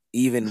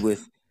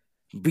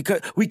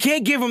 Because we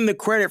can't give them the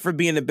credit for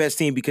being the best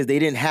team because they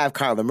didn't have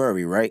Kyler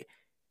Murray, right?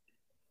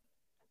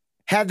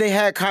 Had they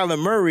had Kyler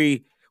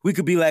Murray, we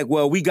could be like,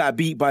 well, we got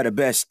beat by the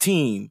best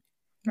team.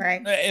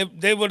 Right. If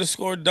they would have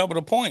scored double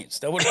the points.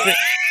 That would have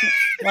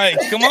been like,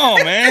 come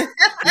on, man.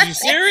 Are you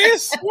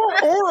serious?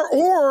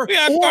 Or we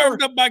got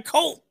carved up by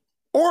Colt.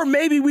 Or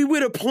maybe we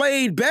would have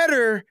played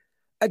better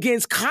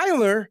against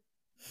Kyler.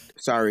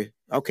 Sorry.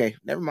 Okay,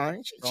 never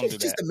mind.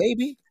 Just a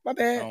maybe. My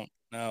bad.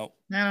 No.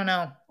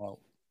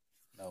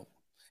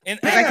 And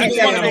I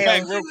just want to go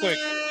back real quick.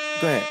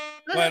 Go ahead.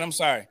 But I'm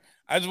sorry.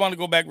 I just want to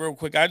go back real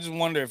quick. I just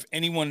wonder if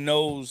anyone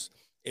knows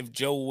if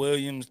Joe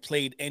Williams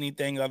played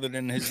anything other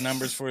than his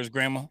numbers for his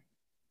grandma.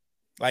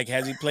 Like,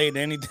 has he played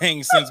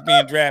anything since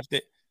being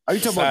drafted? Are you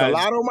talking about the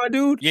lotto, my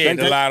dude? Yeah, like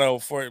the lotto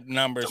for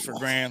numbers for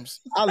grams.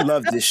 I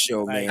love this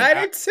show, man. I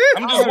do too.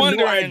 I'm just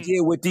wondering. I have no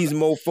idea what these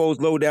mofos,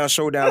 low down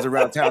showdowns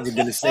around town are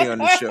going to say on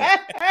the show.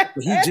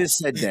 But he just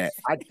said that.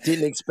 I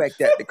didn't expect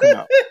that to come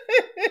out.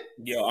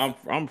 Yo,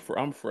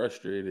 I'm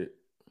frustrated.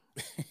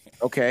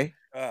 Okay.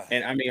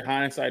 And I mean,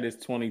 hindsight is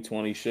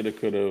 20/20. Shoulda,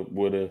 coulda,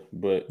 woulda.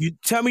 But you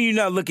tell me you're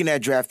not looking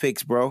at draft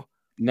picks, bro.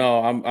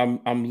 No,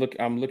 I'm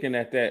looking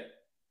at that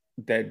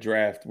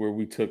draft where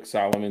we took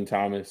Solomon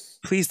Thomas.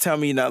 Please tell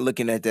me you're not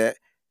looking at that.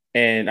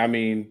 And I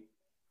mean,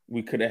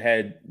 we could have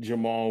had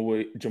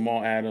Jamal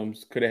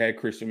Adams, could have had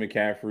Christian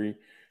McCaffrey,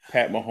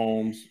 Pat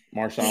Mahomes,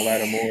 Marshawn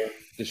Lattimore,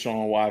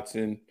 Deshaun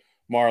Watson,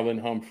 Marlon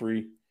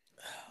Humphrey.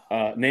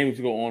 Names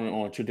go on and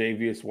on.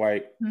 Tre'Davious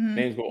White.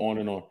 Names go on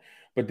and on.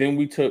 But then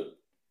we took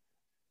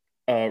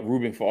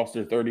Reuben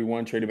Foster,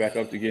 31, traded back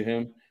up to get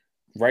him.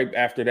 Right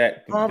after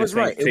that, I was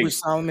right. It was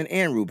Solomon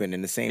and Reuben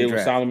in the same draft. It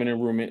was Solomon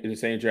and Reuben in the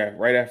same draft.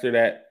 Right after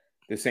that,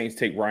 the Saints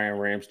take Ryan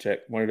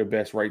Ramczyk, one of the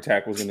best right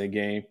tackles in the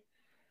game.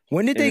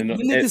 When did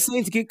the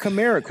Saints get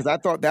Kamara? Because I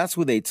thought that's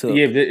what they took.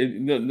 Yeah,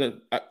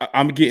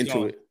 I'm getting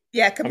to it.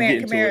 Yeah,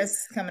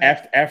 Kamara's coming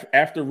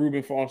after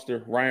Reuben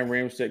Foster, Ryan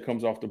Ramczyk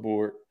comes off the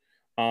board.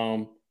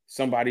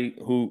 Somebody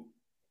who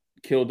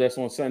killed us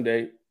on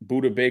Sunday,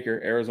 Budda Baker,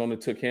 Arizona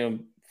took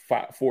him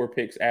 4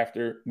 picks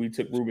after we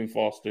took Reuben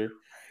Foster.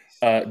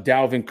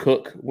 Dalvin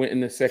Cook went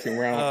in the second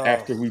round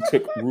after we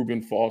took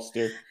Reuben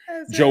Foster.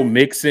 Joe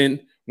Mixon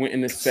went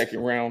in the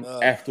second round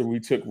after we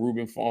took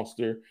Reuben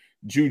Foster.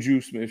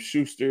 Juju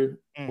Smith-Schuster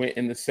went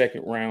in the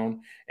second round.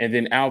 And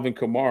then Alvin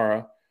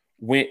Kamara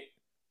went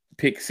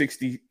pick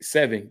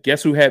 67.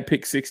 Guess who had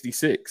pick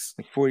 66?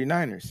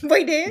 49ers.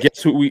 We did.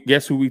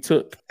 Guess who we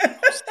took?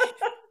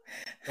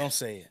 Don't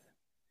say it.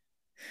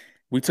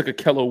 We took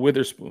Akello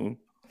Witherspoon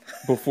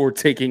before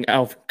taking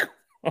Alvin Kamara.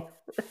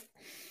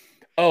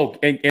 Oh,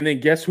 and then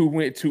guess who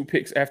went 2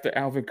 picks after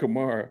Alvin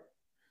Kamara?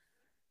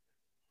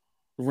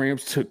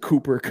 Rams took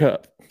Cooper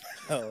Kupp.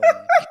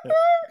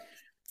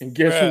 And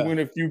guess who went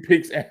a few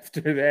picks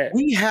after that?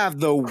 We have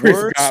the Chris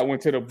worst Godwin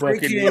to the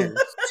Buccaneers.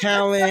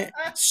 Talent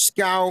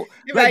scout.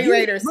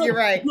 Evaluators. You're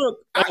right. Look,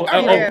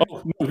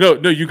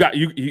 no,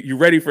 you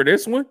ready for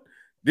this one?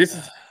 This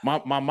is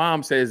my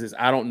mom says this.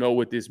 I don't know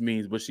what this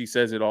means, but she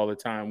says it all the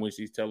time when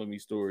she's telling me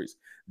stories.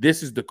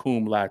 This is the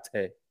cum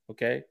latte,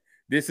 okay?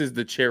 This is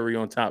the cherry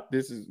on top.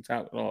 This is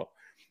top of all.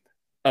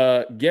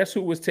 Guess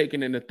who was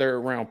taken in the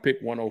 3rd round, pick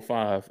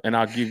 105? And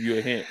I'll give you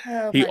a hint.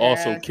 He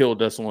also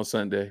killed us on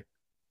Sunday.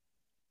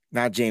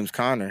 Not James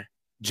Conner.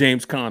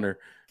 James Conner.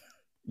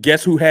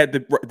 Guess who had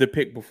the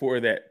pick before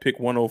that? Pick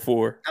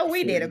 104. Oh,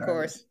 we did, of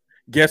course.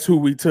 Guess who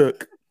we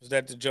took? Was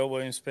that the Joe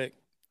Williams pick?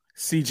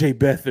 C.J.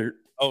 Beathard.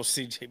 Oh,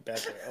 C.J.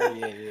 Beathard. Oh,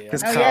 yeah.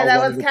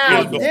 That was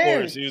Kyle.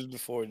 He was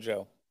before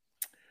Joe.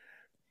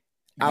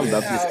 I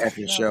love this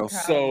effing show.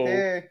 So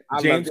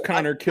James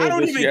Conner killed us. I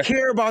don't even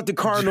care about the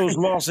Cardinals'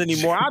 loss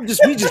anymore.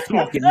 we just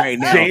talking right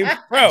now.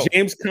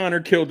 James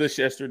Conner killed us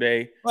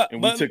yesterday,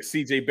 and we took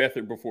C.J.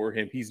 Beathard before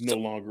him. He's no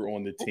longer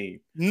on the team.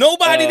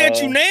 Nobody that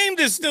you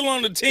named is still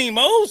on the team,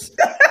 Mose.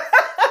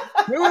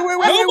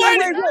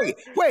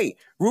 Wait.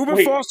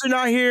 Reuben Foster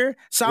not here.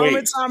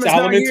 Solomon Thomas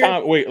not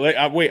here.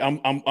 Wait.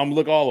 I'm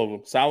look all of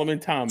them. Solomon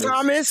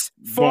Thomas.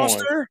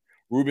 Foster.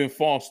 Reuben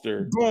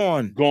Foster.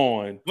 Gone.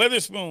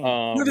 Witherspoon.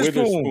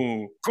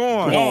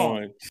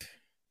 Gone.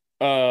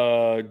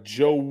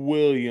 Joe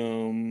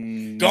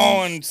Williams.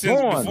 Gone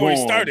since before he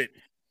started.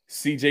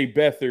 C.J.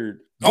 Beathard.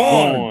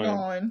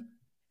 Gone.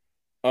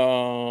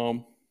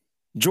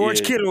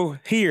 George Kittle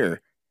here.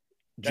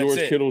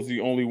 George Kittle's the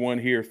only one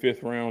here.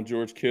 5th round.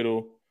 George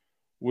Kittle.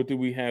 What do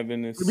we have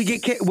in this? Did we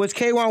get was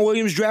K'Wan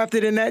Williams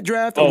drafted in that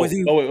draft? Or was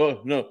he?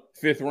 No,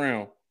 5th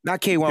round. Not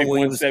K'Wan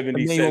Williams.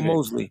 Emmanuel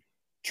Mosley.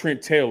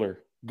 Trent Taylor.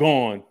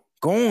 Gone.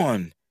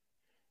 Gone.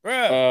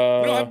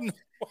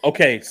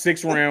 Okay,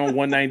 6th round,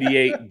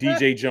 198.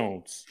 DJ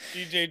Jones.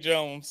 DJ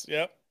Jones.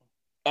 Yep.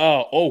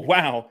 Oh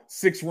wow.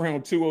 6th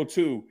round,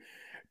 202.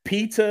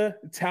 Peter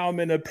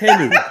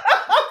Taumanipenu.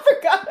 I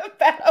forgot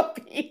about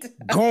Peter.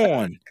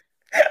 Gone.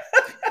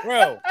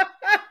 Bro.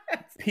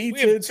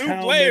 Peter, we have 2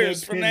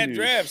 players from that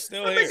draft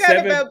still here. I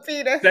forgot about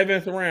Peter.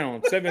 7th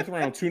round,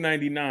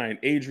 299.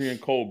 Adrian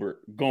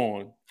Colbert.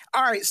 Gone.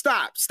 All right,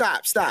 stop. Please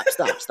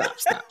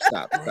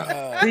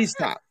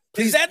stop.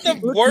 Is that the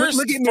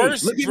worst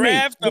first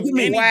draft of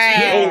any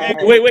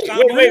team? Wait.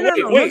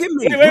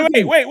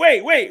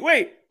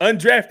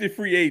 Undrafted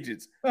free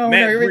agents.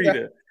 Matt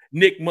Breida,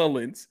 Nick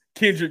Mullins,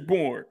 Kendrick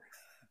Bourne.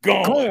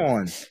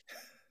 Gone.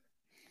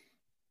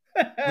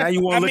 Now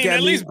you want to look at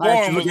at least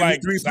Bourne was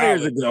like 3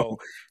 players ago.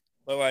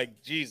 But like,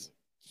 Jesus,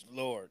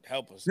 Lord,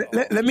 help us.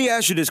 Let me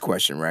ask you this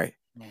question, right?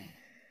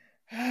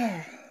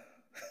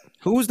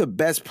 Who's the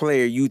best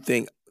player you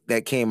think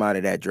that came out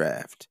of that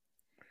draft?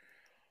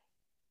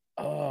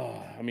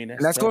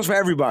 That goes for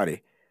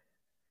everybody.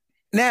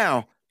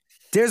 Now,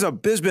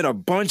 there's been a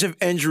bunch of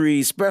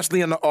injuries,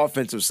 especially on the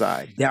offensive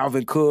side.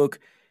 Dalvin Cook,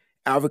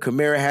 Alvin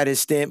Kamara had his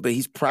stint, but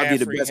he's probably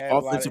the best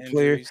offensive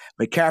player.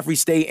 McCaffrey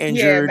stay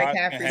injured.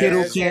 Yeah,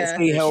 Kittle can't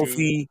stay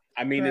healthy.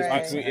 I mean,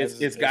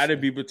 it's got to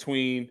be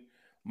between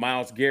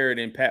Myles Garrett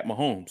and Pat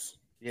Mahomes.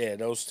 Yeah,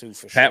 those two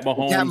for Pat sure.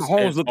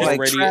 Mahomes look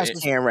like trash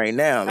can right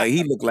now. Like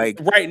he look like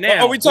right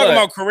now. Are we talking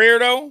about career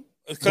though?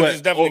 Because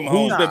it's definitely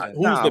Mahomes.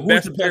 Who's the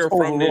best player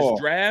from this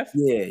draft?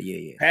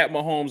 Yeah. Pat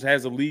Mahomes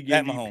has a league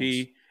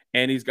MVP,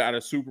 and he's got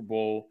a Super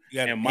Bowl.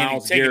 And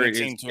Myles Garrett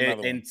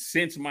and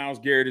since Myles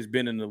Garrett has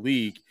been in the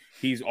league,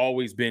 he's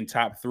always been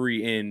top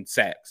 3 in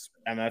sacks.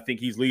 And I think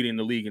he's leading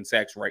the league in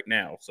sacks right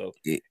now. So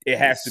it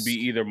has to be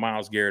either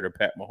Myles Garrett or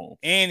Pat Mahomes.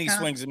 And he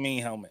swings a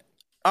mean helmet.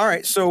 All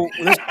right, so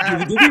I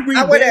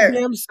would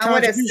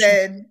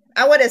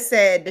have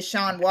said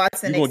Deshaun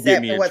Watson,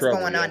 except for what's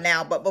going on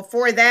now. But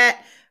before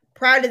that,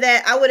 prior to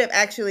that, I would have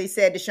actually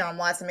said Deshaun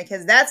Watson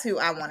because that's who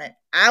I wanted.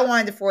 I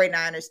wanted the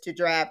 49ers to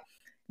draft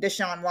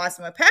Deshaun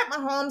Watson. But Pat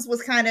Mahomes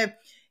was kind of,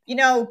 he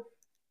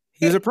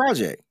was a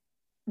project,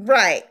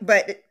 right?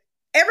 But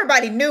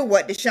everybody knew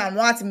what Deshaun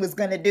Watson was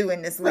going to do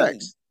in this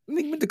league.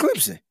 With the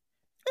Clemson,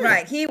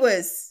 right? He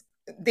was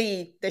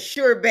the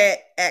sure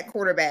bet at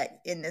quarterback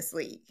in this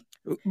league.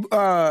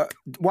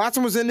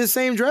 Watson was in the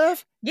same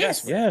draft?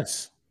 Yes.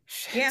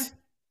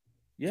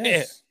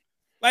 Yeah.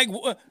 Like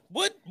what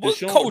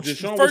coach?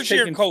 Deshaun first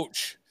year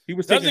coach. He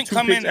was taking 2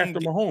 picks after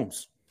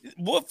Mahomes.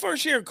 What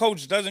first year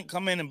coach doesn't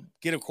come in and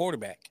get a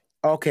quarterback?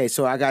 Okay,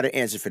 so I got an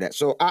answer for that.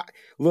 So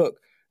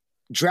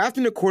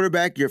drafting a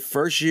quarterback your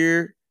first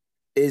year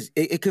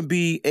it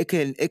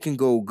can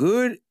go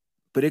good,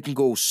 but it can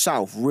go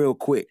south real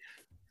quick.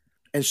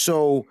 And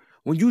so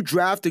when you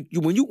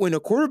when a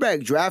quarterback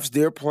drafts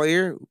their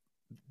player,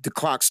 the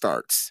clock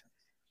starts.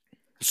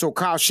 So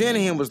Kyle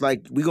Shanahan was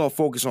like, we're going to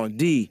focus on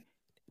D.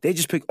 They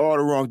just picked all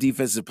the wrong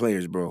defensive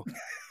players, bro.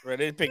 Bro,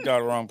 they picked all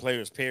the wrong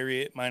players,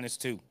 period,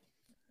 -2.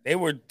 They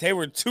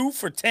were 2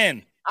 for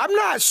 10. I'm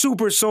not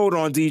super sold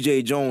on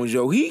DJ Jones,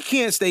 yo. He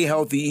can't stay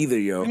healthy either,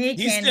 yo.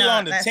 He's still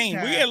on the team.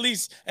 We at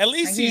least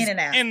he's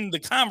in the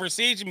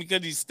conversation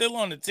because he's still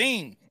on the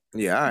team.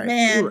 Yeah, all right.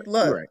 Man,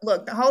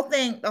 look, the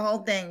whole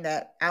thing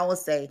that I will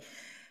say,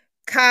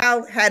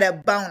 Kyle had a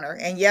boner,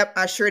 and yep,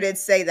 I sure did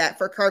say that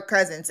for Kirk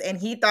Cousins, and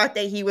he thought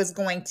that he was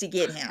going to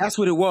get him. That's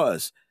what it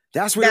was.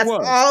 That's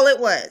all it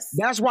was.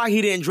 That's why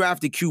he didn't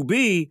draft the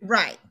QB.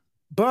 Right.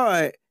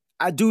 But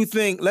I do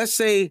think, let's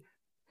say,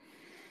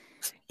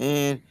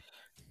 and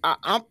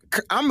I'm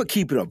gonna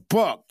keep it a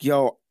buck,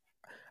 yo.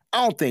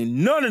 I don't think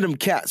none of them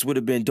cats would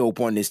have been dope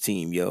on this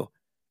team, yo.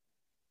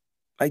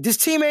 Like, this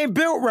team ain't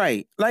built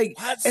right. Like,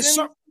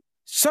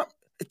 some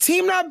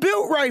team not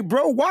built right,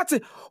 bro.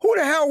 Watson, who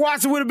the hell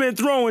Watson would have been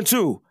throwing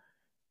to?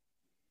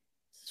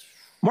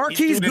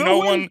 Marquise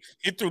Goodwin?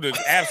 He threw to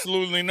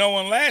absolutely no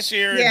one last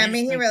year. Yeah, I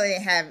mean, he really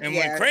didn't have. And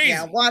went crazy.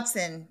 Yeah,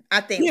 Watson.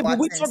 I think. Yeah, but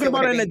we're talking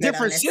about it in a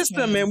different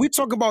system, man. We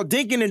talk about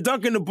dinking and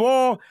dunking the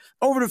ball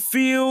over the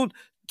field,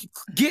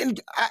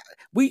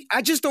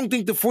 I just don't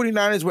think the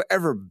 49ers were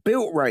ever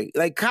built right.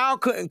 Like, Kyle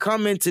couldn't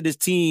come into this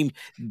team,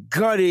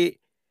 gut it,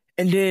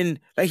 and then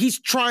like he's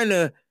trying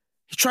to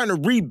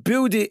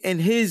rebuild it in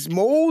his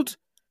mold.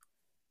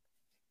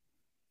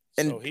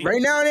 And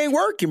right now it ain't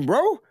working,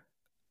 bro.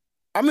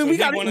 I mean,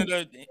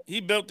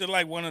 he built it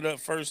like one of the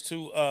first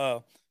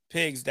 2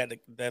 pigs that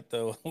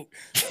the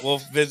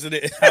wolf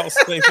visited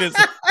house. They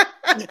visited.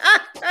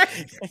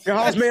 Your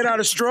house made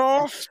out of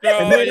straw. What's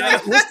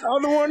the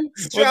other one?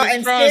 Straw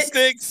and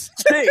sticks.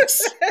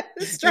 Sticks.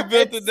 You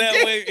built it that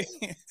way.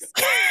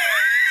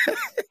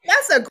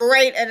 That's a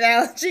great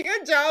analogy.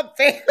 Good job,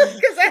 fam.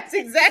 Because that's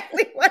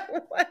exactly what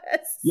it was.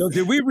 Yo,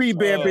 did we read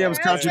Bam Bam's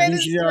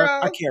contribution?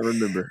 I can't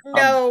remember.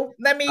 No,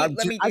 let me do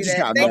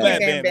that. Thank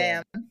you, Bam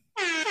Bam.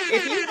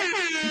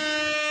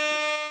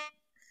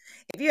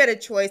 If you had a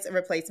choice of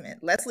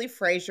replacement, Leslie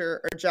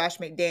Frazier or Josh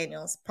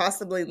McDaniels,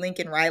 possibly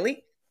Lincoln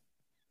Riley?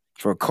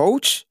 For a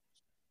coach?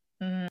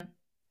 Mm-hmm.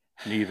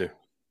 Neither.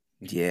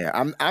 Yeah,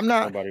 I'm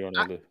not.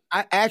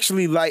 I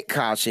actually like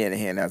Kyle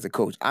Shanahan as a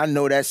coach. I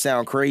know that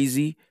sounds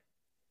crazy,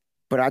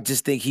 but I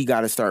just think he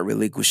got to start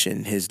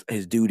relinquishing his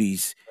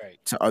duties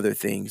to other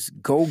things.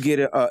 Go get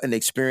an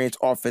experienced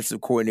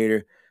offensive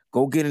coordinator.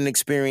 Go get an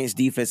experienced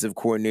defensive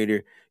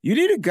coordinator. You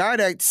need a guy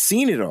that's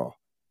seen it all,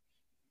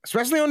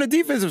 especially on the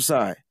defensive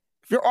side.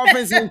 If your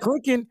offense ain't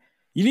clicking,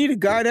 you need a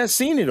guy that's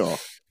seen it all.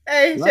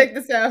 Hey, check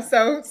this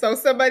out. So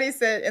somebody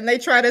said, and they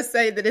try to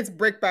say that it's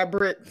brick by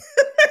brick.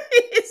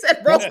 He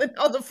said rolling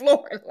on the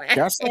floor.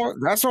 That's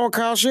on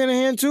Kyle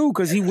Shanahan too,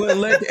 because he wouldn't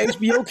let the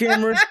HBO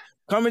cameras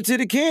come into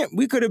the camp.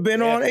 We could have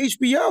been on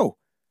HBO.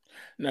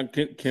 Now,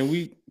 can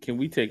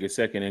we take a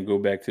second and go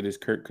back to this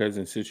Kirk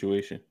Cousins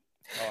situation?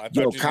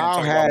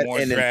 Kyle had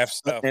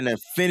an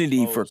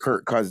affinity for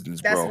Kirk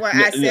Cousins, bro. That's why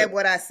I said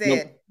what I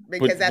said,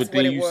 because that's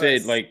what it was. But then you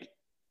said, like,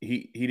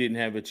 he didn't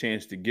have a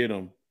chance to get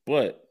him,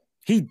 but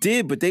he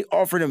did, but they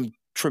offered him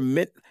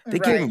tremendous. They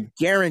gave him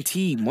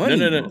guaranteed money.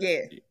 No.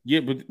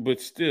 Yeah,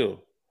 but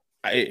still,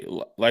 I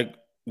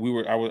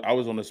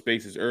was on the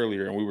Spaces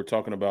earlier, and we were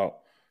talking about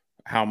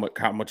how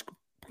much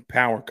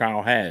power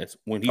Kyle has.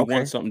 When he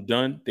wants something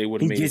done, they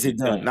would have made it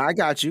done. No, I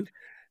got you.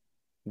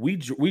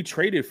 We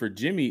traded for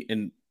Jimmy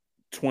in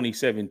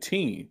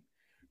 2017.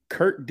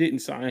 Kirk didn't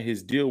sign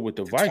his deal with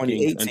the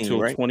Vikings until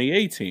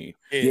 2018.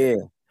 Yeah.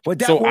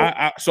 But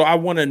I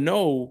want to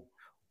know,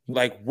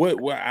 like, what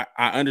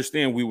I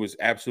understand we was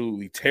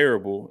absolutely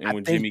terrible, and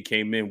when Jimmy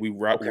came in, we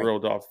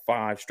reeled off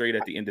 5 straight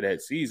at the end of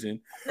that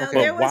season. But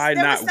why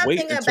not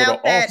wait until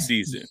the off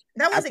season?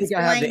 That was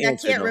explained. I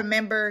can't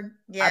remember.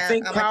 Yeah, I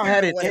think Kyle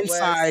had an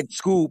inside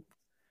scoop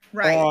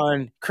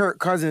on Kirk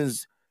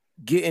Cousins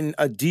getting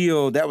a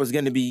deal that was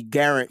going to be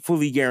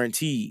fully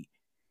guaranteed.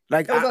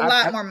 Like, it was a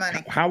lot more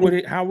money. How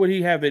would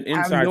he have an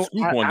inside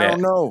scoop on that?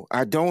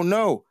 I don't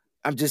know.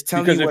 I'm just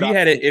telling you.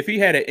 Because if he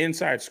had an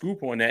inside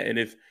scoop on that, and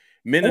if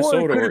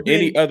Minnesota or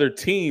any other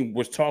team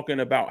was talking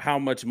about how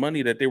much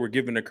money that they were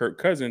giving to Kirk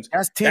Cousins,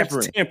 that's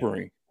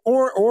tampering.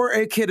 Or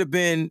it could have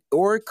been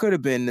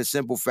the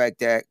simple fact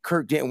that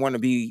Kirk didn't want to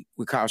be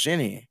with Kyle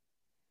Shanahan.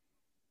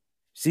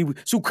 See,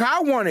 so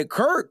Kyle wanted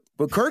Kirk,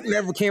 but Kirk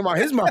never came out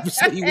his mouth and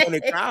said he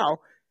wanted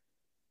Kyle.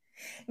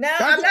 No,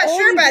 I'm not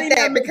sure about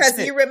that because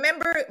you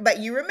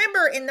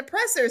remember in the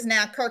pressers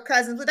now, Kirk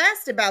Cousins was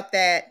asked about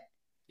that.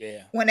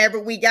 Yeah. Whenever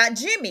we got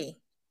Jimmy.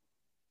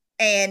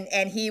 And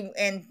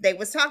they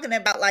was talking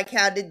about like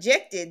how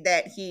dejected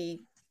that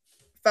he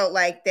felt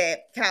like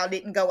that Kyle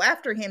didn't go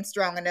after him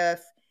strong enough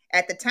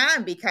at the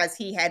time because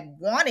he had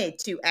wanted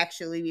to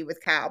actually be with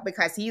Kyle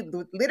because he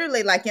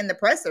literally like in the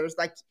pressers,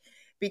 like,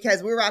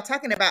 because we were all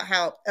talking about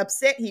how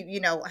upset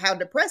how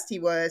depressed he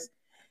was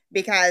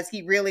because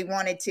he really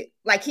wanted to,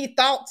 like he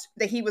thought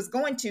that he was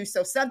going to,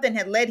 so something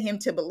had led him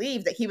to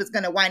believe that he was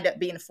going to wind up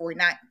being a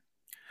 49er.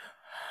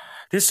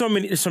 There's so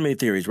many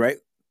theories, right?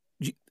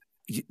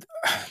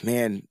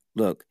 Man,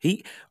 look,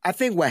 I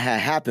think what had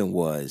happened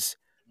was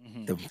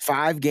the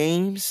 5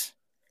 games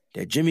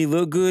that Jimmy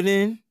looked good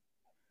in,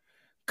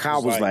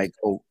 Kyle was like,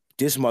 oh,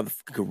 this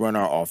motherfucker could run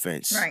our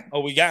offense. Right.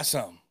 Oh, we got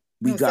something.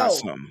 We got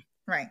something.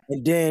 Right.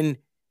 And then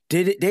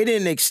they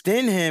didn't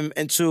extend him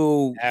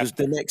until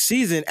the next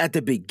season at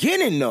the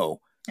beginning,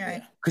 though.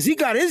 Right. Because he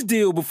got his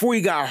deal before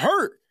he got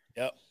hurt.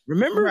 Yep.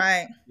 Remember?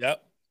 Right.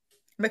 Yep.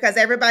 Because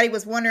everybody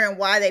was wondering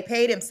why they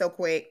paid him so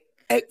quick.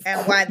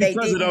 And why they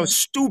didn't. Because of the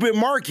stupid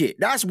market.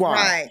 That's why.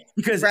 Right.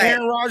 Because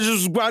Aaron Rodgers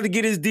was about to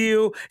get his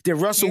deal. Then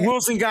Russell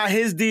Wilson got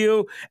his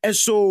deal. And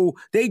so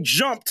they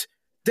jumped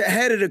the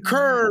head of the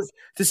curve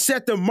to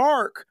set the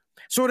mark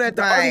so that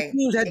the other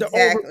teams had to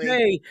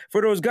overpay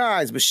for those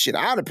guys. But shit,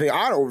 I'd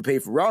overpay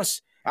for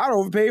Russ. I'd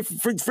overpay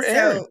for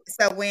Aaron.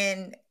 So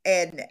when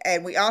and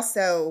we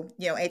also,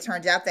 it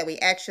turns out that we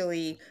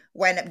actually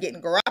wind up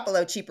getting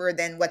Garoppolo cheaper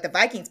than what the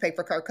Vikings paid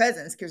for Kirk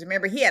Cousins. Because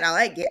remember, he had all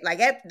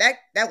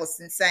that was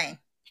insane.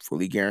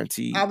 Fully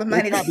guaranteed. All the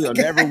money they'll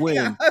never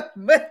win.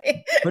 But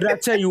I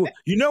tell you,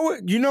 you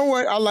know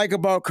what I like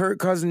about Kirk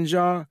Cousins,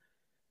 y'all?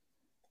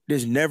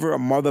 There's never a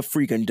mother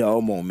freaking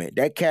dull moment.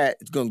 That cat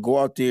is gonna go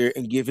out there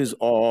and give his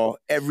all.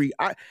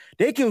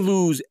 They can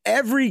lose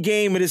every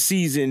game of the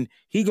season.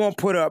 He gonna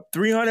put up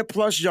 300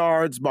 plus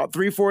yards, about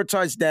 3-4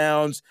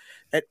 touchdowns,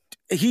 and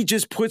he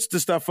just puts the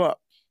stuff up.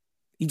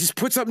 He just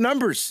puts up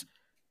numbers.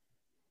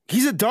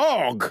 He's a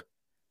dog.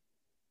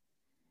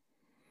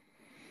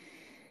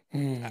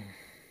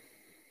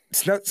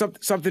 It's not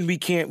something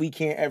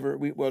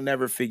we'll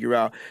never figure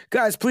out.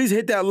 Guys, please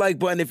hit that like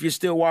button if you're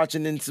still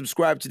watching and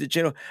subscribe to the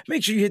channel.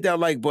 Make sure you hit that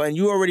like button.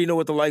 You already know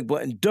what the like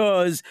button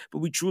does, but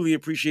we truly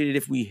appreciate it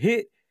if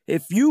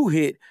you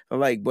hit the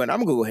like button. I'm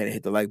going to go ahead and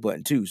hit the like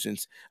button too,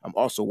 since I'm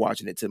also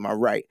watching it to my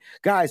right.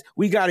 Guys,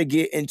 we got to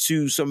get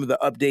into some of the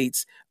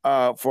updates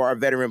for our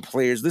veteran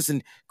players.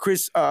 Listen,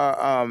 Chris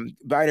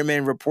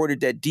Biderman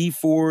reported that Dee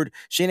Ford,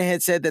 Shanahan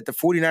said that the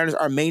 49ers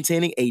are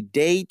maintaining a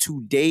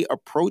day-to-day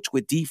approach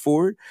with Dee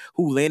Ford,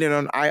 who landed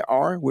on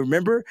IR.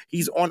 Remember,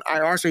 he's on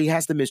IR, so he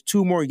has to miss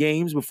 2 more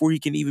games before he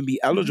can even be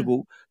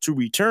eligible to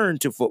return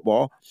to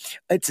football.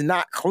 It's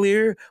not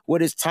clear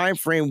what his time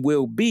frame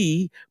will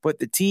be, but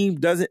the team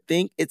doesn't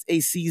think it's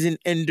a season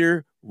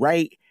ender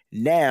right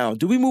now.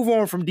 Do we move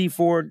on from Dee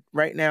Ford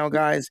right now,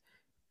 guys?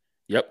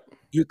 Yep.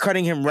 You're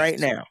cutting him right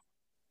now.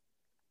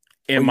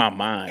 In my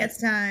mind. It's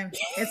time.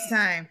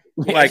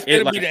 Like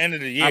it'll be the end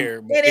of the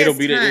year. It'll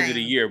be the end of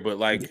the year, but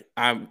like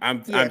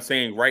I'm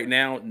saying right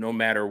now, no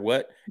matter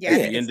what, at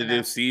the end of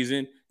this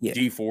season,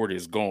 Dee Ford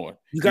is gone.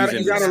 You gotta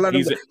let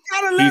him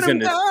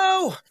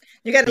go.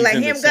 You gotta let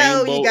him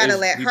go. You gotta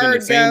let her go. He's in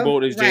the same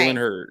boat as Jalen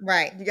Hurd.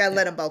 Right. You gotta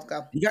let them both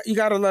go. You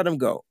gotta let him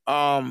go.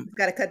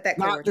 Gotta cut that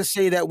cord. Not to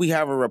say that we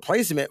have a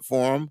replacement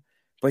for him,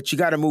 but you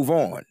gotta move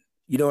on.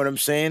 You know what I'm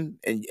saying?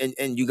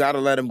 And you gotta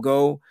let him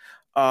go.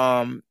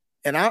 And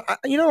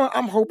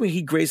I'm hoping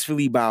he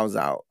gracefully bows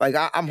out. Like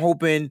I'm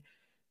hoping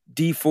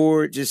Dee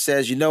Ford just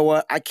says, you know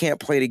what, I can't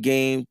play the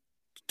game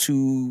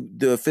to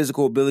the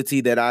physical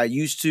ability that I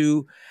used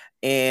to,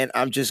 and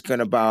I'm just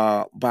gonna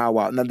bow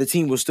out. Now the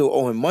team will still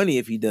owe him money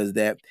if he does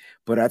that,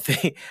 but I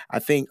think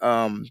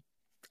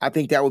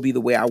that would be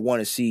the way I want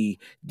to see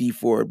Dee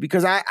Ford,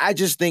 because I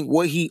just think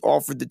what he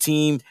offered the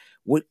team,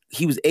 what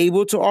he was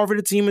able to offer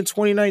the team in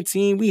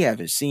 2019, we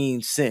haven't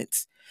seen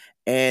since.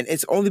 And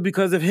it's only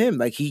because of him.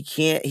 Like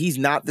he's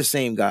not the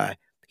same guy.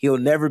 He'll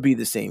never be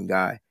the same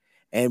guy.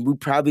 and we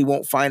probably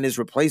won't find his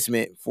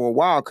replacement for a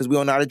while because we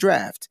don't know how to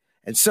draft.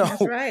 And so,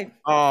 That's right.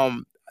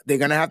 They're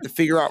gonna have to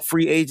figure out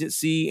free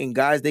agency and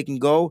guys they can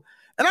go.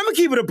 And I'm gonna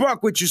keep it a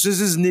buck with you since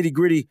this is nitty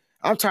gritty.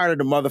 I'm tired of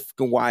the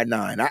motherfucking wide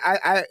nine.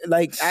 I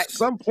like at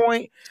some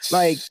point,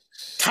 like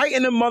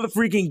tighten the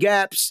motherfucking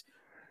gaps.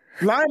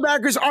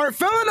 Linebackers aren't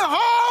filling the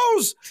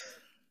holes.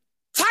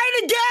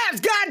 Tighten the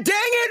gaps. God dang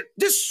it!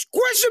 Just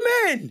squish them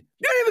in.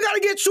 You don't even gotta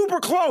get super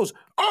close.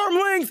 Arm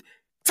length.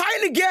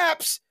 Tighten the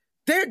gaps.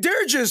 They're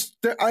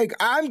like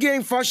I'm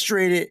getting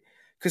frustrated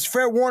because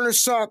Fred Warner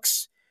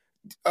sucks.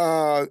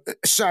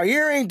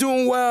 Shire ain't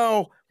doing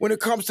well when it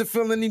comes to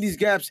filling in these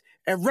gaps.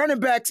 And running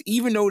backs,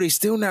 even though they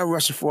still not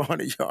rushing for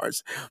 100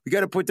 yards, we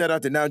got to put that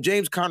out there. Now,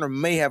 James Conner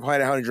may have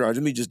had 100 yards.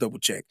 Let me just double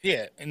check.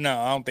 Yeah, no,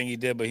 I don't think he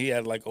did, but he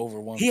had like over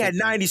 150. He had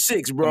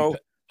 96, bro.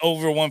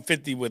 Over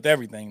 150 with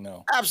everything,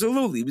 though.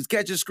 Absolutely. He was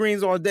catching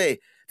screens all day.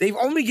 They've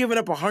only given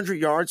up 100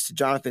 yards to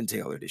Jonathan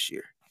Taylor this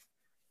year.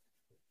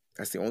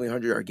 That's the only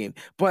 100-yard game.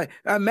 But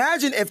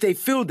imagine if they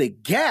filled the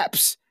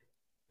gaps.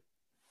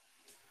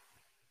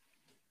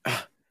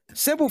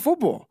 Simple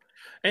football.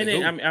 And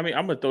then, I mean,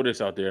 I'm going to throw this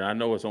out there. I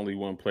know it's only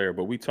one player,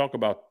 but we talk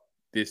about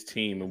this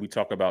team and we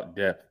talk about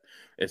depth,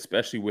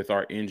 especially with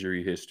our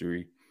injury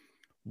history.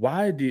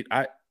 Why did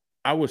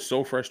I was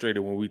so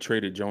frustrated when we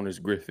traded Jonas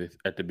Griffith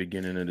at the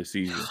beginning of the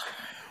season.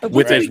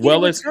 With as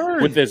well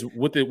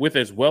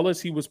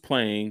as he was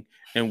playing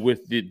and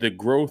with the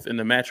growth and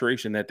the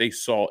maturation that they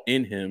saw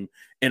in him,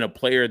 in a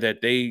player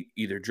that they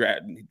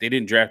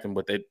didn't draft him,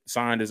 but they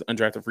signed as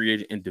undrafted free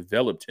agent and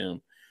developed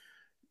him.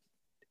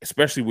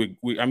 Especially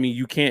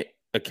you can't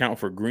account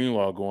for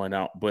Greenlaw going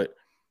out, but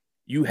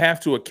you have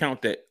to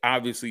account that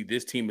obviously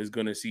this team is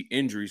going to see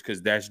injuries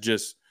because that's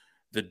just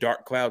the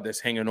dark cloud that's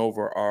hanging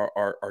over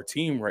our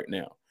team right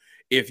now.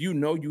 If you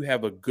know you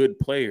have a good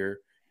player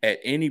at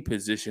any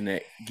position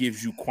that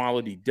gives you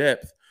quality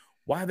depth,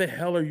 why the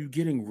hell are you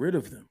getting rid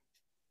of them?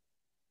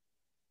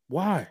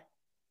 Why?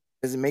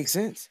 Does it make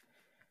sense?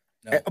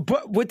 No.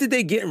 But what did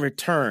they get in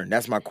return?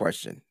 That's my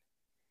question.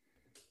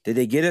 Did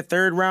they get a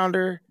third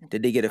rounder?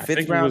 Did they get a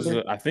fifth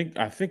rounder? I think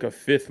a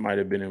fifth might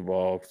have been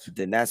involved.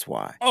 Then that's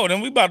why. Oh,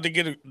 then we about to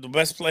get the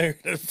best player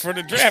for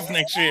the draft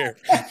next year.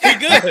 Be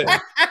good.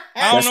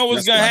 I don't know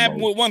what's going to happen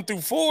with 1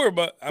 through 4,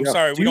 but I'm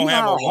sorry, we don't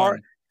have a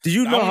 1. Do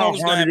you know how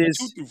hard it is?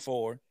 2 through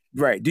 4.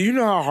 Right. Do you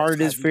know how hard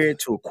it is for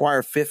to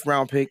acquire fifth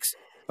round picks?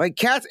 Like,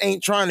 cats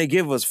ain't trying to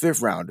give us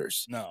fifth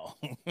rounders. No,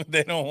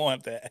 they don't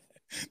want that.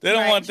 They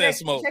don't want that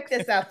smoke. Check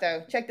this out,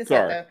 though.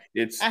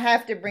 I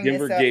have to bring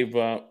Denver this up. Gave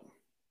up.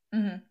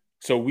 Mm-hmm.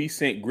 So we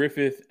sent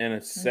Griffith and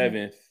a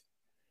seventh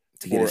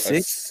for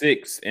a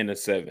sixth and a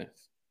seventh.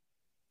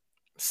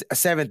 A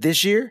seventh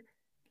this year?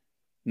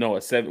 No,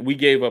 a seventh. We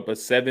gave up a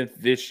seventh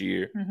this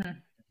year,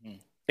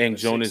 and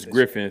Jonas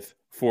Griffith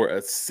for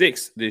a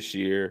sixth this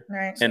year,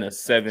 and a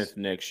seventh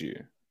next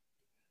year,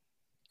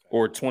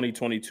 or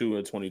 2022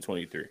 and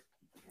 2023.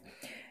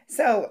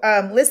 So,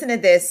 listen to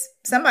this.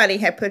 Somebody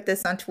had put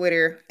this on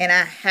Twitter, and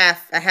I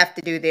have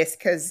to do this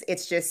because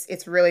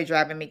it's really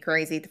driving me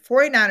crazy. The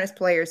 49ers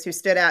players who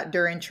stood out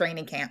during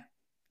training camp.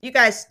 You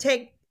guys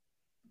take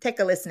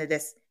a listen to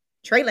this.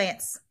 Trey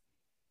Lance,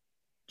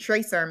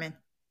 Trey Sermon,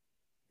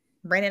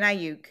 Brandon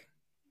Ayuk,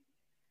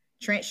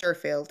 Trent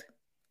Sherfield,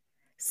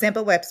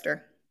 Simba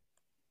Webster,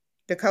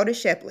 Dakota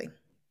Shepley,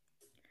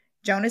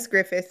 Jonas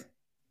Griffith,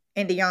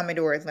 and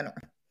Deommodore Lenoir.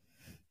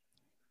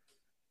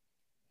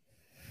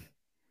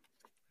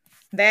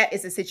 That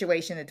is the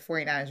situation that the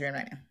 49ers are in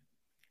right now.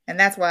 And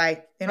that's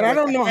why. But I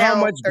don't know how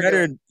much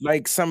better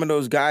like some of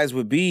those guys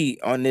would be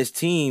on this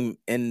team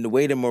and the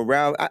way the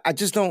morale. I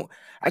just don't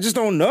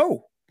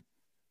know.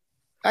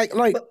 But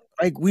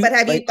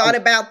have you thought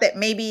about that?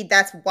 Maybe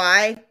that's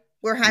why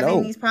we're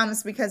having these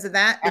problems because of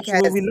that.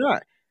 Absolutely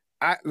not.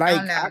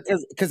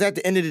 Because at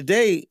the end of the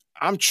day,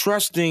 I'm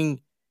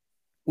trusting.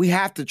 We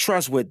have to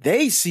trust what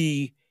they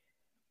see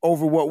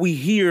over what we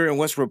hear and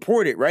what's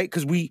reported, right?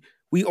 Because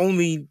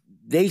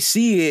they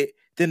see it,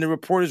 then the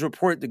reporters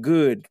report the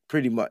good,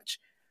 pretty much.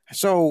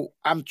 So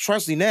I'm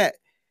trusting that.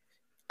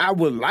 I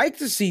would like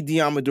to see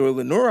Deommodore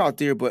Lenoir out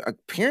there, but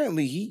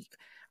apparently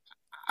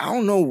I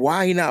don't know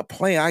why he's not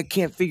playing. I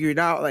can't figure it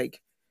out.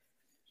 Like,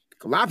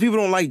 a lot of people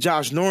don't like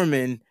Josh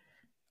Norman.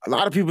 A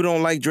lot of people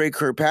don't like Drake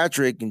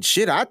Kirkpatrick. And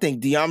shit, I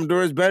think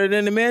Deommodore is better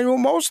than Emmanuel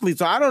Moseley.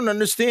 So I don't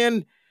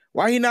understand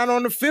why he's not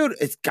on the field.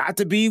 It's got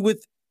to be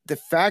with the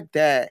fact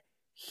that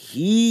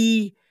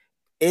he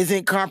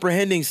isn't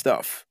comprehending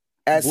stuff.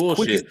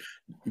 Bullshit.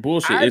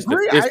 It's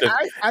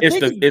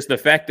the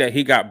fact that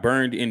he got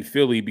burned in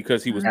Philly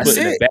because he was put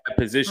in a bad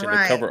position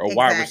to cover a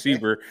wide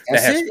receiver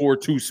that has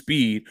 4.2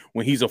 speed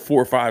when he's a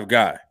 4.5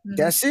 guy.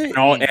 That's it.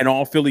 And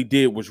all Philly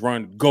did was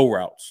run go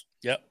routes.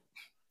 Yep.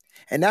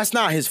 And that's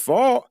not his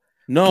fault.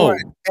 No.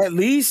 But at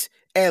least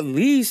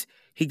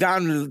he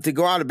got him to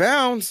go out of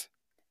bounds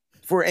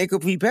for an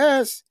incomplete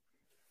pass.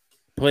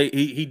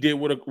 He did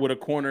what a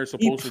corner is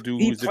supposed to do.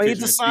 He played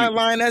the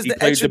sideline as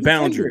the extra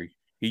boundary.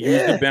 He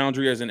used the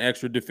boundary as an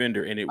extra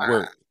defender, and it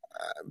worked.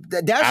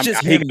 That's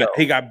just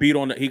he got beat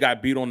on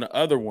the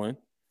other one,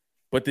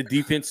 but the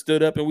defense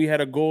stood up and we had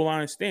a goal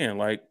line stand.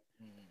 Like,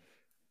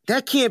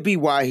 that can't be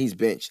why he's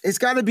benched. It's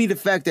got to be the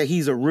fact that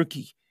he's a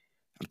rookie.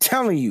 I'm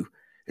telling you,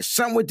 there's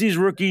something with these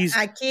rookies.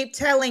 I keep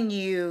telling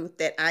you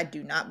that I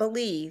do not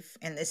believe,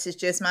 and this is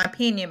just my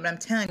opinion, but I'm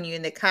telling you,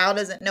 and that Kyle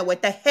doesn't know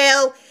what the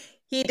hell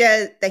he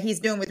does that he's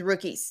doing with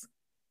rookies.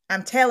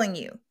 I'm telling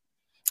you.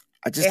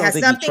 It has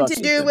something to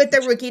do with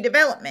the rookie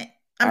development.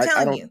 I'm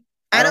telling you.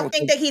 I don't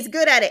think that he's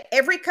good at it.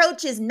 Every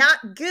coach is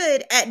not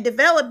good at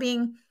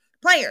developing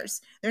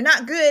players. They're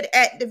not good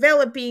at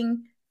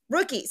developing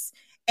rookies.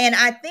 And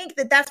I think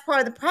that that's part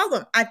of the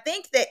problem. I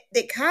think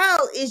that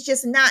Kyle is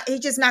just not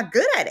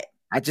good at it.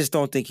 I just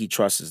don't think he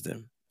trusts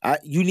them.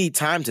 You need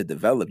time to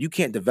develop. You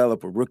can't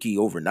develop a rookie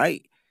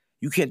overnight.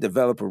 You can't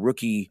develop a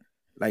rookie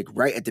like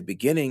right at the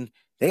beginning.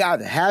 They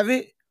either have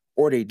it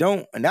or they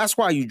don't. And that's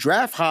why you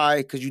draft high,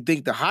 because you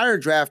think the higher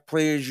draft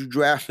players you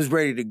draft is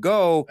ready to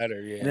go.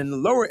 Better, yeah. And then the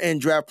lower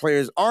end draft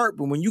players aren't.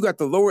 But when you got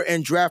the lower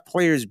end draft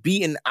players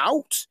beaten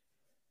out,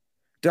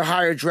 the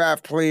higher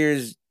draft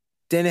players,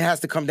 then it has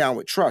to come down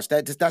with trust.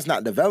 That's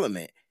not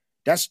development.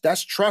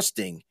 That's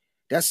trusting.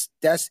 That's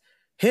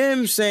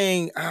him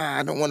saying,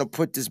 I don't want to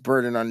put this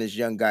burden on this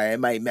young guy. It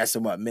might mess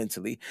him up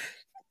mentally.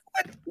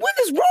 What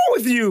is wrong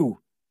with you?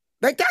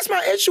 Like, that's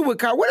my issue with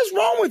Kyle. What is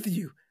wrong with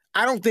you?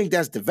 I don't think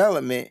that's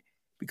development,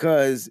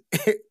 because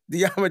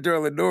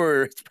Deommodore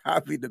Lenoir is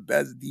probably the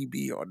best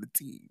DB on the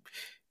team.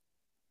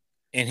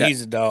 And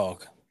he's a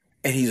dog.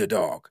 And he's a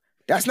dog.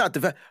 That's not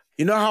development.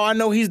 You know how I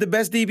know he's the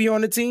best DB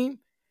on the team?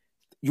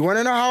 You want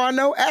to know how I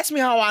know? Ask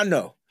me how I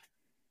know.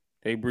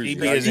 Hey, Breeze.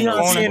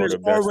 Deion Sanders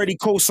already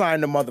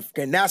co-signed the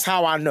motherfucker, and that's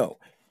how I know.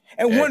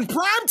 And when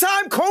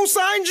Primetime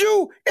co-signed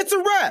you, it's a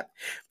wrap.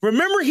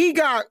 Remember, he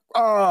got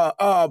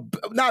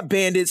not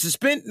banded,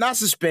 not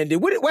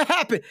suspended. What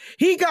happened?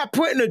 He got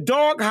put in a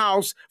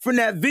doghouse from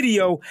that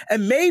video,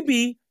 and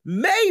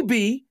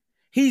maybe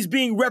he's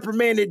being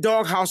reprimanded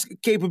doghouse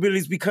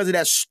capabilities because of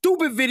that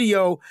stupid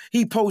video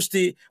he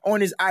posted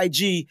on his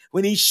IG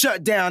when he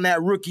shut down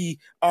that rookie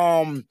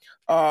what's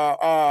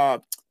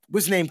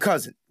his name,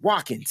 cousin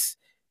Watkins.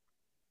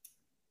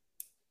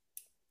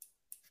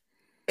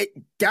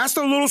 That's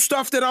the little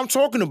stuff that I'm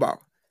talking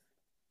about.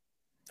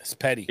 That's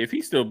petty. If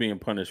he's still being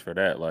punished for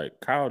that, like,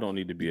 Kyle don't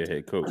need to be a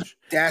head coach.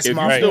 That's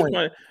my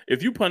point.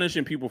 If you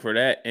punishing people for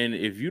that, and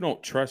if you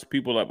don't trust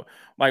people,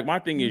 like my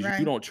thing is, if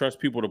you don't trust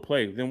people to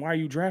play, then why are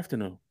you drafting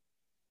them?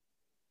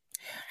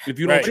 If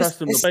you don't trust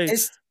them to play,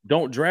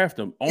 don't draft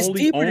them.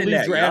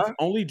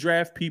 Only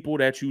draft people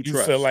that you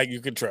trust. You feel like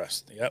you can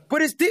trust. Yep.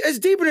 But it's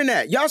deeper than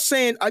that. Y'all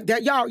saying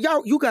that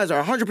you guys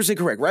are 100%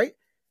 correct, right?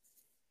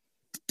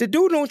 The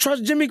dude don't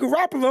trust Jimmy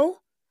Garoppolo,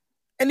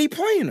 and he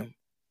playing him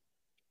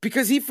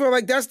because he feel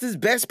like that's his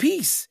best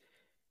piece.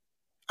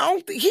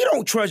 He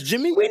don't trust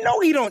Jimmy. We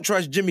know he don't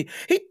trust Jimmy.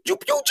 You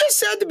just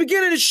said at the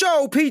beginning of the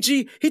show,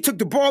 Peachy, he took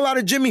the ball out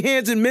of Jimmy's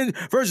hands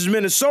versus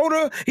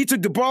Minnesota. He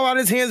took the ball out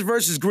of his hands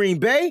versus Green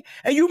Bay.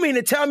 And you mean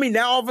to tell me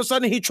now all of a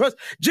sudden he trusts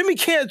Jimmy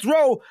can't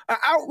throw an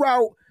out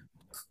route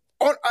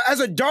as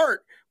a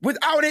dart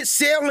without it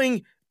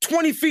sailing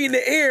 20 feet in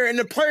the air, and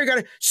the player got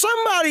it.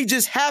 Somebody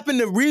just happened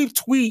to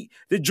retweet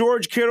the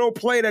George Kittle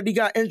play that he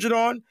got injured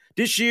on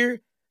this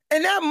year,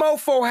 and that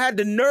mofo had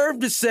the nerve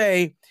to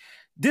say,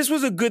 this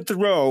was a good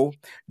throw.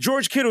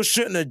 George Kittle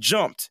shouldn't have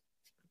jumped.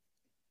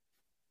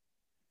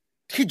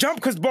 He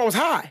jumped because the ball was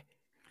high.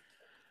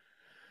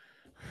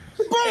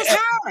 The ball was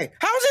high.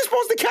 How was he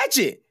supposed to catch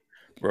it?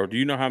 Bro, do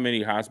you know how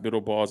many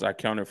hospital balls I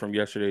counted from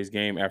yesterday's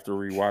game after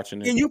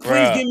rewatching it? Can you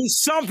please give me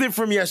something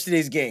from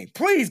yesterday's game?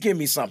 Please give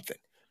me something.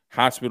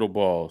 Hospital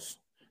balls,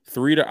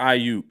 3 to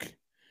Ayuk,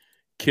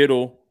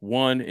 Kittle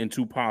 1 and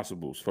 2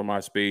 possibles for my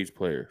Spades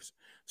players.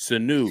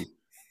 Sanu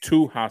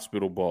 2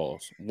 hospital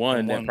balls,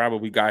 one that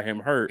probably got him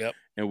hurt,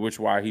 and which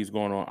why he's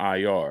going on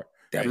IR.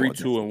 3,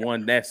 2, and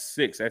 1. That's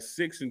 6. That's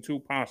 6 and 2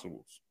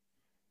 possibles.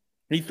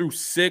 He threw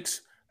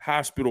 6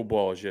 hospital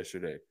balls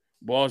yesterday.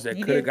 Balls that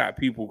could have got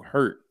people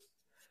hurt.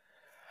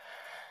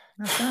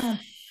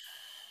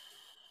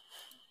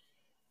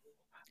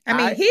 I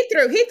mean,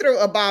 he threw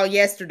a ball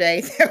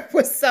yesterday that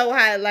was so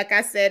high. Like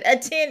I said, I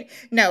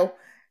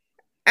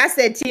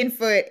said 10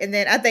 foot, and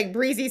then I think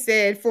Breezy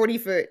said 40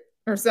 foot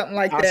or something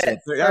like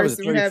that. That was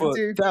a 30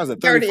 foot. That was a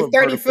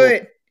 30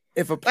 foot.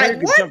 If a player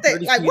could jump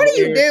 30 feet what are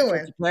you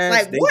doing?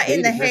 What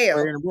in the hell?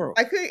 Are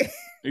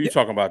you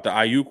talking about the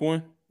Ayuk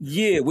one?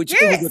 Yeah, which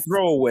it was a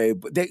throwaway,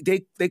 but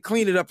they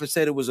cleaned it up and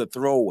said it was a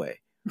throwaway.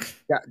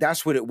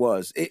 That's what it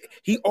was.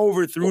 He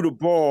overthrew the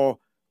ball,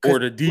 or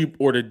the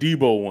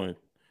Debo one.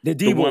 The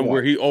Debo one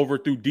where he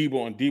overthrew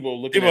Debo, and Debo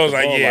looking Debo's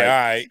at the ball all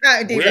right.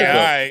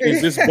 Where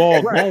is this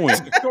ball going? Let's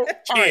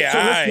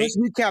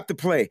recap the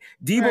play.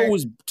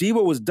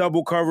 Debo was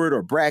double covered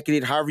or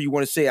bracketed, however you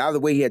want to say it. Either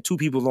way, he had 2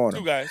 people on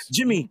him. 2 guys.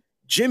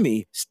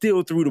 Jimmy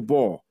still threw the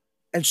ball.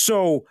 And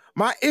so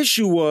my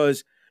issue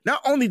was,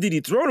 not only did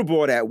he throw the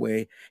ball that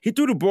way, he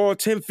threw the ball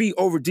 10 feet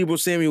over Debo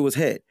Samuel's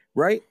head,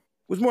 right? It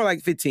was more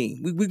like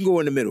 15. We can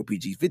go in the middle,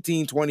 PG.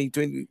 15,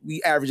 20.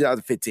 We average out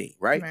to 15,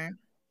 right?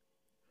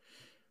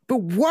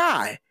 But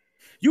why?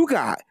 You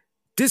got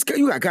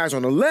guys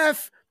on the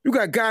left, You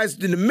got guys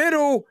in the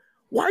middle.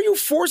 Why are you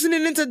forcing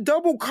it into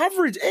double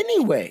coverage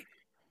anyway?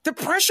 The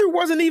pressure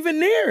wasn't even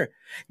there.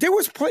 There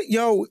was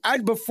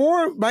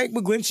before Mike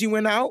McGlinchey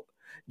went out,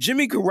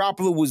 Jimmy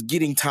Garoppolo was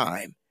getting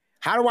time.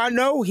 How do I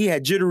know? He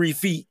had jittery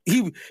feet.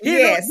 He didn't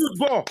know the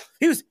ball.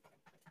 He was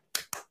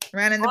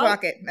running the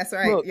pocket. That's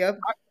right. Look, yep.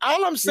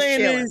 All I'm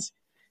saying is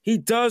he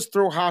does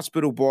throw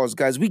hospital balls,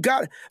 guys. We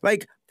got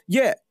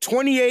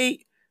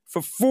 28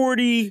 for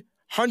 40,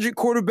 100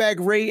 quarterback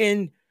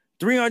rating,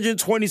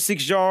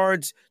 326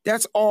 yards.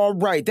 That's all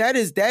right. That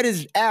is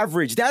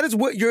average. That is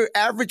what your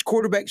average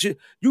quarterback should.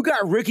 You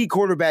got rookie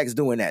quarterbacks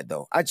doing that,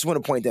 though. I just want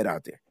to point that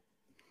out there.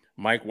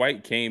 Mike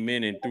White came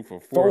in and threw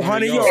for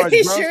 400 yards.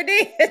 He sure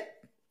did.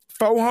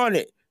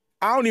 400.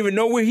 I don't even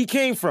know where he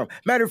came from.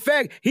 Matter of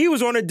fact, he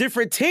was on a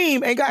different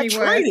team and got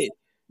traded.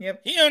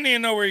 Yep. He don't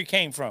even know where he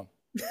came from.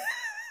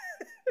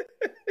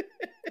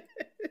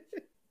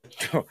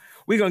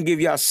 We're going to give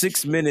y'all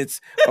 6 minutes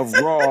of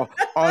raw,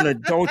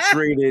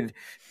 unadulterated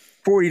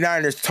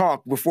 49ers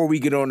talk before we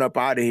get on up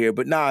out of here.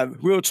 But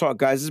real talk,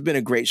 guys. It's been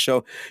a great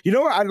show. You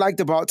know what I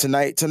liked about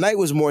tonight? Tonight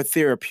was more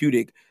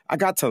therapeutic. I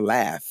got to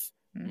laugh.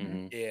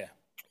 Mm-hmm. Yeah.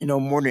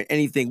 More than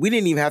anything. We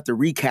didn't even have to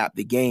recap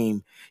the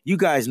game. You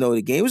guys know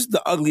the game. It was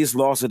the ugliest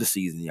loss of the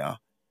season, y'all.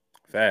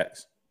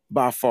 Facts.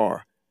 By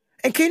far.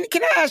 And can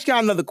I ask y'all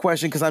another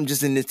question? Because I'm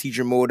just in this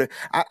teacher mode.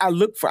 I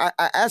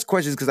ask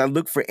questions because I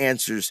look for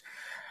answers.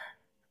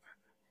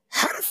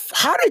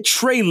 How did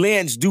Trey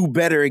Lance do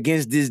better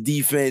against this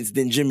defense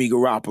than Jimmy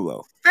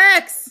Garoppolo?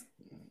 Facts.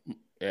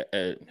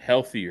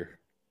 Healthier.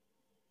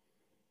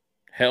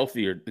 A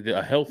healthier with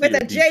a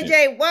defense.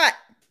 JJ Watt.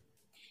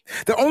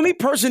 The only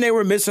person they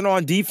were missing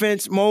on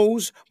defense,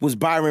 Mose, was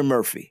Byron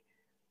Murphy.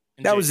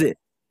 That was it.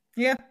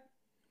 Yeah.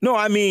 No,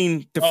 I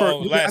mean the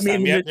first.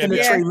 In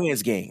the Trey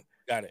Lance game.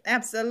 Got it.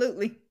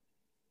 Absolutely.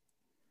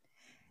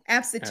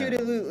 That was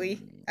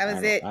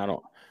it. I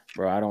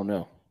don't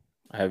know.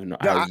 I have no.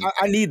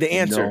 I need the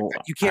answer. No,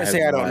 you can't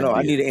say I don't know.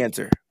 I need an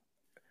answer.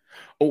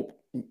 Oh,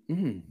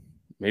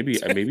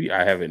 maybe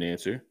I have an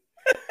answer.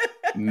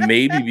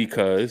 Maybe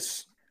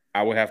because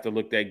I would have to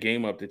look that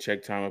game up to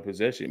check time of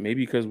possession.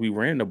 Maybe because we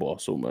ran the ball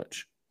so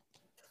much.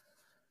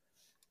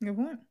 Good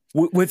point.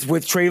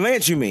 With Trey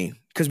Lance, you mean?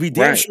 Because we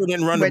damn sure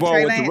didn't run the ball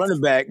with the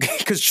running back.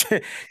 Because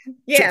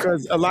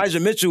Elijah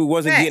Mitchell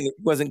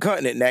wasn't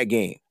cutting it in that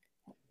game.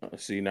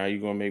 See, now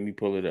you're gonna make me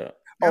pull it up.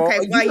 Okay,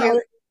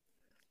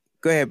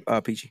 go ahead,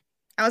 Peachy.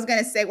 I was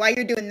gonna say while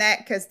you're doing that,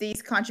 because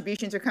these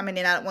contributions are coming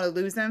in, I don't want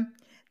to lose them.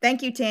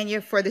 Thank you,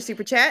 Tanya, for the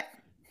super chat.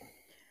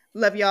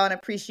 Love y'all and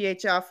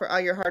appreciate y'all for all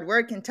your hard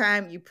work and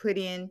time you put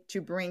in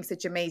to bring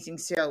such amazing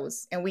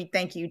shows. And we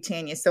thank you,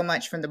 Tanya, so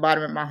much from the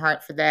bottom of my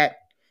heart for that.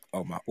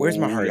 Where's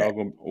my heart? Y'all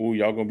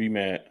gonna be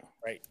mad.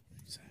 Right.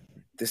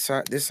 This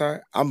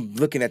side. I'm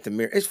looking at the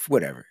mirror. It's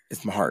whatever.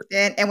 It's my heart.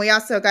 And we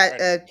also got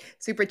a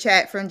super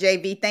chat from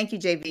JV. Thank you,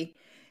 JV.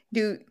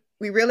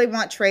 We really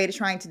want Trey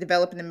trying to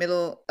develop in the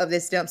middle of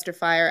this dumpster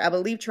fire. I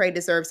believe Trey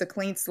deserves a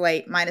clean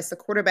slate minus the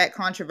quarterback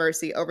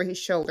controversy over his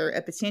shoulder,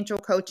 a potential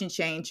coaching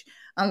change,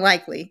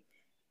 unlikely,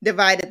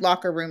 divided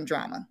locker room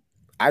drama.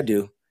 I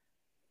do.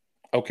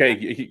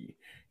 Okay,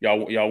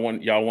 y'all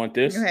want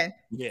this? Go ahead.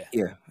 Yeah.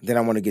 Then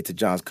I want to get to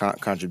John's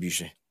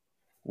contribution.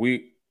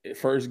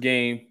 First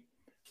game,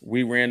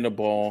 we ran the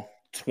ball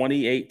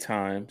 28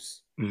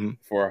 times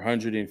for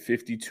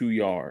 152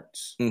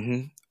 yards.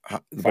 Mm-hmm.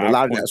 But a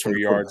lot of that's from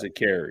yards a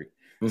carry.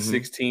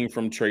 16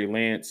 from Trey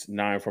Lance,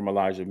 9 from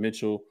Elijah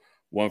Mitchell,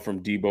 1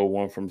 from Debo,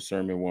 1 from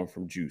Sermon, 1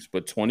 from Juice.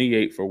 But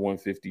 28 for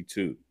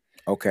 152.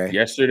 Okay.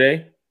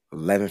 Yesterday,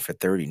 11 for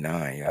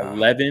 39. Y'all.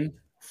 11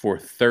 for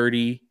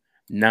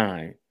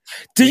 39.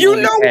 Do you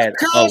know what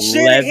Kyle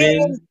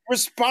Shanahan's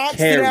response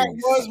to that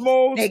was,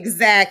 Mose?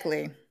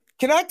 Exactly.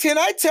 Can I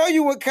tell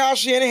you what Kyle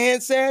Shanahan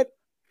said?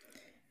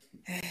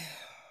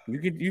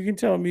 You can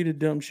tell me the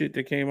dumb shit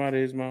that came out of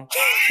his mouth.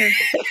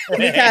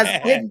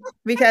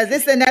 because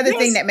this is another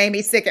thing that made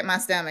me sick at my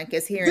stomach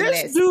is hearing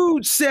this. This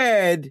dude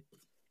said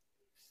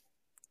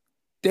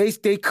they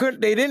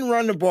didn't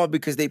run the ball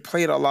because they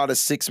played a lot of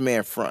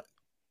 6-man front.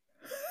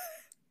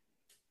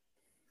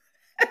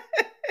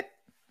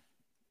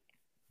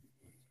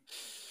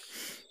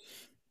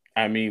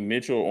 I mean,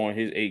 Mitchell on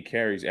his 8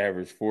 carries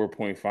averaged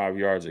 4.5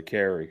 yards a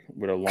carry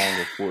with a long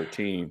of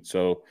 14.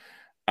 So,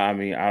 I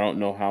mean, I don't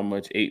know how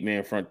much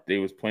 8-man front they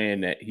was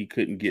playing that he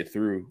couldn't get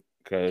through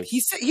because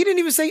he didn't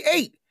even say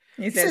 8.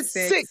 He said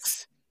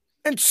 6.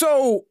 And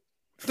so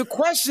the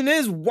question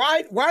is,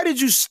 why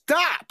did you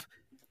stop?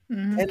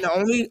 Mm-hmm. And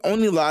the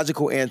only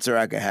logical answer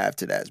I can have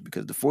to that is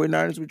because the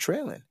 49ers were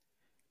trailing.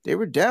 They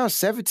were down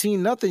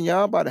 17-0,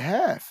 y'all, by the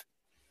half.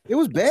 It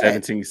was bad.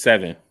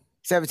 17-7.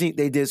 17,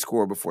 they did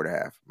score before the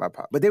half,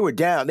 but they were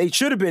down. They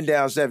should have been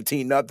down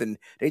 17-0.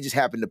 They just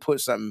happened to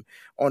put something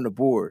on the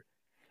board.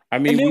 I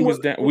mean,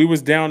 we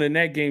was down in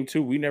that game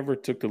too. We never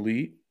took the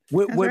lead.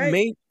 What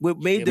made we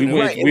went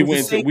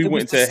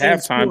to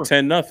halftime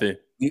 10-0.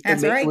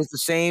 It was the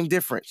same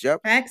difference.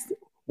 Yep.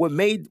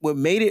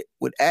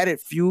 What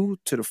added fuel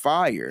to the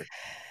fire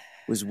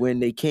was when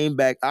they came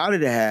back out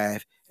of the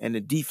half and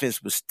the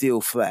defense was still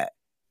flat.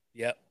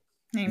 Yep.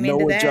 Amen no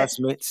to that.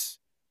 adjustments,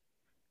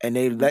 and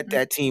they let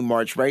that team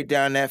march right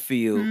down that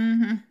field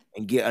and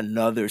get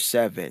another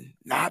 7,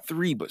 not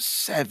 3, but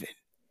 7.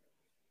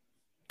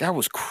 That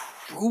was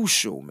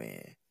crucial,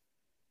 man.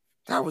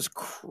 That was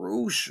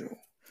crucial.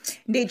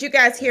 Did you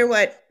guys hear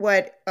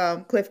what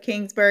Cliff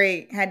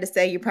Kingsbury had to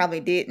say? You probably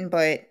didn't,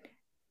 but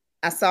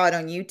I saw it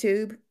on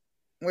YouTube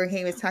where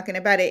he was talking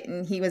about it,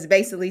 and he was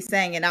basically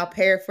saying, and I'll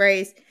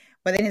paraphrase,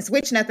 but they didn't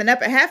switch nothing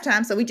up at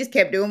halftime, so we just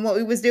kept doing what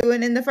we was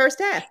doing in the first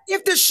half.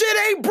 If the shit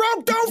ain't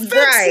broke, don't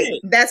fix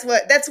it.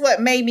 That's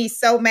what made me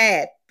so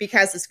mad,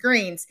 because the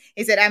screens.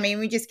 He said, I mean,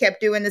 we just kept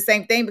doing the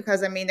same thing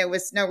because, I mean, there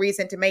was no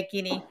reason to make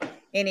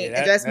any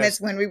adjustments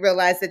when we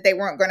realized that they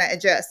weren't going to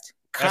adjust.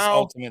 That's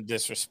ultimate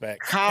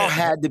disrespect. Kyle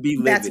had to be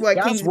livid. That's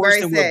what Kingsbury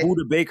worse than said. what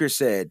Buda Baker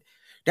said.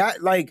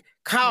 That, like,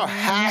 Kyle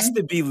has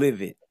to be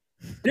livid.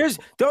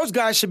 Those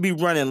guys should be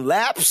running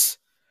laps.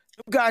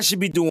 Those guys should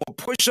be doing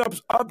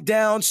push-ups, up,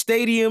 down,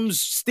 stadiums,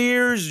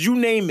 stairs, you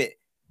name it.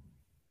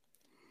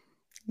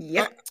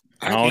 Yep.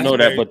 I don't know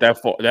that, but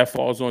that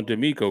falls on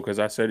D'Amico, because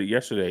I said it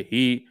yesterday.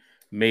 He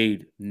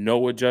made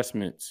no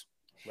adjustments.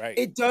 Right.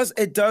 It does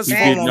He fall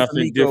did on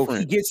nothing D'Amico. different.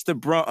 He gets the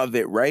brunt of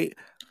it, right?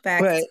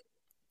 Facts. But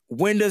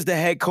when does the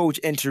head coach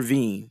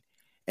intervene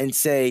and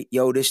say,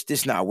 "Yo,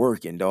 this not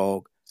working,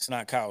 dog"? It's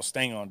not Kyle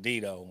staying on D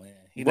though, man.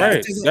 He's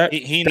That's not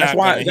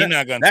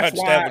going to touch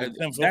that with a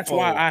 10-foot That's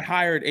why I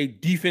hired a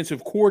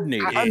defensive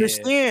coordinator. I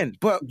understand,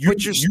 but you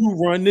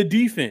run the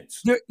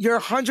defense. You're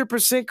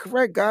 100%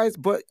 correct, guys.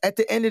 But at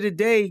the end of the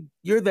day,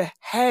 you're the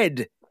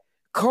head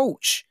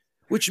coach,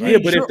 which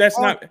means but if that's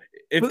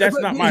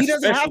not my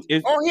special,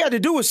 all he had to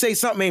do was say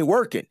something ain't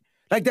working.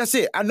 Like, that's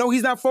it. I know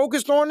he's not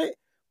focused on it,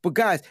 but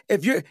guys,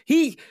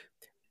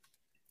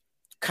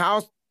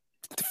 Kyle,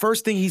 the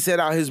first thing he said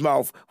out of his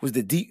mouth was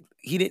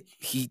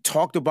he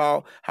talked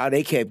about how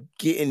they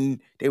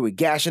were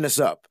gashing us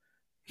up.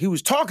 He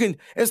was talking,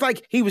 it's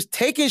like he was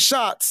taking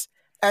shots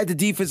at the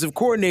defensive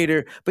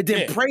coordinator, but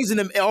then praising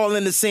them all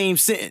in the same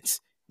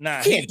sentence.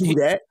 Nah, he can't do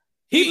that.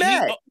 He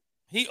mad.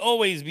 He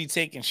always be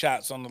taking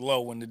shots on the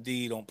low when the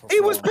D don't perform. He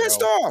was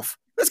pissed off.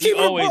 Let's keep it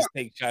always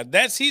take shots.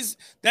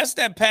 That's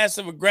that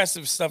passive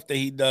aggressive stuff that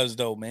he does,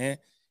 though, man.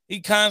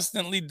 He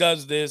constantly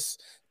does this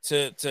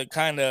to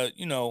kind of,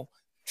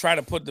 try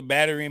to put the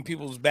battery in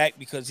people's back,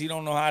 because he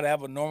don't know how to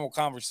have a normal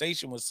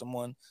conversation with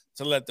someone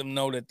to let them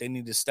know that they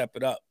need to step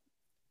it up.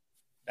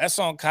 That's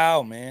on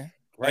Kyle, man.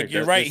 Right. Like,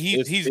 you're right.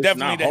 He's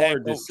definitely the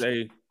head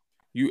coach.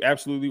 You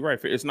absolutely right.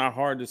 It's not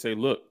hard to say,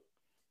 look,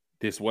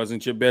 this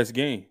wasn't your best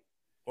game.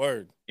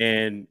 Word.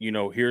 And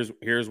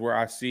here's where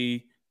I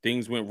see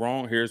things went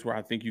wrong. Here's where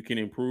I think you can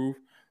improve.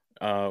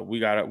 We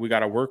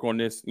gotta work on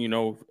this,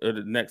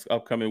 the next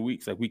upcoming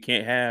weeks. Like, we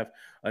can't have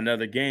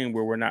another game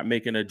where we're not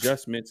making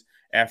adjustments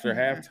after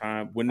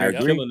halftime when they're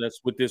killing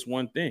us with this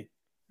one thing.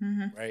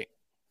 Mm-hmm. Right.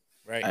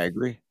 I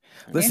agree.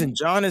 Listen,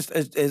 John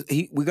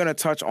we're gonna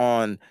touch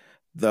on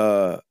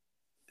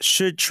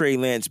should Trey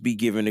Lance be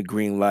given a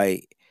green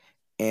light,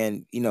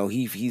 and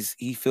he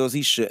feels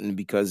he shouldn't,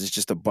 because it's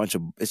just a bunch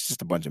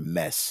of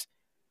mess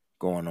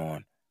going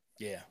on.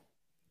 Yeah.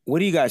 What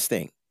do you guys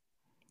think?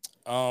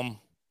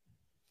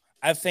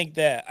 I think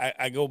that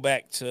I go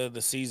back to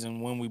the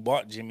season when we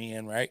bought Jimmy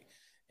in, right?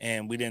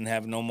 And we didn't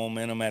have no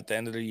momentum at the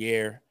end of the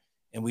year.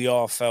 And we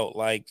all felt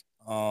like,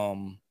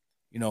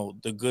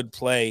 the good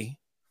play,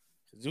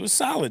 it was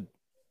solid.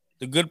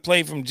 The good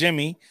play from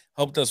Jimmy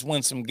helped us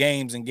win some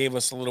games and gave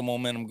us a little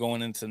momentum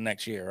going into the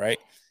next year, right?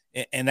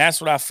 And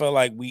that's what I feel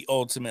like we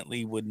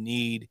ultimately would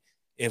need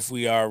if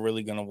we are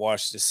really going to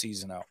wash this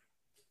season out.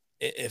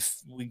 If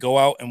we go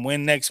out and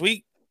win next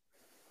week,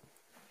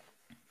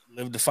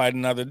 live to fight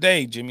another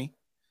day, Jimmy.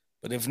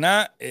 But if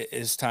not,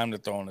 it's time to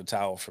throw in the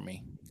towel for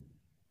me.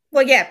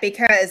 Well, yeah,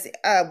 because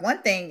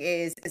one thing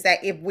is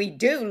that if we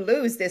do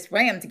lose this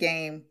Rams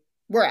game,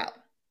 we're out.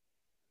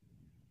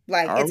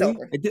 Like, it's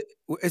over.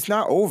 It's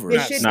not over.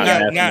 It's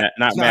not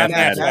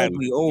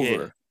mathematically over.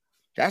 Yeah.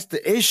 That's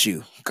the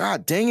issue.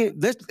 God dang it!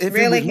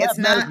 It's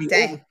not.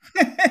 Dang.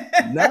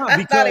 No,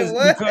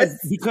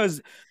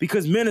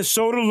 because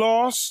Minnesota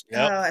lost.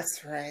 Yep. Oh,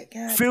 that's right.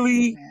 God,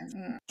 Philly,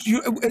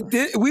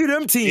 we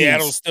them teams.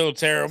 Seattle's still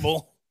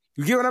terrible.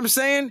 You get what I'm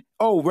saying?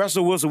 Oh,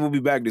 Russell Wilson will be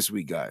back this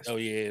week, guys. Oh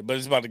yeah, but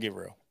it's about to get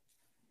real.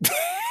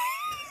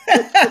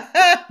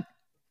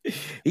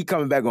 He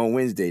coming back on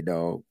Wednesday,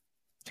 dog.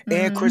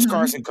 And Chris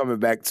Carson coming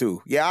back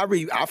too. Yeah,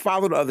 I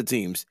follow the other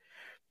teams.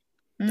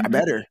 I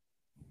better.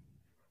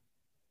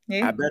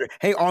 Yeah. I better.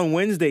 Hey, on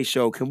Wednesday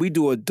show, can we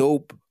do a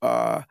dope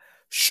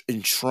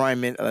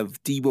enshrinement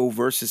of Debo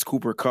versus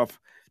Cooper Kupp?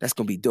 That's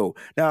gonna be dope.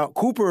 Now,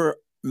 Cooper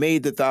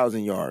made the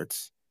 1,000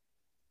 yards,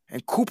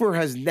 and Cooper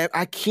has never.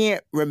 I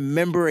can't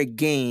remember a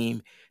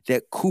game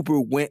that Cooper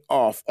went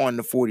off on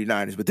the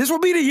 49ers. But this will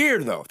be the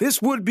year, though.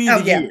 This would be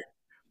the year.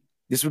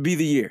 This would be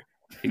the year.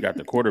 He got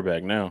the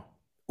quarterback now.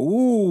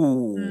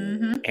 Ooh,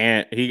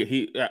 and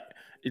he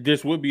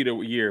this would be the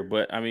year,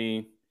 but I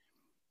mean,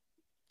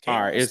 all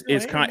right,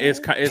 it's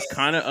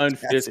kind of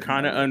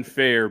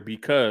unfair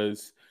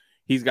because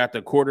He's got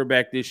the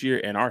quarterback this year,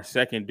 and our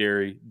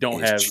secondary don't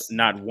have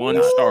not one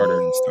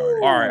starter.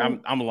 All right,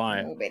 I'm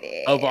lying.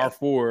 Of our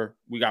 4,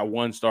 we got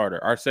 1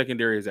 starter. Our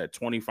secondary is at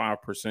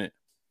 25%.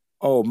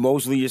 Oh,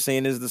 Mosley, you're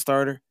saying is the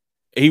starter?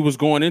 He was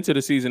going into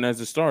the season as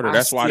a starter.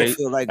 That's why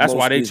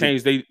they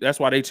changed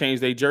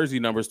their jersey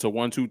numbers to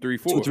 1, 2, 3,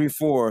 4. 2, 3,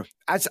 4.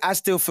 I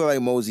still feel like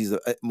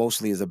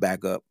Mosley is a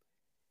backup.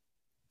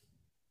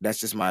 That's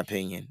just my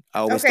opinion.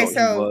 I always thought he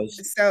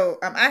was. So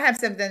I have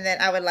something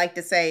that I would like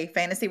to say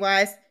fantasy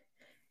wise.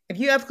 If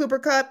you have Cooper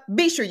Kupp,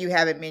 be sure you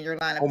have him in your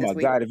lineup. Oh my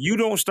God! If you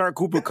don't start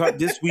Cooper Kupp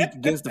this week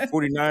against the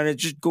 49ers,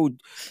 just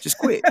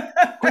quit.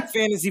 Quit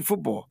fantasy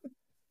football.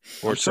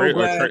 Or trade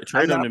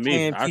him to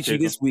me. I'm Peachy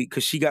this week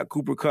because she got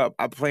Cooper Kupp.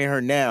 I'm playing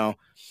her now.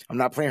 I'm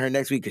not playing her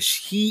next week because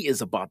he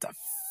is about to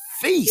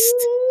feast.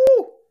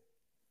 Ooh.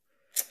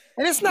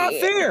 And it's not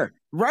fair,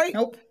 right?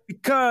 Nope.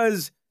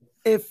 Because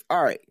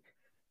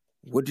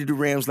what do the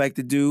Rams like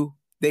to do?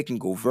 They can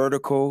go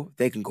vertical.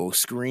 They can go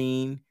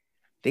screen.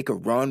 They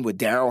could run with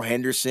Darrell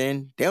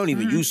Henderson. They don't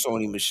even use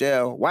Sony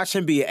Michel. Watch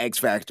him be an X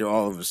factor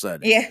all of a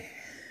sudden. Yeah.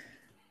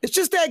 It's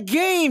just that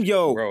game,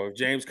 yo. Bro, if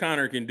James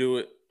Conner can do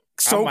it,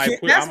 that's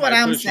what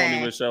I'm saying.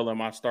 Sony Michel in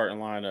my starting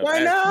lineup. Why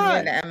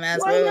not?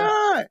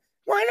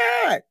 Why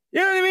not?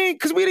 You know what I mean?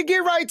 Because we the get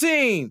right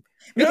team.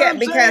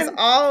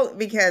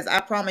 Because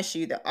I promise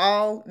you that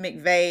all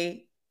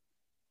McVay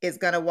is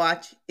going to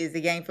watch is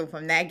the game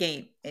from that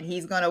game. And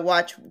he's going to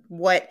watch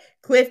what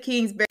Cliff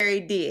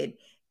Kingsbury did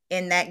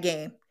in that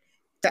game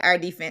to our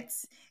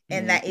defense.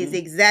 And that is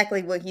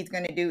exactly what he's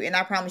going to do. And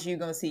I promise you're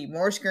going to see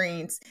more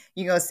screens.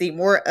 You're going to see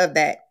more of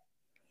that.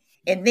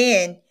 And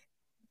then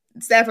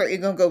Stafford is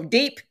going to go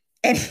deep.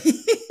 And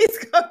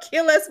he's going to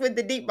kill us with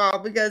the deep ball.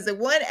 Because the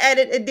one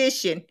added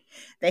addition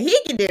that he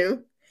can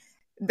do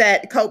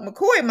that Colt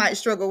McCoy might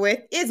struggle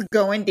with is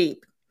going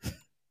deep.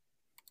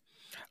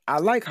 I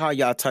like how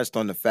y'all touched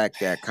on the fact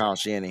that Kyle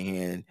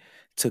Shanahan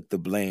took the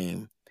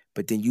blame.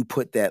 But then you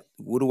put that,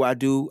 what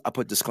do? I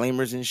put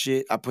disclaimers and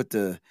shit. I put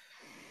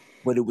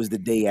but it was the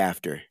day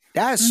after.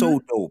 That's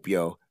so dope,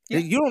 yo. Yeah.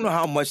 You don't know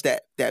how much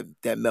that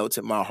melts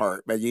in my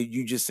heart. But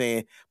you just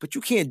saying, but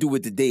you can't do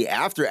it the day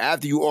after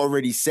you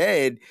already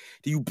said,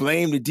 do you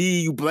blame the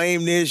D, you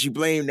blame this, you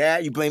blame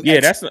that, you blame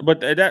X.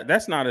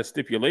 That's not a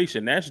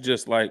stipulation. That's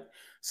just like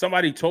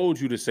somebody told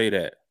you to say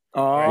that.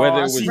 Whether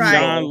it was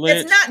John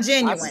Lynch, it's not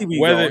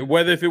genuine.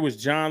 Whether if it was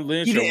John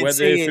Lynch or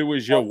whether if it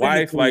was your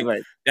wife, like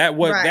that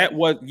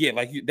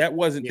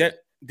wasn't that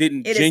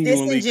didn't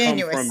genuinely come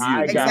from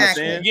you.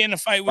 Exactly. You get in a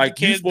fight with your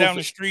kids down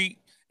the street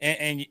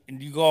and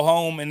you go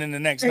home and then the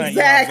next night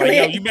you're like,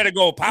 yo, you better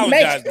go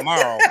apologize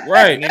tomorrow.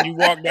 Right. And then you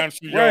walk down the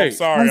street, yo, I'm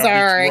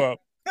sorry. I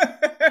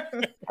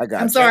beat you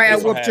up. I'm sorry I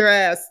whooped your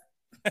ass.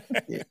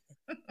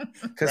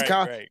 Because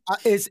Kyle,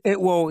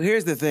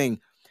 here's the thing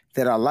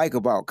that I like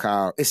about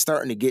Kyle. It's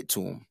starting to get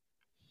to him.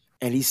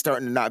 And he's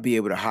starting to not be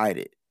able to hide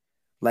it.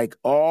 Like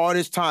all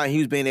this time, he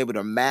was being able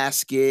to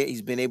mask it.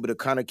 He's been able to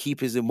kind of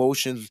keep his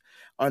emotions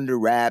under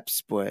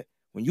wraps. But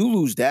when you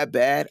lose that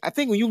bad, I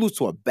think when you lose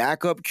to a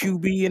backup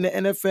QB in the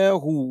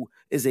NFL who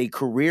is a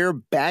career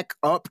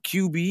backup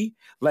QB,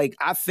 like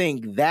I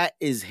think that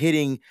is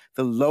hitting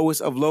the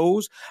lowest of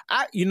lows.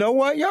 You know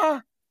what,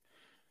 y'all?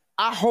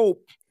 I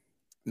hope.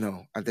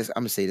 No, I'm going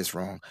to say this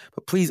wrong,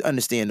 but please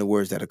understand the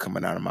words that are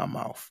coming out of my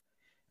mouth.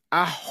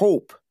 I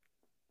hope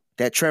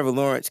that Trevor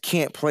Lawrence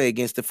can't play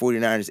against the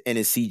 49ers and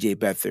it's C.J.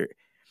 Beathard.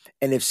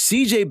 And if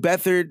C.J.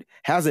 Beathard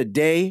has a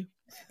day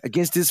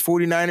against this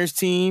 49ers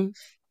team,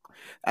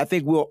 I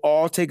think we'll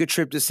all take a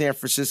trip to San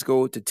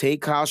Francisco to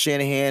take Kyle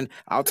Shanahan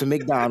out to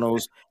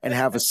McDonald's and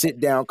have a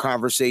sit-down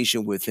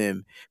conversation with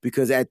him.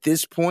 Because at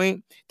this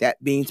point,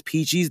 that means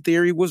Peachy's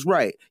theory was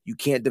right. You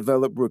can't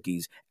develop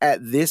rookies. At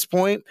this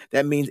point,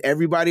 that means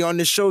everybody on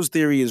this show's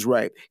theory is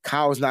right.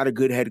 Kyle's not a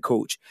good head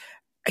coach.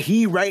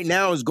 He right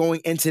now is going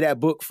into that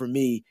book for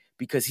me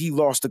because he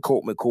lost to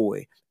Colt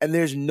McCoy. And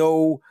there's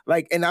no,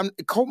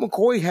 Colt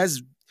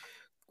McCoy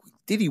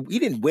he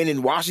didn't win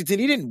in Washington.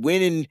 He didn't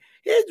win in,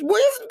 he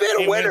hasn't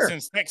been a winner.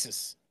 Since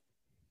Texas.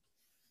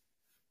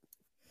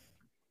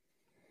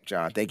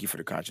 John, thank you for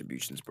the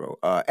contributions, bro.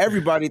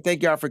 Everybody,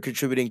 thank y'all for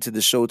contributing to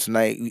the show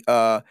tonight.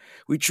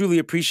 We truly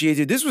appreciate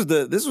it. This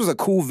was a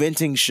cool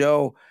venting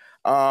show.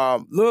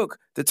 Look,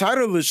 the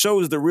title of the show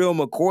is The Real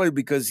McCoy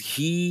because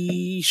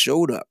he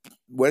showed up.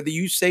 Whether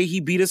you say he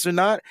beat us or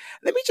not,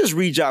 let me just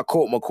read y'all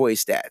Colt McCoy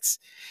stats.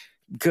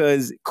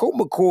 Because Colt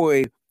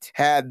McCoy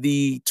had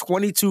the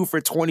 22 for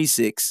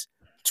 26,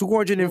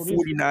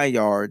 249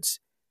 yards,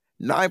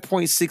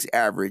 9.6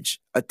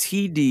 average, a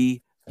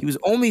TD. He was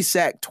only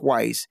sacked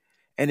twice,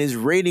 and his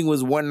rating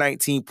was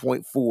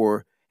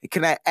 119.4.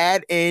 Can I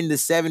add in the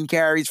 7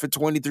 carries for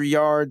 23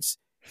 yards?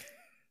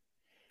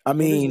 I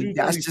mean,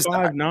 that's just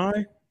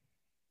 5'9".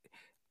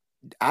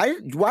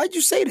 Why'd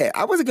you say that?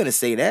 I wasn't gonna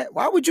say that.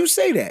 Why would you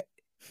say that?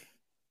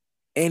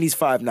 And he's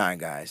 5'9",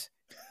 guys.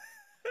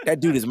 That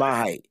dude is my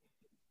height.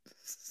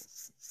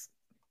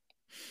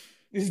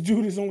 This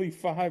dude is only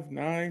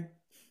 5'9".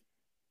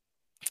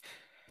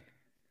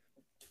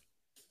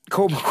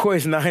 Colt McCoy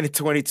is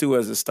 9-22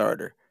 as a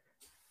starter.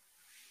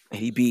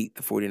 He beat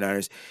the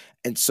 49ers.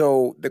 And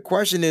so the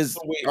question is,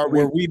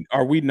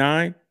 are we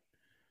 9?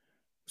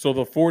 So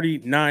the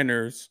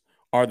 49ers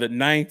are the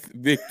 9th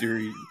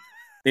victory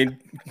in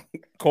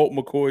Colt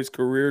McCoy's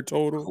career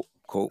total?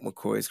 Colt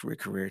McCoy's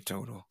career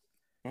total.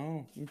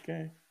 Oh,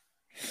 okay.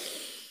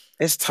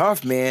 It's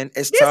tough, man.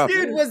 It's tough.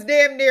 This dude was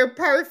damn near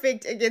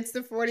perfect against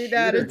the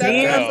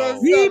 49ers.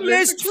 He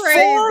missed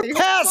 4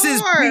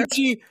 passes,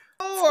 Peachy.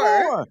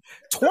 4.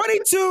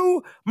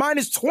 22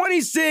 minus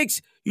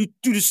 26. You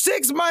do the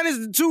 6 minus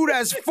the 2.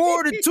 That's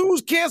 4. The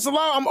 2s cancel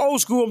out. I'm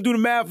old school. I'm doing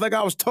the math like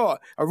I was taught.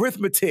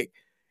 Arithmetic.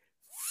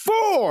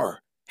 4.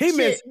 He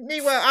missed.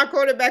 Meanwhile, our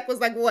quarterback was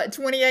like, what,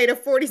 28 or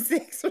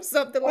 46 or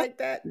something like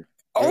that?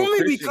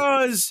 Only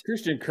because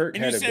Christian Kirk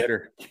had a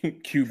better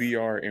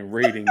QBR and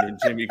rating than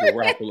Jimmy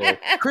Garoppolo.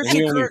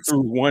 Christian Kirk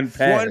threw one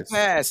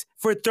pass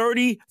for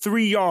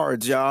 33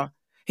 yards, y'all.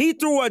 He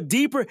threw a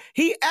deeper.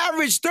 He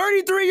averaged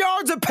 33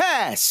 yards a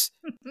pass.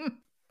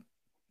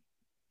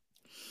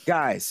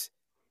 Guys.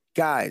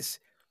 Let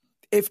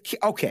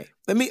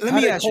me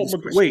ask you this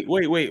question.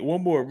 Wait,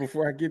 one more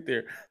before I get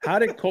there. How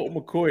did Colt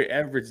McCoy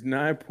average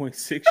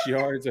 9.6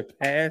 yards a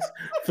pass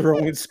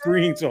throwing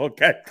screens all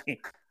goddamn?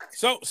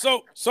 So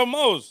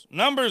Mose,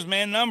 numbers,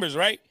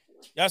 right?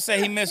 Y'all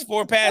say he missed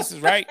 4 passes,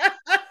 right?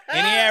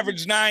 And he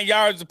averaged 9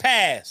 yards a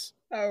pass.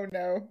 Oh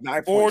no.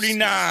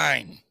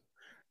 49.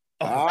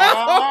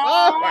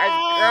 Oh my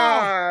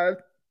God.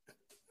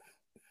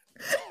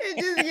 It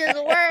just gets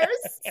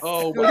worse.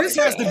 Oh, well, this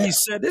has to be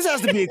said. This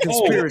has to be a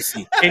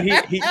conspiracy. And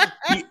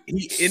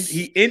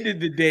he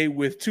ended the day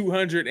with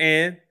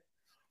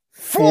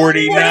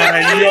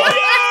 249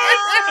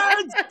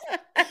 yards.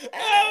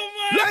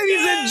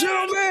 Ladies and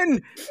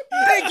gentlemen,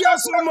 thank y'all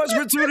so much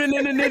for tuning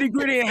in to Nitty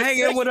Gritty and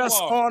hanging with us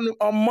on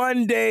a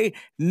Monday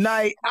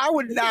night. I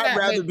would not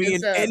rather be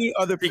in any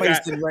other place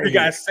than right here. He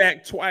got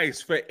sacked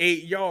twice for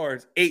 8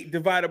 yards. 8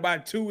 divided by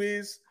 2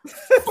 is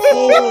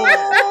 4.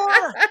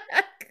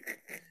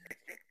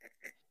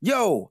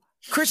 Yo,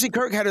 Christian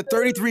Kirk had a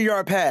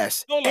 33-yard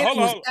pass. Hold on. It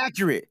was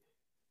accurate.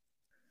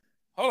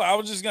 Hold on. I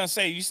was just going to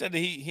say, you said that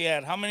he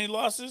had how many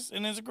losses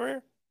in his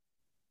career?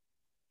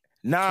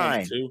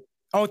 9. 22.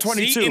 Oh,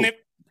 22.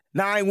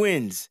 9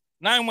 wins.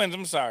 9 wins.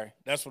 I'm sorry.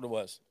 That's what it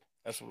was.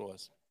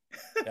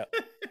 Yep.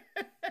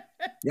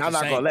 Y'all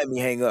not going to let me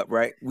hang up,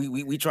 right?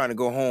 We trying to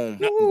go home.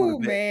 Ooh,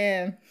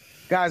 man.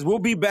 Guys, we'll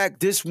be back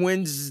this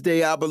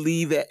Wednesday, I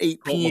believe, at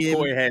 8 p.m.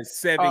 McCoy had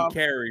 7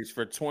 carries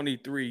for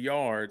 23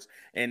 yards,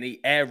 and he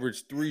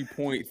averaged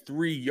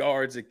 3.3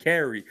 yards a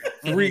carry.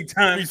 3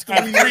 times 3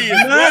 is 9. 9!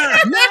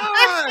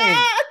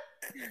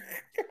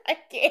 I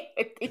can't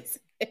with these.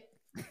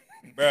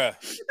 Bruh.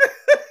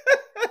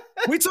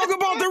 We talk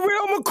about the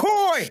real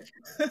McCoy.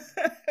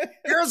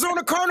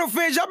 Arizona Cardinal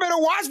fans, y'all better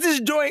watch this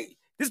joint.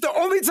 This is the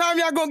only time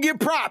y'all gonna get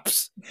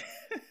props.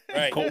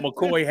 Right. Colt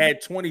McCoy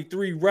had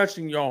 23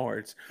 rushing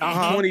yards.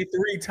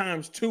 23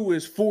 times 2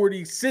 is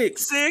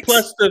 46.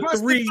 Plus the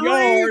 3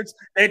 yards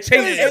that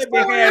Chase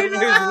Edmonds had in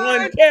his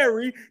 1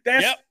 carry.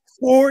 That's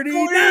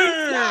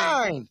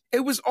 49.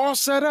 It was all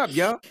set up,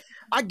 yo.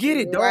 I get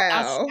it, dog.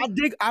 Wow.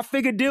 I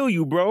figured deal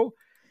you, bro.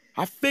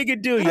 I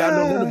figured deal you. I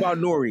know nothing about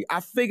Nori. I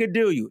figured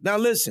deal you. Now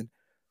listen,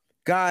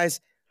 guys,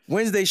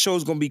 Wednesday show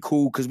is gonna be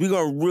cool because we're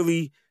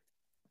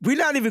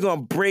not even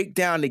gonna break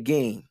down the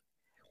game.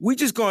 We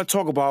just gonna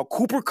talk about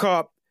Cooper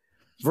Kupp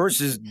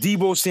versus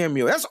Deebo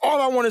Samuel. That's all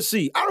I want to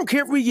see. I don't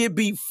care if we get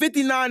beat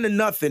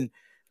 59-0.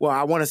 Well,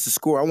 I want us to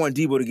score. I want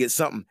Deebo to get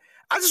something.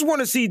 I just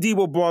want to see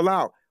Deebo ball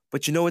out.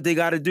 But you know what they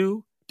got to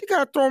do? They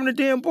got to throw him the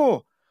damn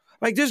ball.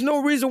 Like, there's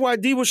no reason why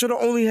Deebo should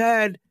have only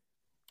had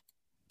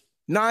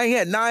 9. He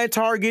had 9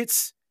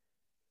 targets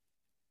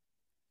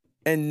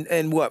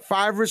and what,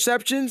 5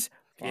 receptions?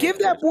 Give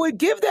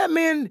that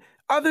man,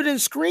 other than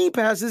screen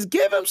passes,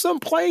 give him some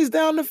plays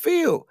down the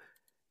field.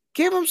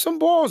 Give him some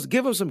balls.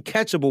 Give him some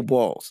catchable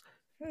balls.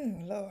 Oh,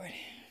 Lord.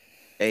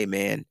 Hey,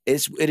 man,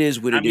 it is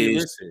what it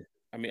is. Listen,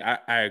 I mean,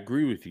 I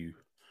agree with you,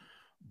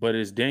 but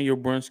is Daniel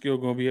Brunskill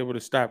going to be able to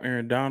stop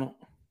Aaron Donald?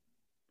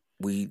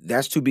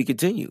 That's to be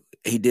continued.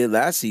 He did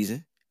last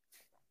season.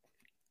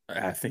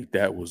 I think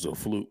that was a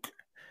fluke.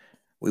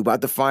 We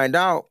about to find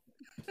out.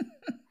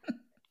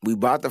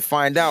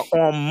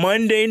 On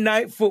Monday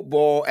Night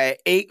Football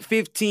at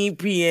 8:15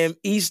 p.m.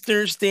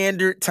 Eastern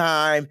Standard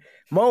Time.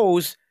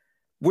 Mose,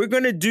 we're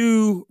going to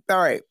do –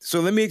 all right, so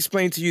let me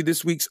explain to you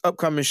this week's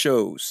upcoming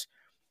shows.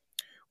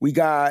 We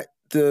got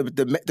the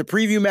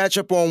preview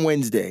matchup on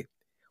Wednesday.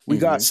 We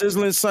got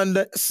Sizzling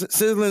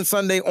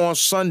Sunday on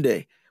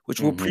Sunday, which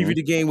will preview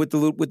the game with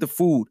the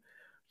food.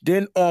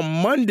 Then on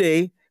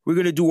Monday, we're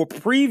going to do a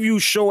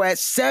preview show at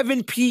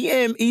 7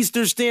 p.m.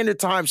 Eastern Standard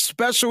Time,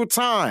 special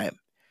time.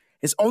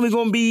 It's only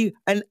going to be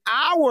an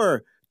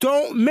hour.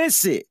 Don't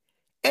miss it.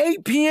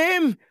 8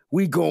 p.m.,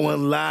 we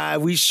going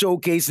live. We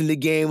showcasing the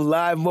game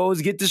live.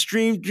 Mose, get the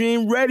stream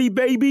ready,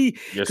 baby.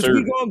 Yes, sir.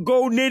 We're going to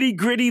go nitty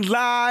gritty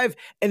live.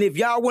 And if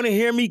y'all want to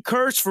hear me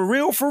curse for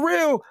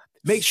real,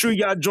 Make sure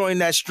y'all join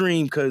that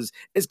stream because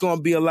it's going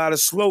to be a lot of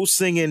slow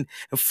singing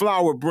and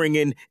flower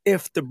bringing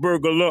if the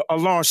burglar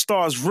alarm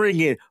starts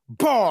ringing.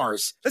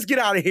 Bars. Let's get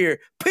out of here.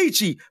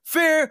 Peachy,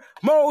 Fair,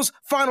 Mose,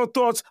 final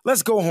thoughts.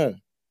 Let's go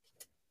home.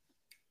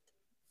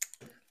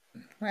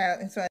 Well,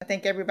 I just want to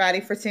thank everybody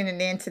for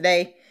tuning in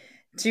today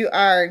to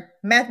our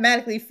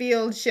Mathematically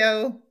Field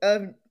show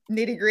of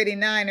Nitty Gritty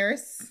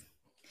Niners.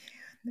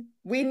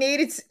 We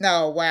needed to...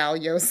 No, wow,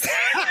 Yos.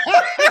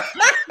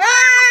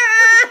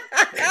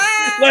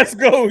 Let's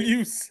go,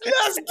 Yus.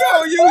 Let's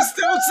go,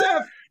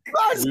 Yusef.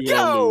 Let's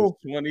go.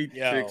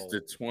 26 to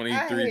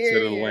 23 to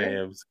the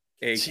Lambs,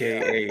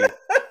 a.k.a.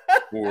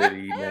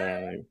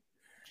 49.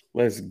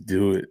 Let's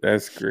do it.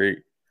 That's great.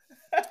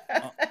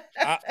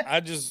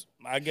 I guess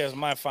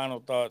my final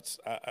thoughts.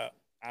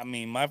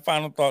 My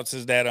final thoughts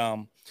is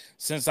that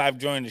since I've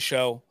joined the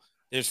show,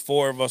 there's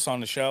 4 of us on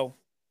the show,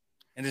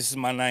 and this is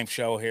my 9th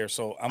show here,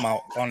 so I'm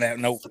out on that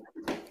note.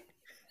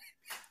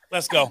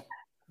 Let's go.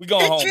 We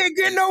going home. It can't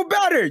get no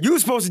better. You were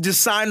supposed to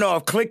just sign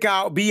off, click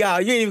out, be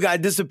out. You ain't even got to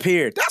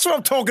disappear. That's what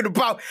I'm talking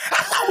about.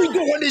 That's how we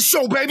doing this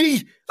show,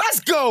 baby. Let's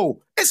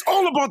go. It's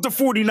all about the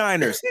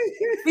 49ers.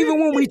 Even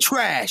when we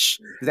trash.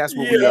 That's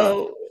what we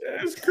are.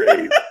 That's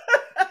great.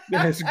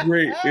 That's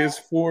great. There's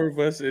 4 of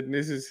us, and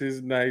this is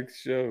his 9th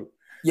show.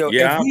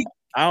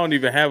 I don't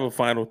even have a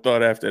final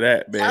thought after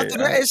that, man. After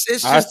that, it's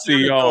just I'll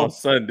see y'all on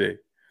Sunday.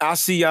 I'll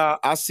see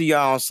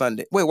y'all on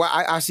Sunday. Wait,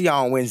 I'll see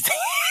y'all on Wednesday.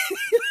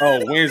 Oh,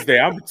 Wednesday.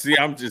 I'm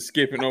just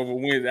skipping over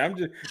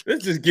Wednesday.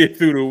 Let's just get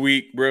through the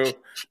week, bro.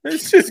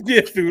 Let's just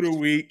get through the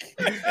week.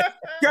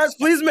 Guys,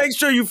 please make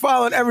sure you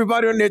follow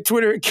everybody on their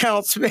Twitter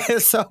accounts,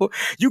 man. So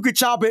you could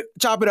chop it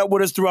up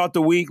with us throughout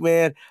the week,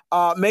 man.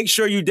 Make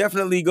sure you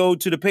definitely go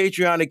to the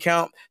Patreon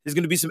account. There's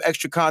going to be some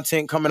extra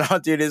content coming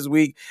out there this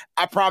week.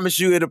 I promise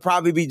you it'll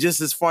probably be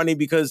just as funny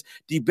because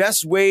the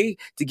best way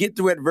to get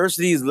through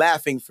adversity is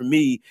laughing for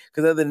me,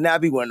 because other than that,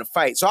 I'd be wanting to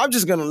fight. So I'm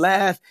just going to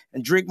laugh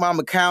and drink my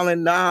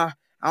Macallan. Nah,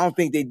 I don't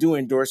think they do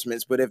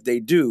endorsements, but if they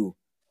do,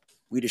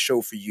 we the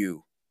show for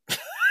you.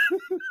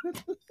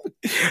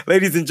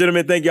 Ladies and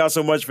gentlemen, thank y'all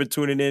so much for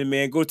tuning in,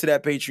 man. Go to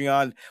that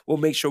Patreon. We'll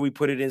make sure we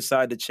put it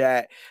inside the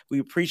chat. We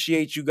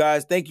appreciate you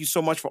guys. Thank you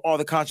so much for all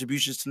the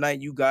contributions tonight.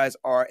 You guys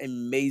are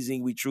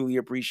amazing. We truly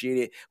appreciate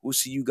it. We'll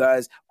see you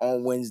guys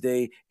on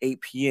Wednesday,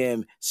 8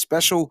 p.m.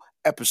 Special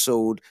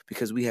episode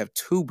because we have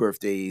 2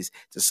 birthdays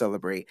to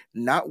celebrate.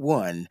 Not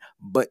 1,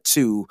 but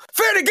 2.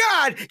 Fair to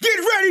God, get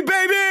ready,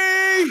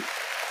 baby!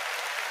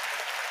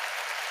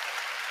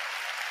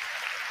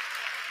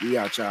 We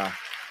out, y'all.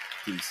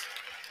 Peace.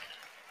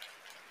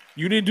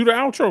 You didn't do the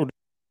outro.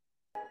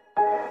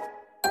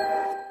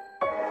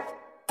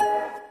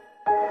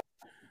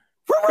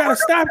 We gotta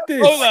stop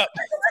this. Hold up.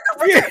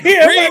 Rewind,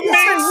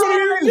 what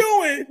are you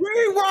doing?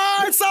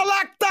 Rewind,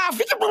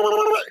 selector.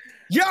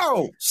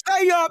 Yo,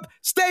 stay up,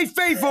 stay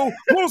faithful.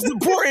 Most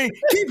important,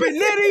 keep it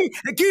nitty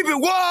and keep it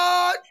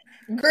what?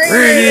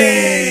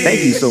 Gritty.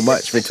 Thank you so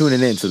much for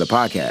tuning in to the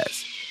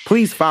podcast.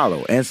 Please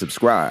follow and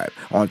subscribe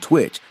on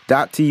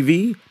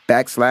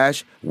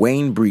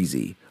twitch.tv/Wayne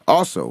Breezy.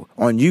 Also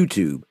on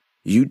YouTube,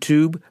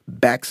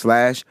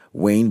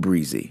 YouTube.com/Wayne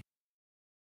Breezy.